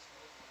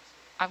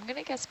 I'm going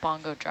to guess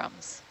bongo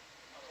drums.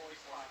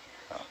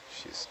 Oh,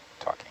 she's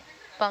talking.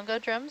 Bongo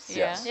drums?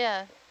 Yes.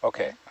 Yeah.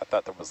 Okay, Yeah. I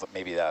thought there was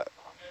maybe that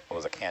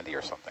was a candy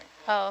or something.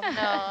 Oh,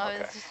 no,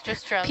 Okay. it's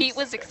just drums. Pete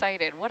was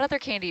excited. What other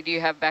candy do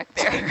you have back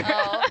there?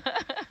 Oh.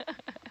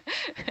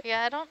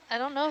 Yeah, I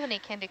don't know of any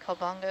candy called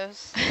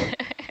bongos.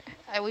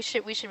 We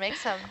should make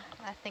some.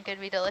 I think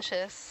it'd be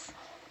delicious.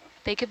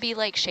 They could be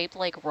like shaped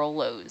like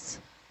Rolos.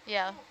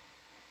 Yeah.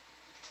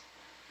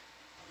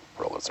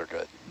 Rollers are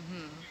good.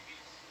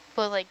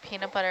 With like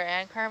peanut butter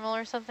and caramel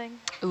or something.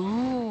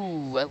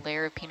 Ooh, a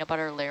layer of peanut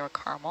butter, a layer of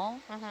caramel.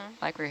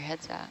 Like where your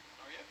head's at.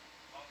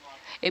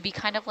 It'd be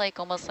kind of like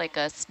almost like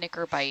a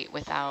Snicker bite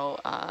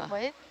without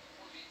What?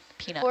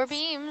 peanuts. 4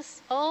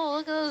 beams. Oh,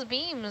 look at those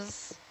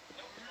beams.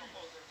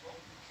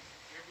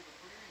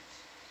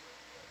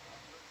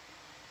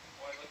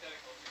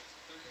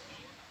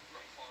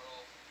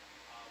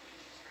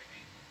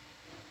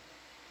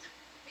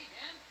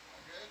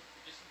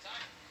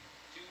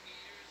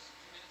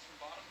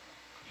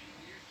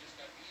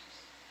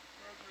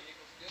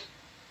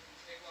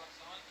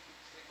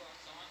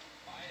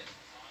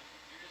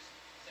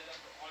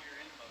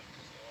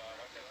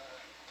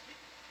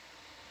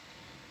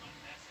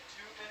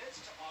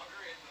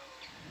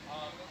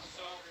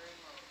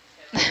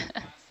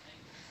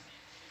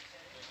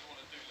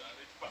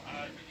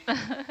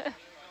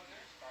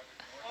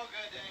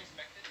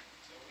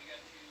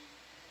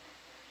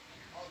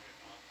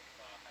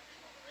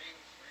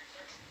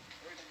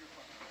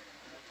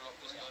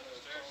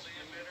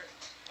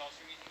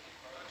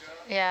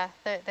 Yeah,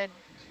 the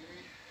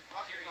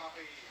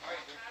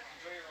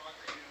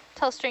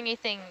tall stringy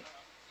thing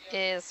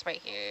is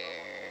right here.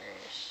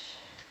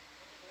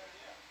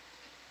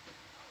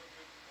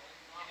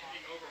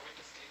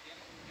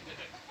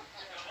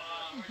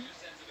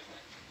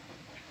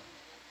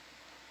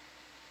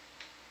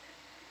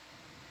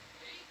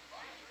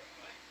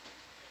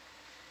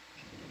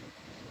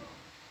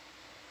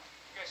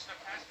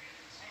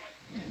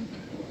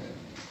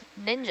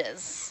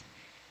 Ninjas.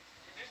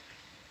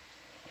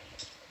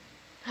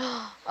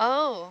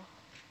 Oh.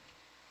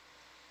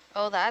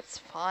 Oh, that's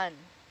fun.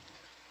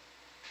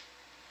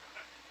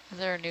 Is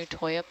there a new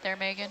toy up there,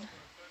 Megan?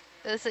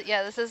 This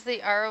is the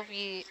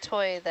ROV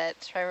toy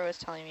that Trevor was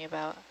telling me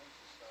about.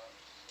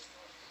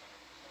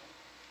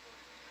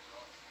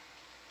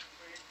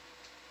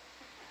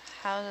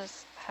 How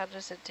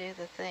does it do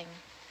the thing?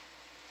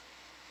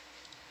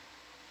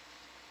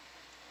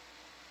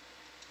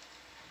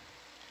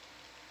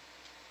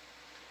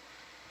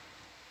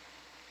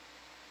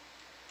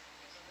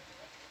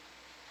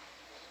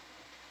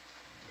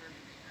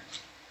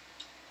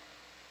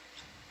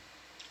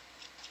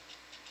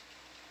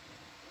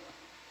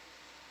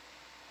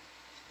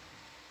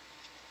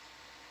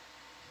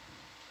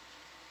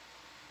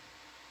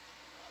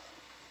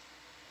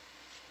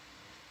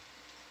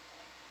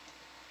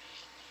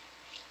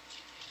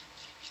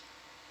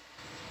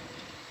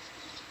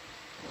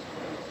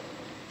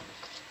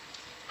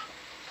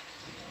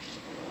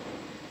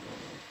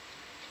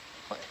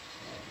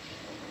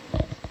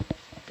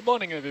 Good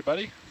morning,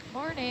 everybody.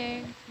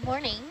 Morning.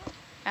 Morning.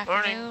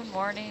 Afternoon,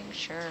 morning,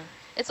 sure.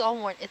 It's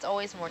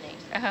always morning.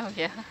 Oh,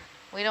 yeah.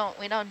 We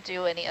don't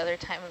do any other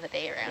time of the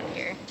day around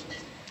here.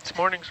 It's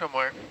morning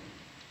somewhere.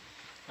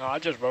 No, I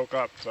just woke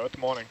up, so it's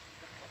morning.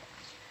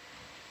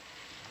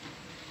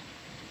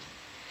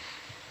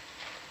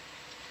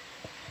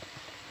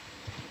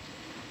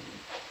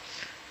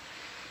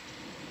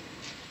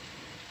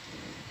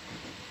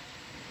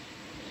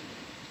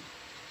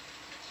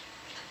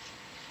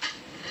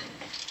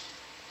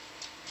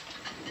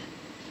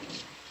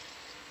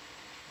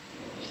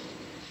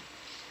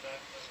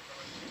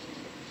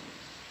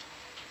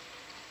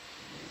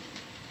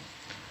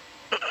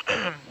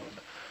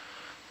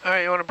 All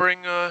right, you want to bring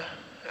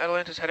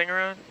Atalanta's heading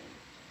around?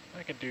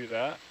 I can do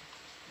that.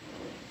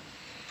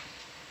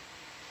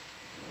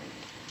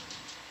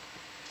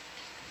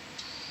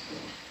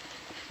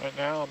 Right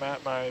now I'm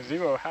at my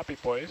 0 happy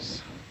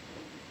place.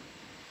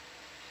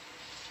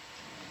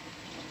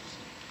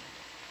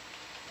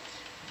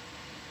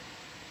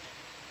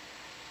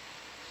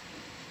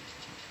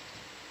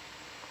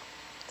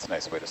 It's a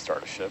nice way to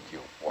start a ship. You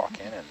walk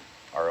in and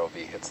ROV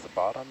hits the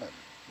bottom and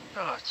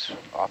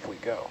off we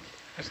go.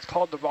 It's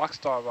called the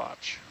Rockstar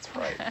Watch. That's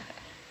right.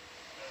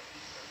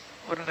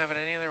 Wouldn't have it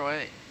any other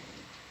way.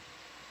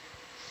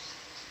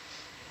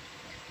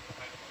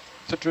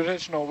 It's a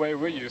traditional way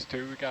we're used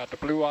to. We got the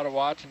blue water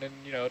watch, and then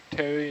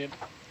Terry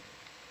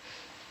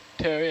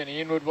and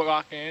Ian would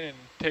walk in and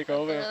take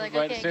over like,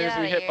 right okay, as soon as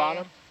we hit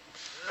bottom.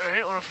 All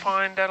right, want to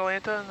find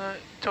Atalanta and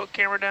tilt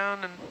camera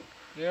down and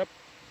Yep.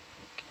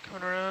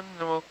 coming around, and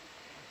then we'll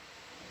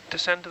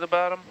descend to the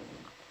bottom.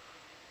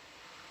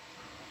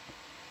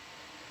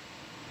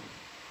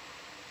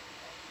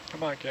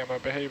 Come on, camera,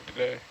 behave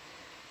today.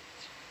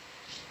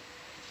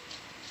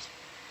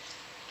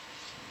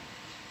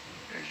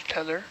 There's your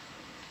tether.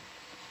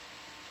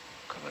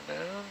 Coming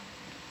down.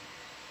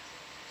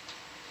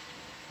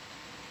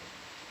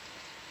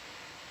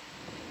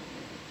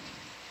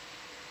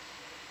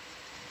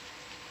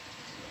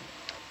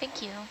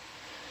 Thank you.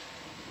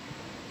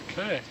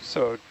 Okay.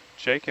 So,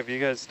 Jake, have you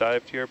guys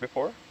dived here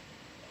before?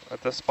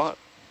 At this spot?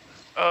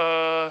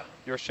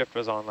 Your shift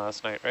was on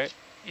last night, right?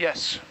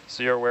 Yes.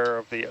 So you're aware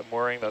of the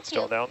mooring that's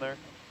still down there?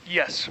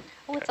 Yes.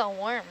 Oh, it's all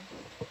warm.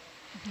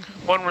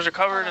 One was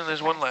recovered and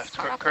there's one left,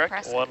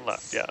 correct? One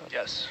left, yeah.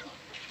 Yes.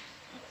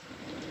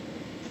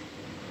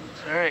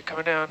 All right,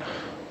 coming down.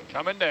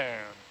 Coming down.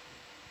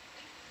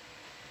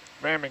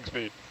 Ramming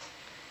speed.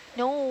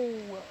 No.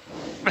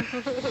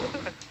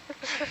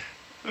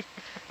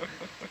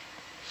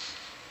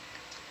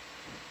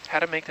 How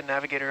to make the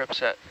navigator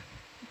upset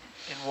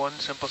in one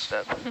simple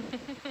step.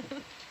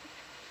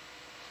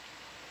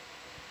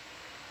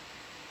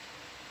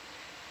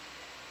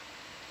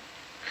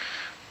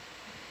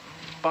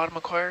 Bottom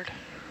acquired.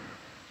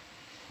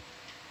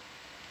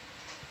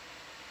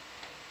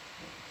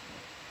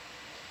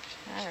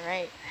 All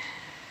right.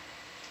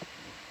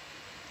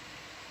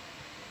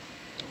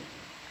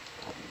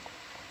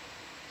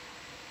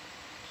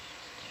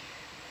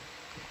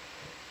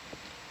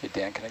 Hey,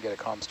 Dan, can I get a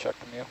comms check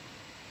from you?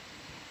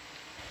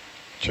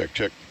 Check,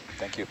 check.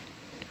 Thank you.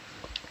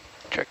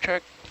 Check,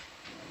 check.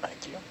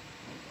 Thank you.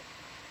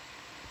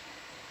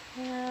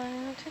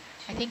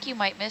 I think you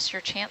might miss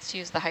your chance to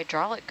use the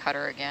hydraulic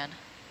cutter again.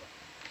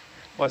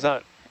 What's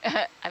that?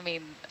 I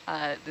mean,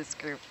 this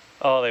group.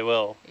 Oh, they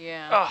will.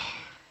 Yeah. Oh.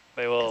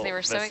 They will. Because they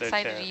were so miss their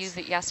excited to chance. use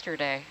it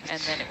yesterday, and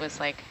then it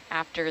was like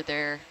after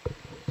their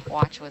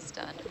watch was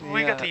done.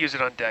 We got to use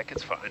it on deck,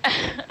 it's fine.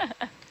 I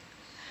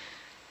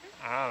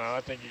don't know.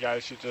 I think you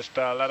guys should just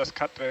let us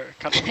cut the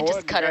cord.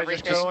 Just cut you guys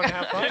everything. Just go and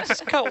have fun.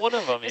 Just cut one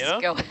of them, you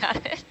know? Just go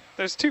at it.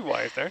 There's two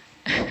wires there.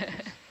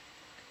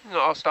 No,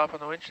 I'll stop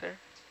on the winch there.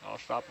 I'll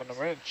stop on the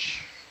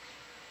winch.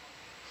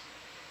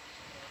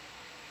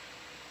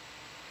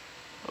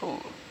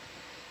 Oh.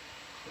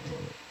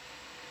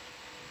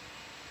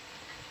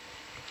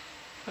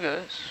 Look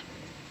at this.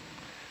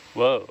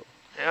 Whoa.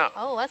 Yeah.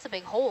 Oh, that's a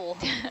big hole.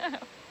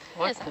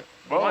 What? That's a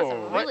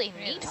Whoa. really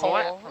neat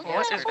hole. Look at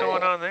What that. is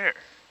going on there?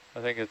 I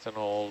think it's an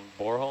old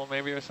borehole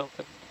maybe or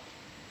something.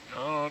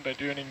 Oh, they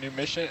do any new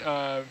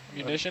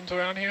munitions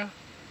around here?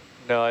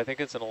 No, I think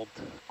it's an old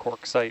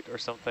cork site or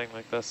something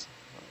like this.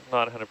 I'm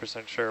not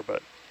 100% sure,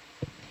 but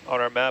on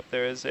our map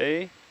there is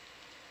a...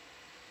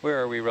 Where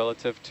are we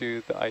relative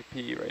to the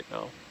IP right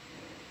now?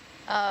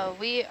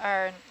 We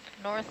are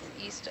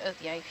northeast of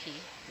the IP.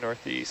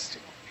 Northeast.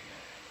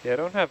 Yeah, I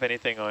don't have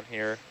anything on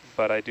here,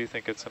 but I do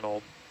think it's an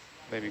old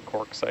maybe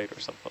cork site or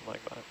something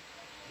like that.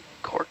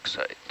 Cork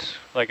site.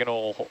 Like an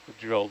old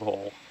drilled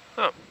hole.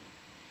 Oh.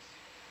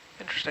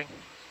 Interesting.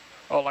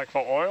 Oh, like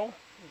for oil?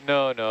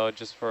 No,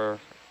 just for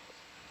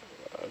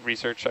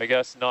research, I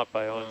guess. Not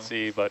by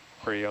ONC, but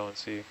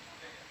pre-ONC.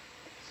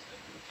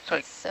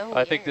 That's so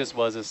I think weird. this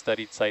was a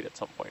studied site at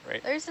some point,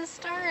 right? There's a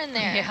star in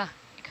there. Yeah.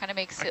 It kind of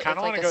makes I it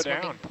kinda look like wanna a go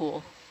swimming down.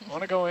 pool. I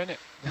want to go in it.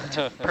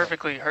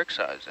 Perfectly Herc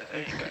size, I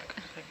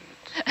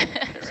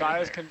think.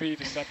 Size can be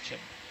deception.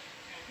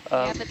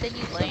 Yeah, but then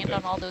you land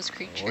on all those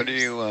creatures. What do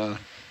you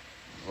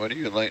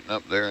lighting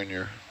up there in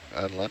your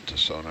Atalanta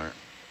sonar?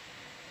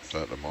 Is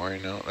that the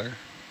mooring out there?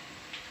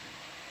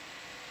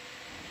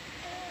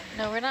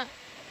 No, we're not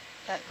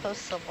that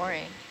close to the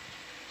mooring.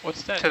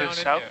 What's that To the down in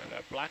south? there?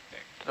 That black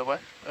thing? To the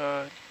west?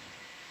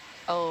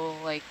 Oh,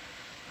 like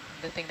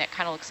the thing that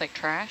kind of looks like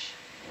trash?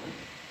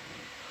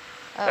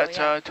 Oh, That's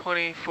yeah.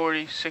 20,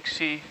 40,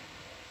 60,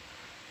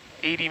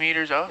 80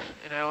 meters off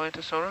in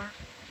Atalanta sonar.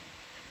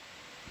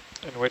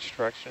 In which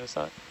direction is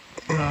that?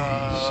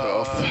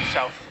 South.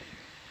 South.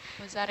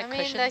 Was that a I mean,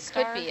 cushion that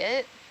star? could be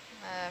it.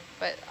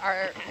 But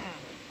our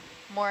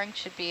mooring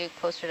should be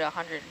closer to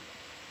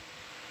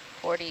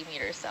 140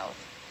 meters south.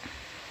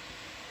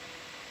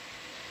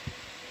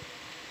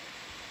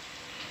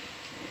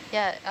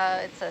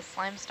 Yeah, it's a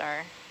slime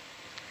star.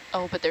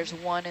 Oh, but there's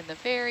one in the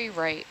very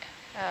right.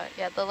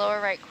 Yeah, the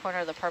lower right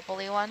corner, the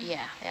purpley one.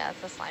 Yeah. Yeah,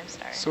 it's a slime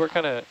star. So we're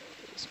kind of,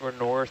 we're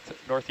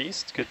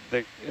northeast.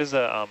 Is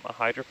a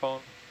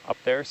hydrophone up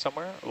there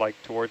somewhere,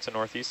 like towards the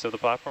northeast of the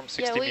platform,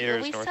 60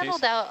 meters we northeast?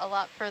 settled out a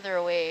lot further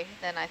away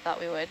than I thought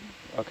we would.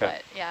 Okay.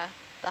 But yeah,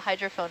 the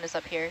hydrophone is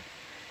up here.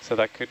 So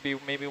that could be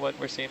maybe what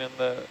we're seeing in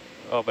the,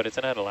 oh, but it's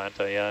in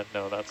Atalanta. Yeah,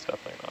 no, that's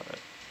definitely not it.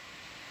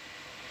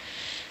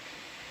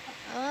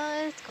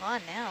 It's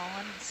gone now.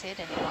 I don't see it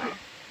anymore.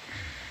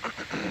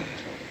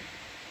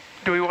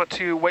 Do we want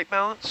to white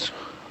balance?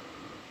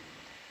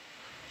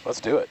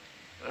 Let's do it.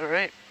 All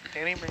right,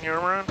 Danny, bring your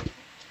arm around.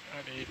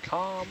 I need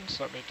comms.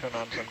 Let me turn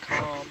on some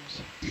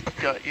comms.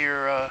 Got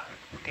your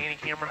Danny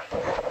camera.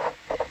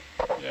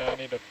 Yeah, I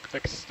need to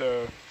fix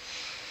the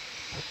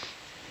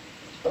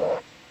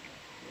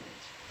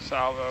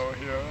salvo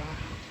here.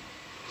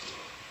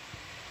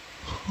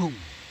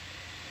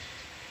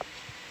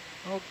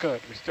 Oh, good.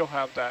 We still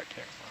have that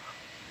camera.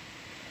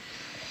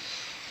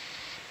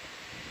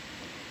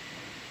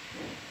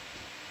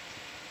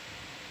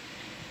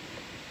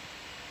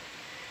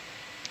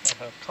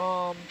 I have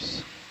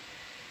comms.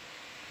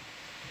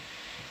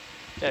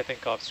 Yeah, I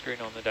think off screen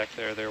on the deck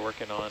there, they're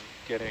working on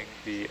getting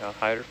the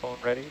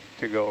hydrophone ready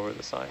to go over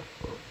the sign.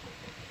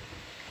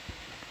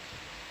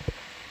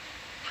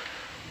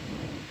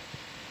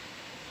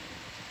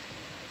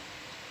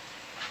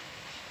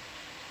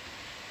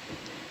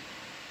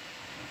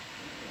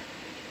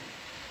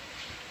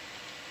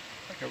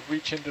 I can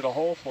reach into the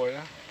hole for you.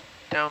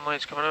 Down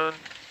lights coming on.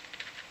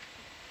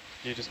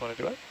 You just want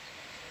to do it?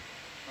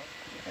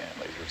 And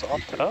lasers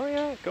off. Oh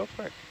yeah, go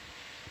for it.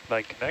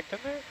 Like connect in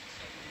there?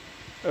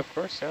 Of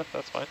course, yeah,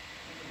 that's fine.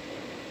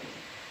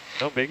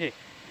 No biggie.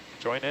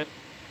 Join in.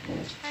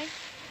 Hi.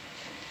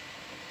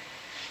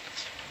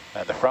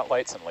 And the front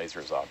lights and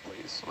lasers off,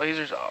 please.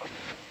 Lasers off.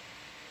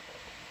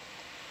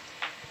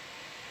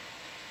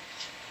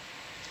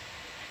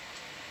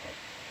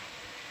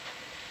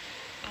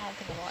 I don't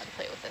think I'm allowed to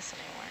play with this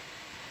anymore.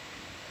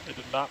 It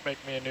did not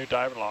make me a new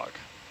dive log.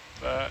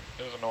 That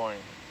is annoying.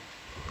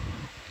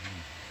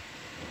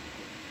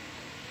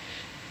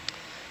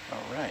 All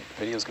right,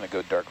 video's going to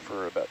go dark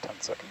for about 10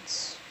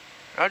 seconds.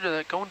 Roger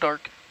that, going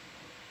dark.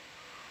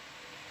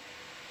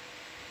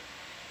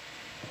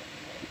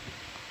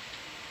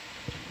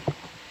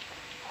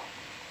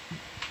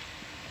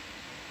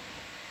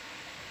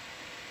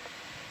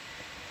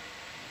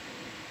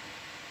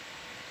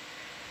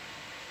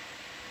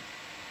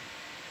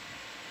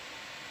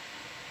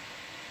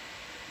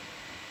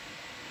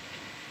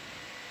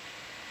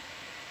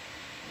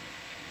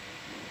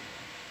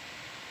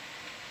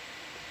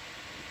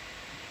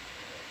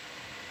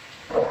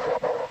 All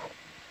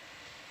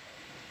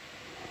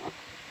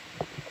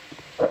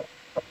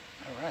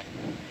right.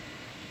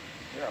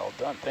 You're all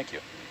done, thank you.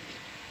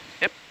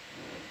 Yep.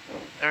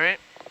 All right.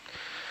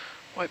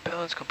 White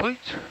balance complete.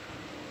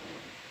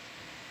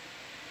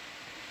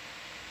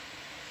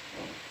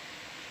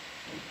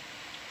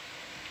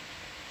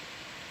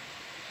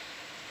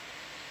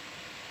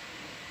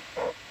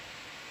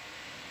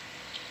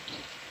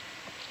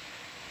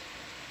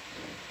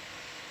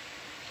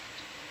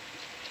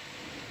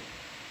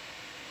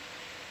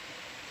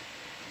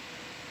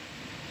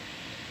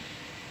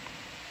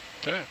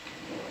 Okay.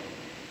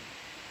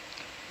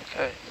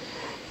 Okay.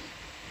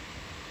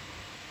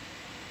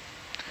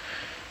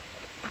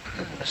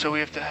 So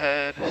we have to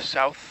head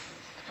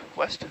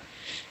southwest?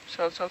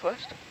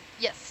 Southwest?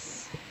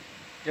 Yes.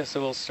 Yeah, so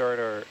we'll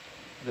start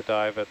the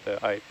dive at the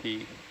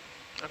IP.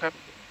 Okay.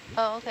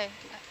 Oh, okay.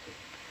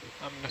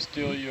 I'm gonna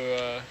steal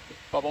your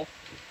bubble.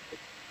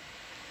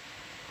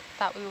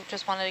 Thought we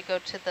just wanted to go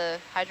to the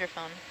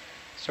hydrophone.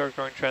 Start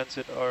going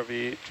transit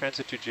RV.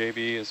 Transit to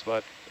JB is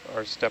what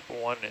our step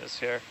 1 is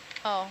here.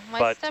 Oh, my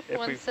But step if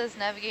 1 says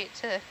navigate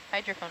to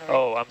hydrophone. Right?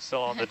 Oh, I'm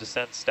still on the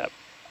descent step.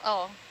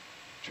 Oh.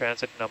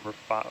 Transit number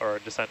 5, or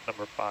descent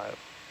number 5.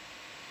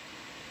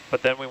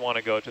 But then we want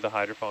to go to the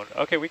hydrophone.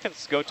 Okay, we can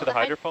go to the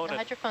hydrophone. The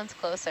hydrophone's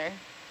closer.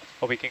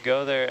 Well, we can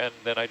go there, and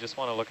then I just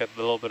want to look at a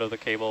little bit of the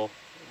cable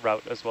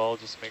route as well,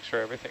 just to make sure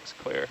everything's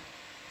clear.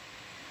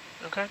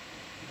 Okay.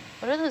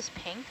 What are those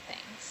pink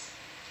things?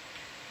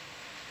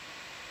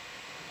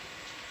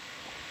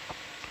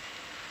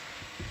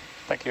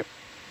 Thank you.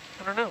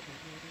 I don't know.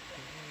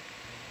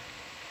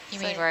 You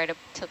So mean right up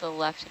to the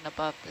left and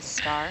above the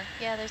star?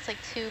 Yeah, there's like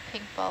 2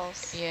 pink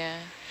balls. Yeah.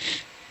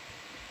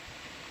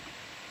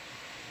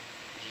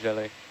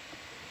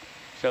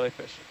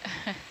 Jellyfish.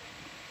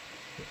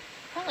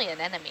 Probably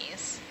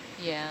anemones.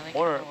 Yeah. They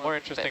More kinda look,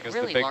 interesting but is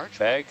really the big large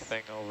bag ones.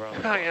 thing over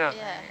on the Oh, yeah.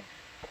 Yeah.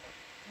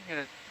 You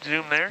gonna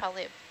zoom there?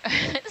 Probably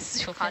Zoom in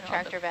a on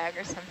contractor bag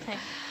or something.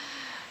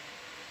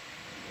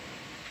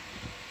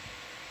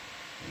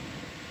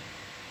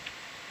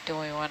 Do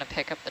we want to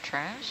pick up the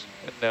trash?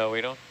 No,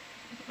 we don't.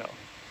 No.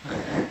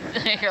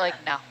 You're like,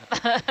 no.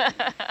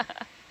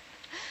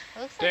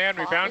 Looks Dan,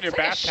 we cloth. found your Looks like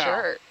bath a towel.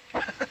 shirt.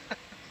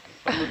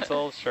 It's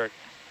old shirt.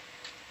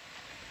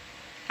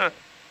 Huh.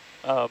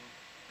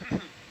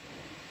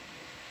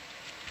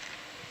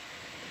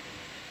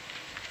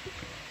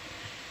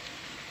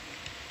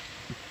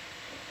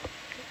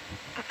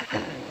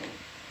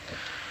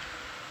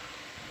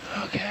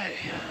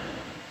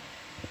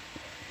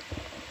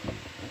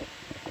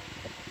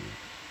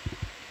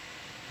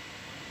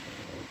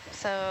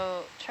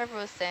 So Trevor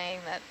was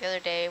saying that the other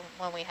day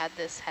when we had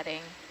this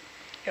heading,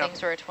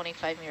 things were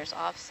 25 meters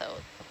off, so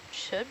it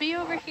should be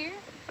over here.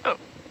 Oh,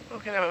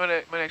 okay,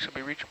 that might actually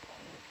be reachable.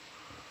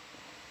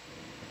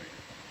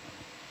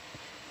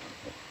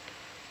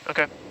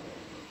 Okay.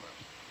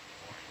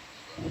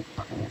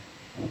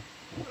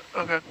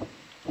 Okay.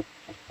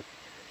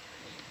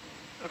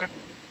 Okay.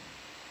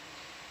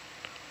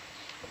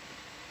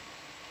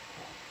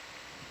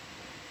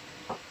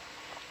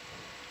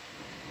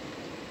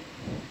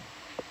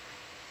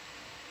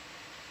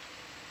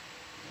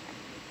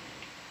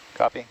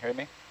 Copy, hear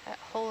me? That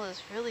hole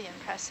is really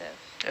impressive.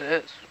 It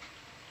is.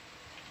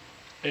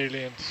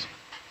 Aliens.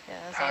 Yeah,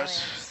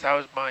 that's That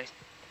was my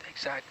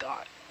exact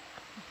thought.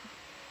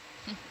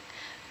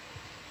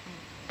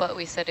 But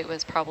we said it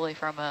was probably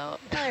from a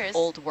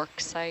old work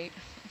site.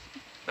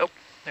 Nope,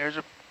 there's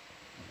a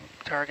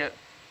target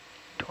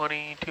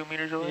 22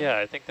 meters away. Yeah,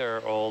 I think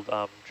they're old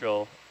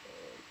drill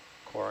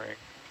coring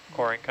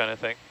kind of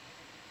thing.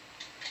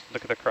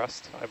 Look at the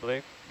crust, I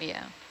believe.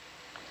 Yeah.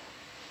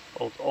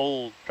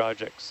 Old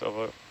projects of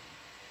a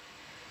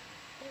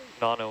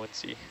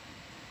non-ONC.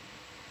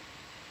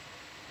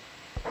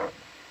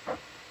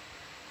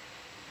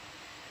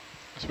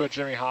 That's where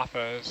Jimmy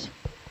Hoffa is.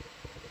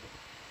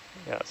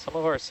 Yeah, some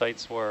of our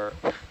sites were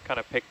kind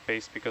of pick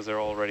based because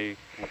they're already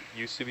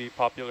used to be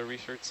popular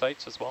research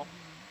sites as well.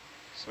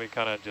 So we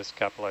kind of just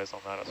capitalized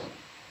on that as well.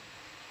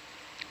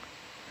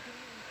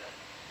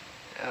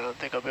 I don't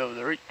think I'll be able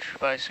to reach,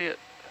 but I see it.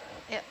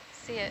 Yep,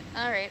 see it.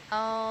 All right,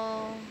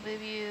 I'll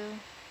move you.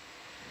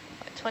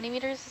 What, 20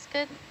 meters is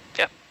good?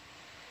 Yeah.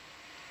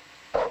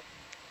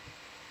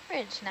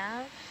 Bridge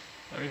nav.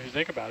 I mean, if you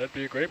think about it, it'd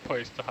be a great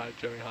place to hide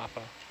Jimmy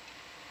Hoffa.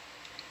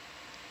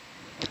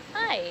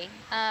 Hi,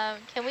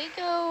 can we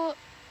go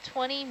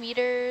 20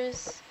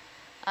 meters,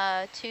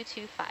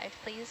 225,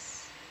 please?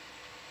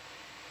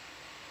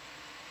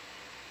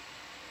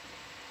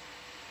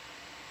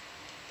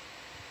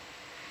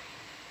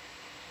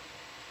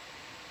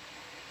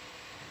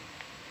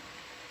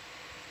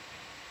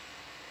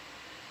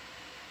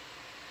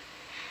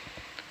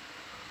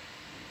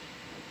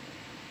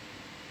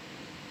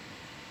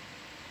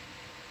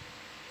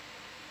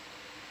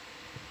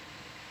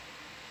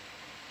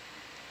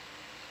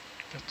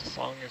 Just the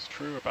song is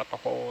true about the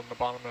hole in the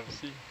bottom of the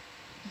sea.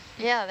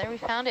 Yeah, there we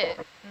found it.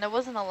 And there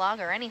wasn't a log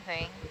or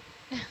anything.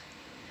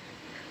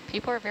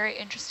 People are very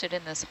interested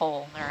in this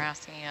hole. They're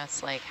asking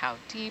us like how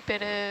deep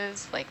it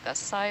is, like the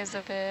size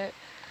of it.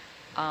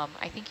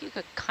 I think you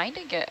could kind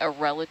of get a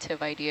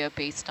relative idea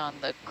based on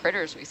the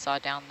critters we saw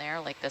down there,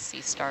 like the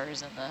sea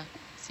stars and the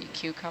sea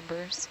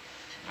cucumbers.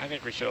 I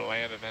think we should have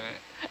landed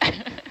in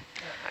it.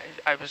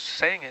 I was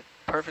saying it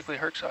perfectly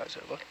Herc size.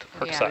 It looked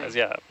Herc size,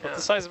 yeah. But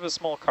the size of a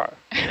small car.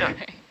 Yeah.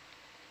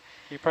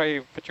 You probably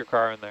put your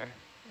car in there.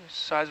 The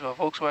size of a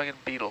Volkswagen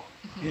Beetle.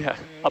 Yeah,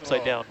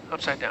 upside down.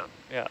 Upside down.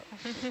 Yeah.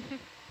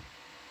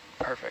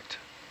 Perfect.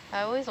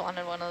 I always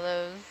wanted one of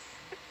those.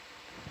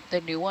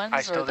 The new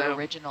ones or the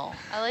original?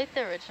 I like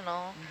the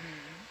original,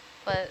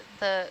 but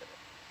the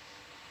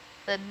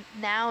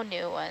now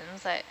new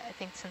ones, I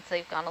think since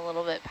they've gone a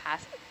little bit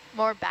past,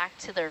 more back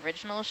to the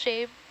original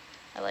shape,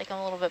 I like them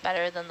a little bit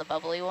better than the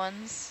bubbly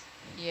ones.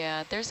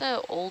 Yeah, there's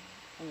a old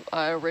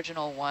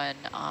original one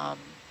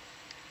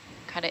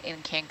kind of in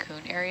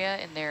Cancun area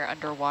in their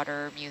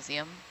underwater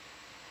museum.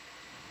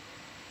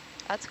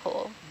 That's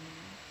cool.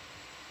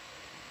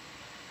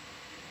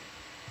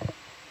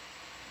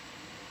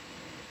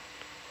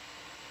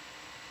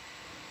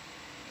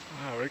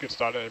 Oh, we could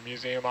start at a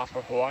museum off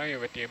of Hawaii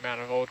with the amount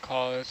of old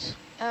cars.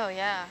 Oh,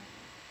 yeah.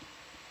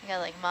 You got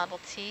like Model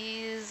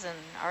Ts and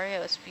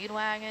REO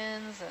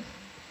Speedwagons and...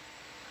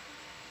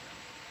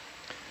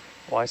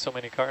 Why so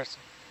many cars?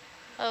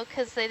 Oh,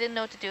 because they didn't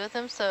know what to do with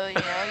them, so, you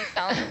know, you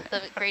found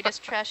the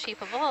greatest trash heap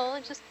of all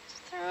and just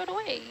throw it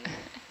away.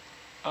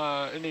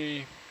 In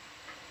the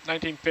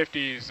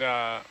 1950s,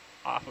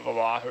 off of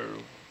Oahu,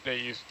 they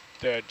used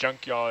the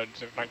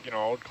junkyards of, like, you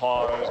know, old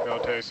cars,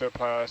 military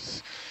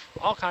surplus,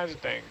 all kinds of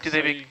things. Do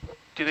they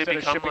Instead of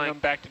become shipping like them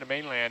back to the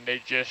mainland,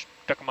 they just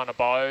took them on a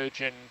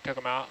barge and took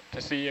them out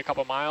to sea a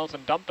couple miles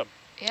and dumped them.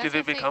 Yeah, do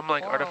they become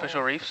like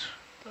artificial reefs?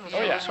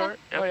 Oh yeah. Sort?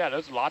 Yep. Oh yeah,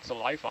 there's lots of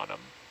life on them.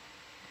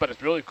 But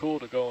it's really cool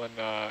to go and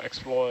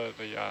explore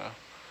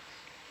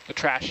the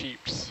trash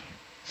heaps.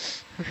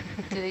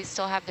 Do they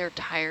still have their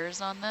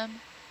tires on them?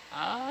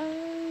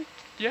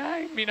 Yeah,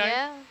 I mean,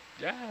 yeah,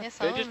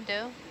 some they of just,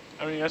 them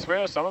do. I mean, I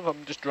swear some of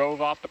them just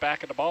drove off the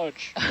back of the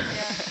barge.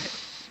 Yeah.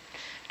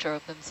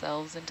 Drove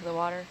themselves into the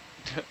water.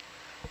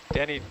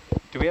 Danny,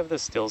 do we have the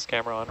stills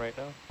camera on right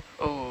now?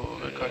 Oh,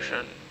 good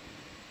question.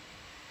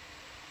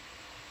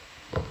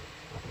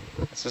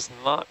 It's just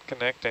not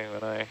connecting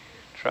when I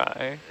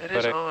try. It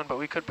is on, but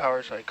we could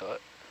power cycle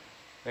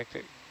it.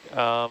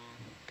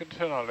 Could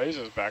turn our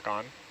lasers back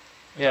on.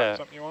 Is Yeah. that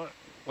something you want?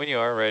 When you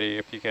are ready,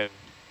 if you can.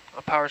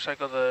 I'll power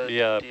cycle the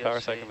DLC.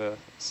 Power cycle the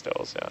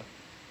stills, yeah.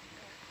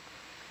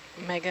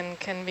 Megan,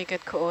 can we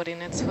get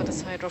coordinates for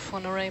this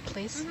hydrophone array,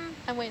 please?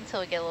 I'm waiting until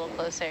we get a little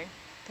closer.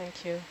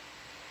 Thank you.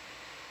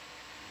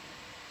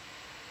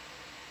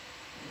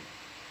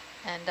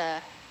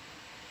 and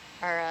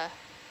our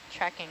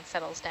tracking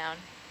settles down.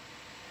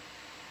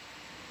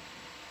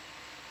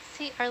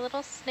 See, our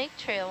little snake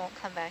trail won't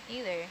come back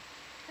either.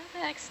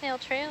 Come back, snail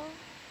trail.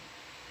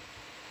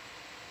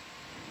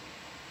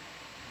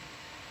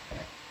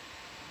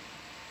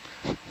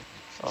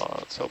 Oh,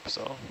 let's hope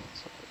so.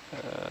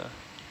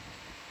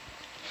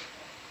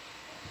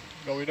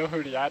 Well, we know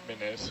who the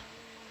admin is.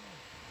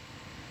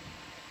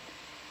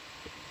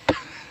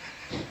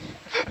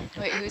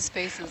 Wait, whose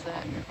face is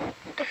that?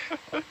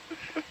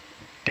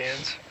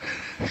 Dan's.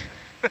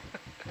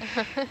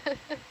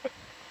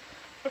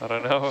 I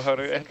don't know how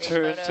to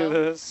enter into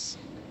this.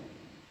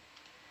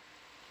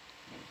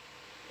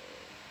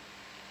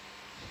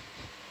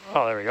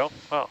 Oh, there we go.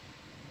 Wow.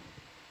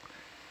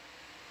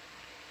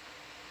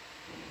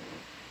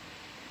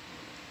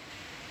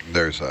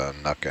 There's a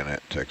nuck in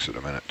it. Takes it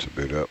a minute to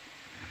boot up.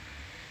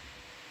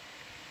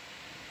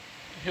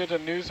 Hear the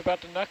news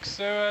about the Nux,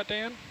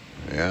 Dan?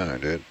 Yeah, I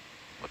did.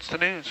 What's the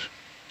news?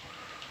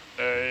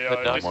 They The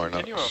Nux? More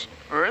discontinue Nucks.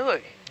 them.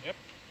 Really? Yep,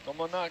 no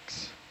more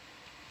Nux.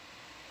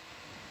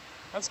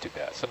 That's too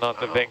bad. So not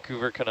the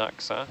Vancouver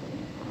Canucks, huh?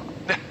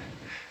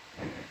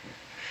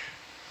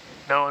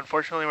 No,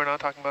 unfortunately, we're not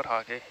talking about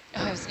hockey.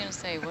 Oh, I was going to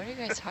say, what are you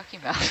guys talking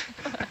about?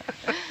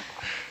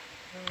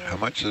 How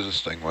much does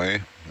this thing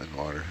weigh in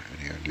water?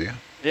 Any idea?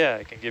 Yeah,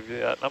 I can give you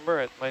that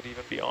number. It might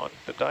even be on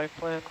the dive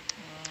plan,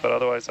 but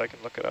otherwise I can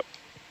look it up.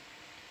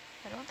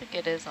 I don't think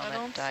it is on the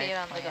dive plan. I don't see it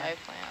on the dive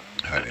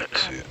plan. I didn't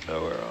see it.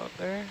 Nowhere on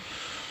there.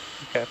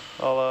 Okay,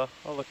 I'll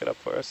look it up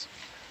for us.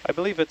 I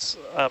believe it's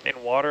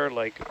in water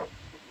like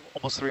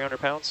almost 300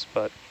 pounds,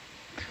 but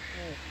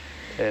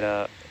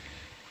it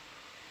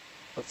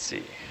let's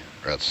see.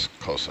 That's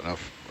close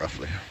enough,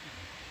 roughly.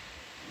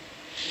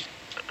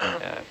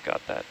 Yeah, I've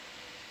got that.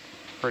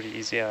 Pretty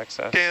easy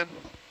access. Dan,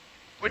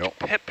 which Yep.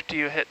 pip do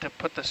you hit to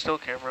put the still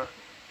camera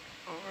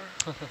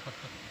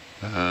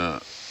over?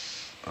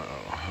 Oh,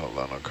 hold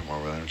on, I'll come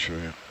over there and show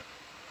you.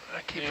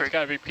 I keep Yeah, it's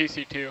got to be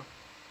PC2.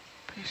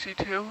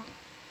 PC2?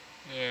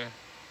 Yeah.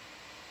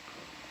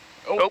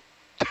 Oh.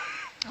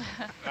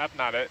 That's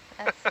not it.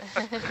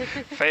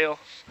 Fail.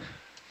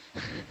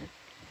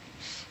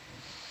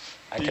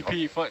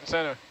 DP front and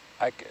center.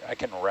 I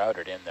can route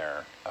it in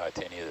there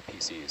to any of the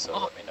PCs, so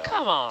let me know.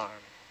 Come on.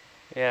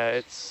 Yeah,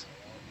 it's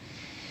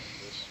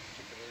This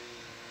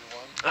particular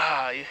one.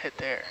 Ah, you hit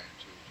there.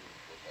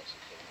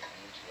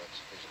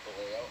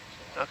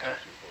 Okay.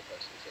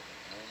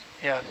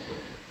 Yeah.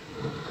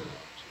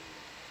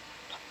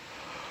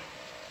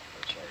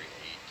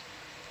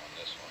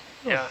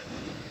 Yeah.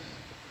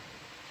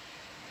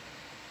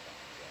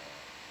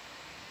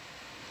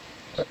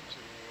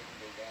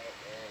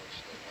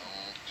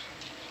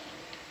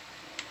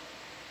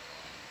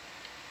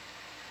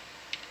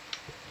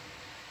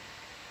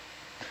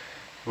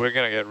 we're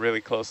gonna get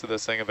really close to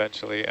this thing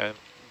eventually and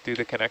do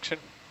the connection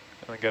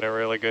and get a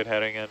really good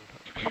heading and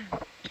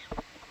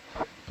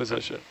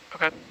position.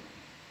 Okay.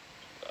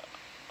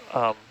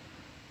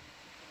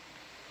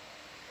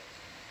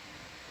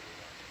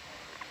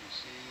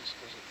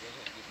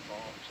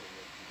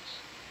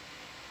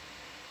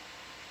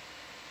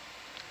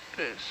 It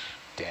is.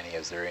 Danny,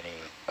 is there any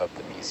of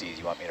the PCs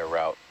you want me to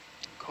route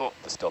Cool.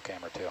 the still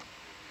camera to?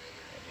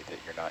 Any that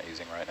you're not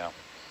using right now?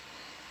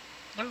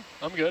 No,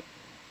 I'm good.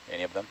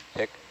 Any of them?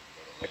 Pick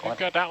one. I've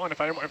got that one.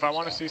 If I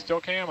want to see still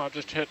cam, I'll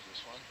just hit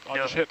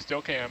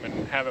still cam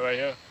and have it right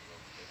here.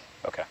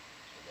 Okay.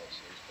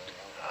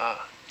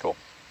 Cool.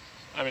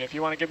 I mean, if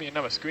you want to give me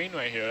another screen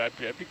right here,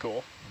 that'd be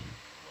cool.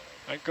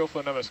 I'd go for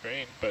another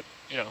screen, but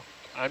you know,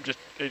 I'm just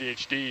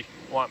ADHD.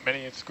 Want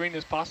many screen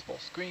as possible.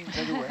 Screens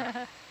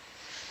everywhere.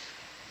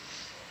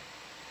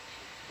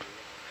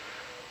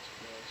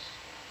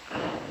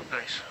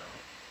 Nice.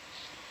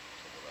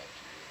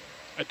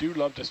 I do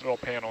love this little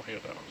panel here,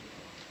 though.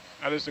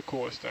 That is the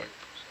coolest thing.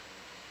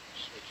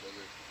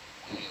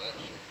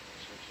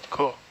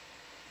 Cool.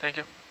 Thank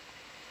you.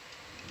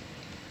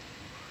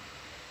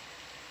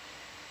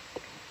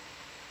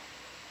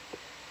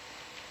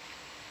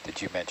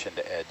 Did you mention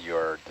to Ed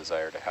your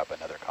desire to have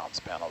another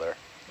comms panel there?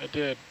 I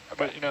did,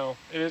 Okay. but you know,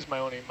 it is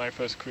my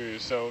first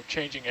cruise, so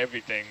changing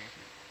everything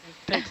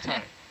takes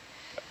time.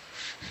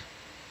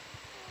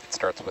 It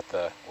starts with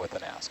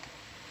an ask.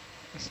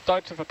 It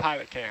starts with a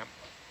pilot cam,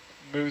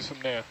 moves from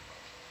there.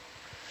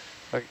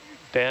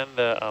 Dan,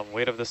 the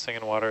weight of this thing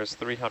in water is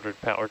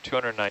 300 pounds or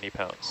 290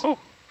 pounds. Ooh.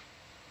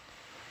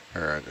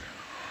 All right.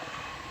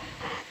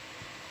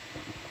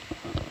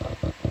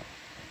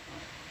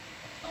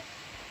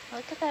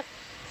 Look at that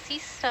sea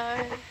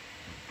star.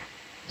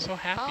 So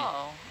happy.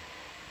 Oh.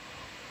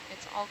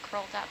 It's all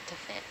curled up to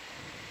fit.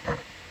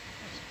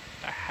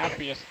 The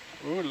happiest.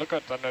 Ooh, look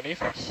what's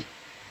underneath us.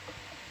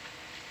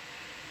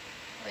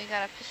 We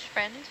got a fish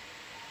friend.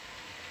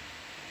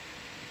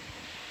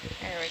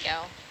 There we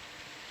go.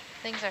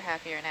 Things are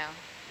happier now.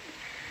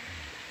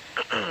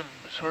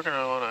 So we're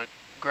gonna wanna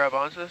grab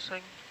onto this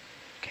thing?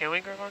 Can we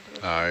grab onto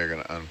this? You're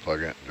going to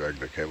unplug it and drag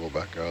the cable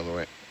back out of the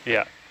way.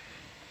 Yeah.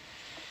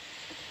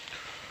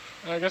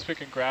 I guess we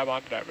can grab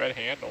onto that red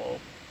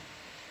handle.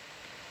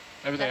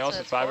 Everything else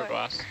is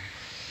fiberglass.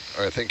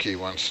 I think he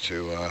wants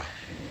to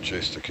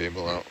chase the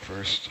cable out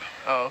first.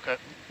 Oh, okay.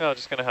 Yeah, I'm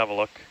just gonna have a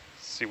look,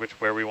 see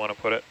where we want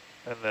to put it,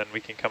 and then we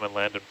can come and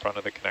land in front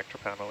of the connector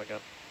panel again.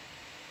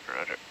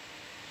 Roger.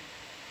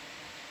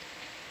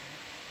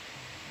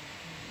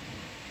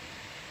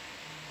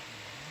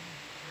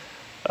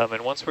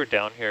 And once we're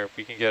down here,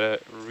 we can get a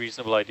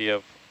reasonable idea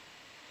of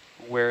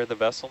where the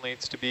vessel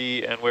needs to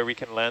be and where we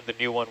can land the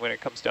new one when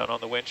it comes down on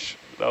the winch.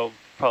 That'll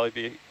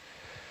probably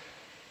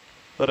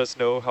let us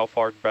know how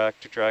far back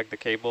to drag the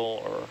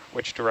cable or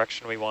which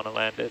direction we want to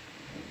land it.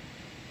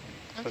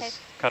 Okay. That's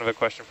kind of a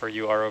question for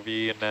you,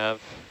 ROV and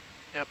Nav.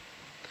 Yep.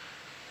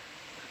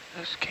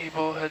 This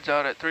cable heads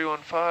out at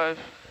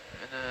 315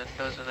 and then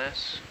does an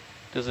S.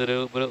 Does it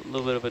a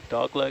little bit of a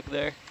dog leg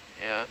there?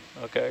 Yeah.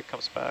 Okay, it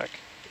comes back.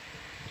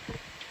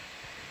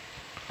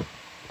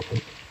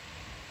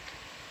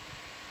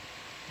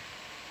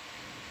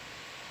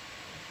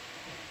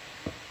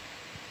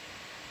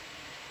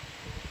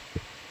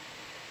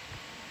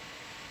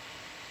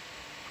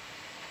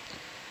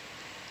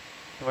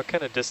 And what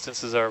kind of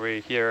distances are we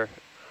here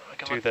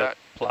to the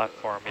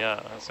platform?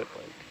 Yeah, is it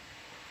like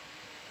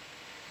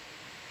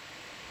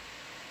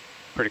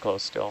pretty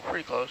close still?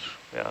 Pretty close.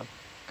 Yeah,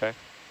 okay.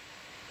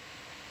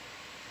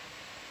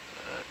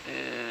 That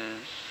is...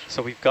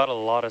 So we've got a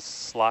lot of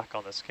slack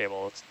on this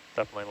cable, it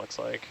definitely looks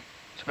like.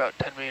 It's about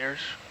 10 meters.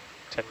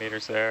 10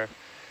 meters there.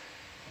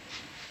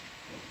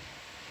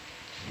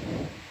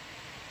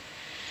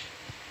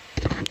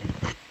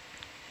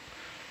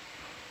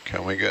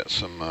 Can we get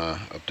some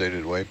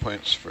updated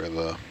waypoints for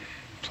the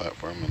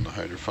platform and the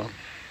hydrophone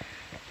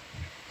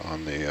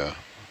on the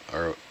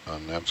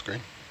on nav screen,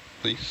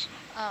 please?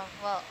 Oh,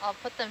 well, I'll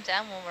put them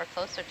down when we're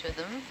closer to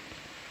them.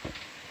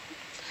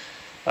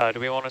 Do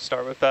we want to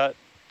start with that,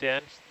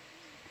 Dan?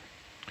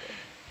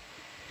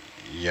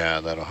 Yeah,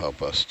 that'll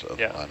help us to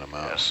Yeah. line them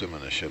out,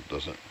 assuming the ship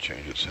doesn't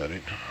change its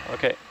heading.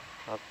 Okay,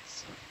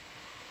 let's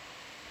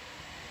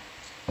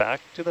back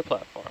to the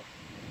platform.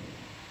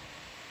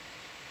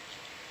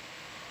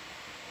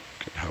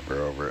 Can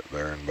hover over it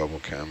there in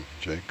bubble cam,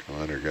 Jake, and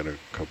let her get a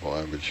couple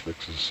average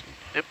fixes.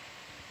 Yep.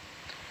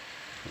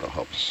 It'll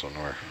help us when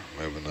we're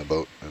moving the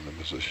boat into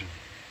position.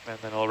 And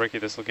then Ulrike,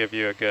 this will give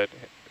you a good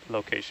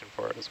location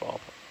for it as well.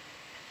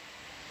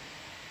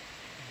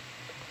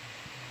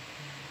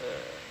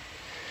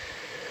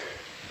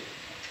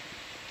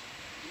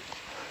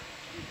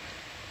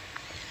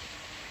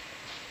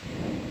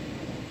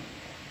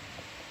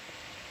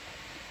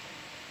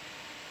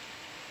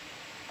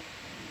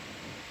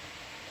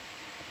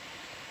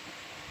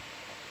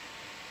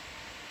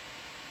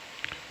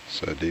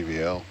 So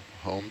DVL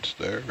homes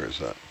there, or is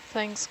that?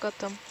 Thanks, got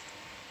them.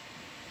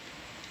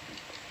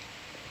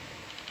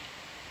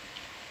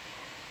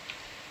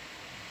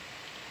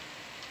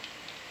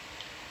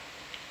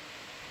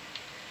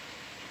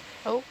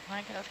 Oh,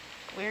 I got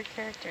a weird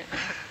character in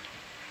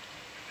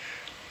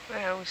there.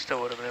 Yeah, we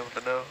still would have been able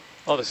to know.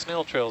 Oh, the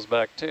snail trail's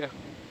back too.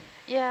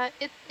 Yeah,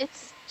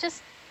 it's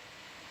just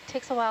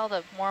takes a while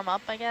to warm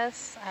up, I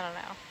guess. I don't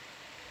know.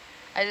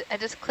 I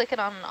just click it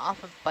on and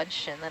off a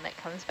bunch and then it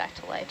comes back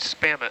to life.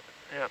 Spam it.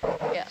 Yeah.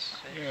 Yeah.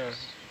 Yeah.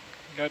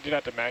 You gotta do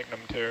that to Magnum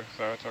too,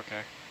 so it's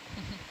okay.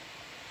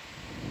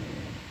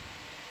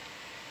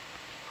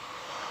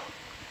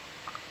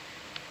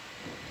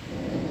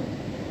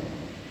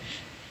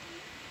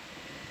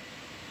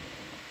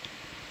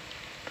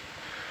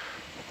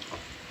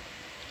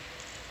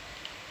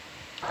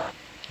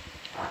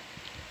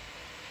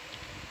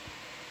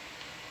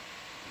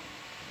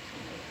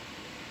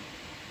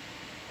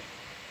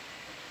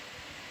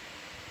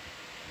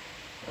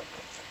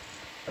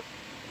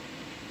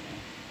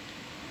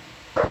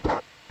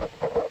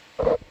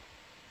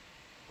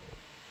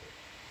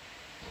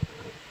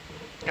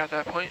 Got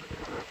that point?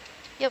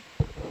 Yep.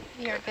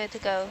 We are good to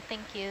go.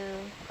 Thank you.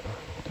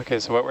 Okay,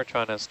 so what we're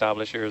trying to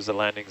establish here is the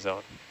landing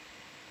zone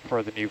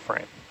for the new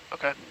frame.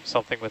 Okay.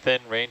 Something within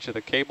range of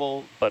the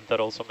cable, but that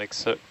also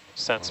makes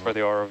sense for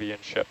the ROV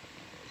and ship.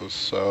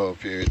 So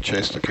if you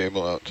chase the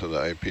cable out to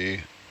the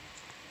IP.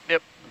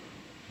 Yep.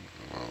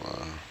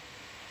 Well,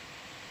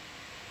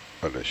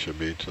 but it should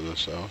be to the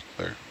south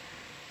there.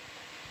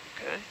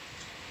 Okay.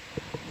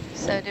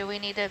 So do we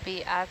need to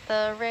be at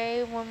the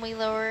array when we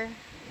lower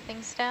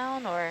things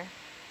down, or?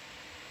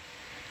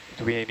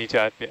 Do we need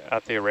to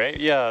at the array?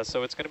 Yeah,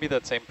 so it's going to be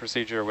that same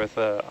procedure with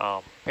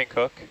a pink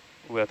hook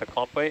with a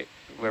clump weight,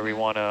 where we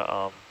want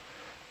to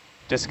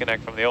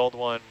disconnect from the old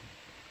one,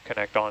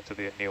 connect onto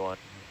the new one.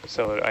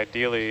 So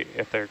ideally,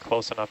 if they're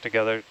close enough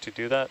together to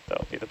do that,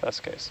 that'll be the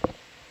best case.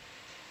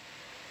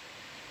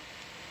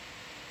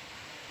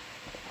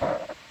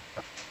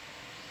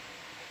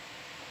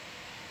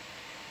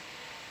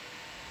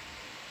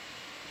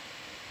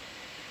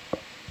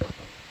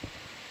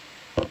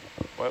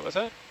 What was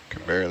that?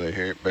 Can barely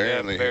hear,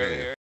 barely hear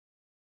you.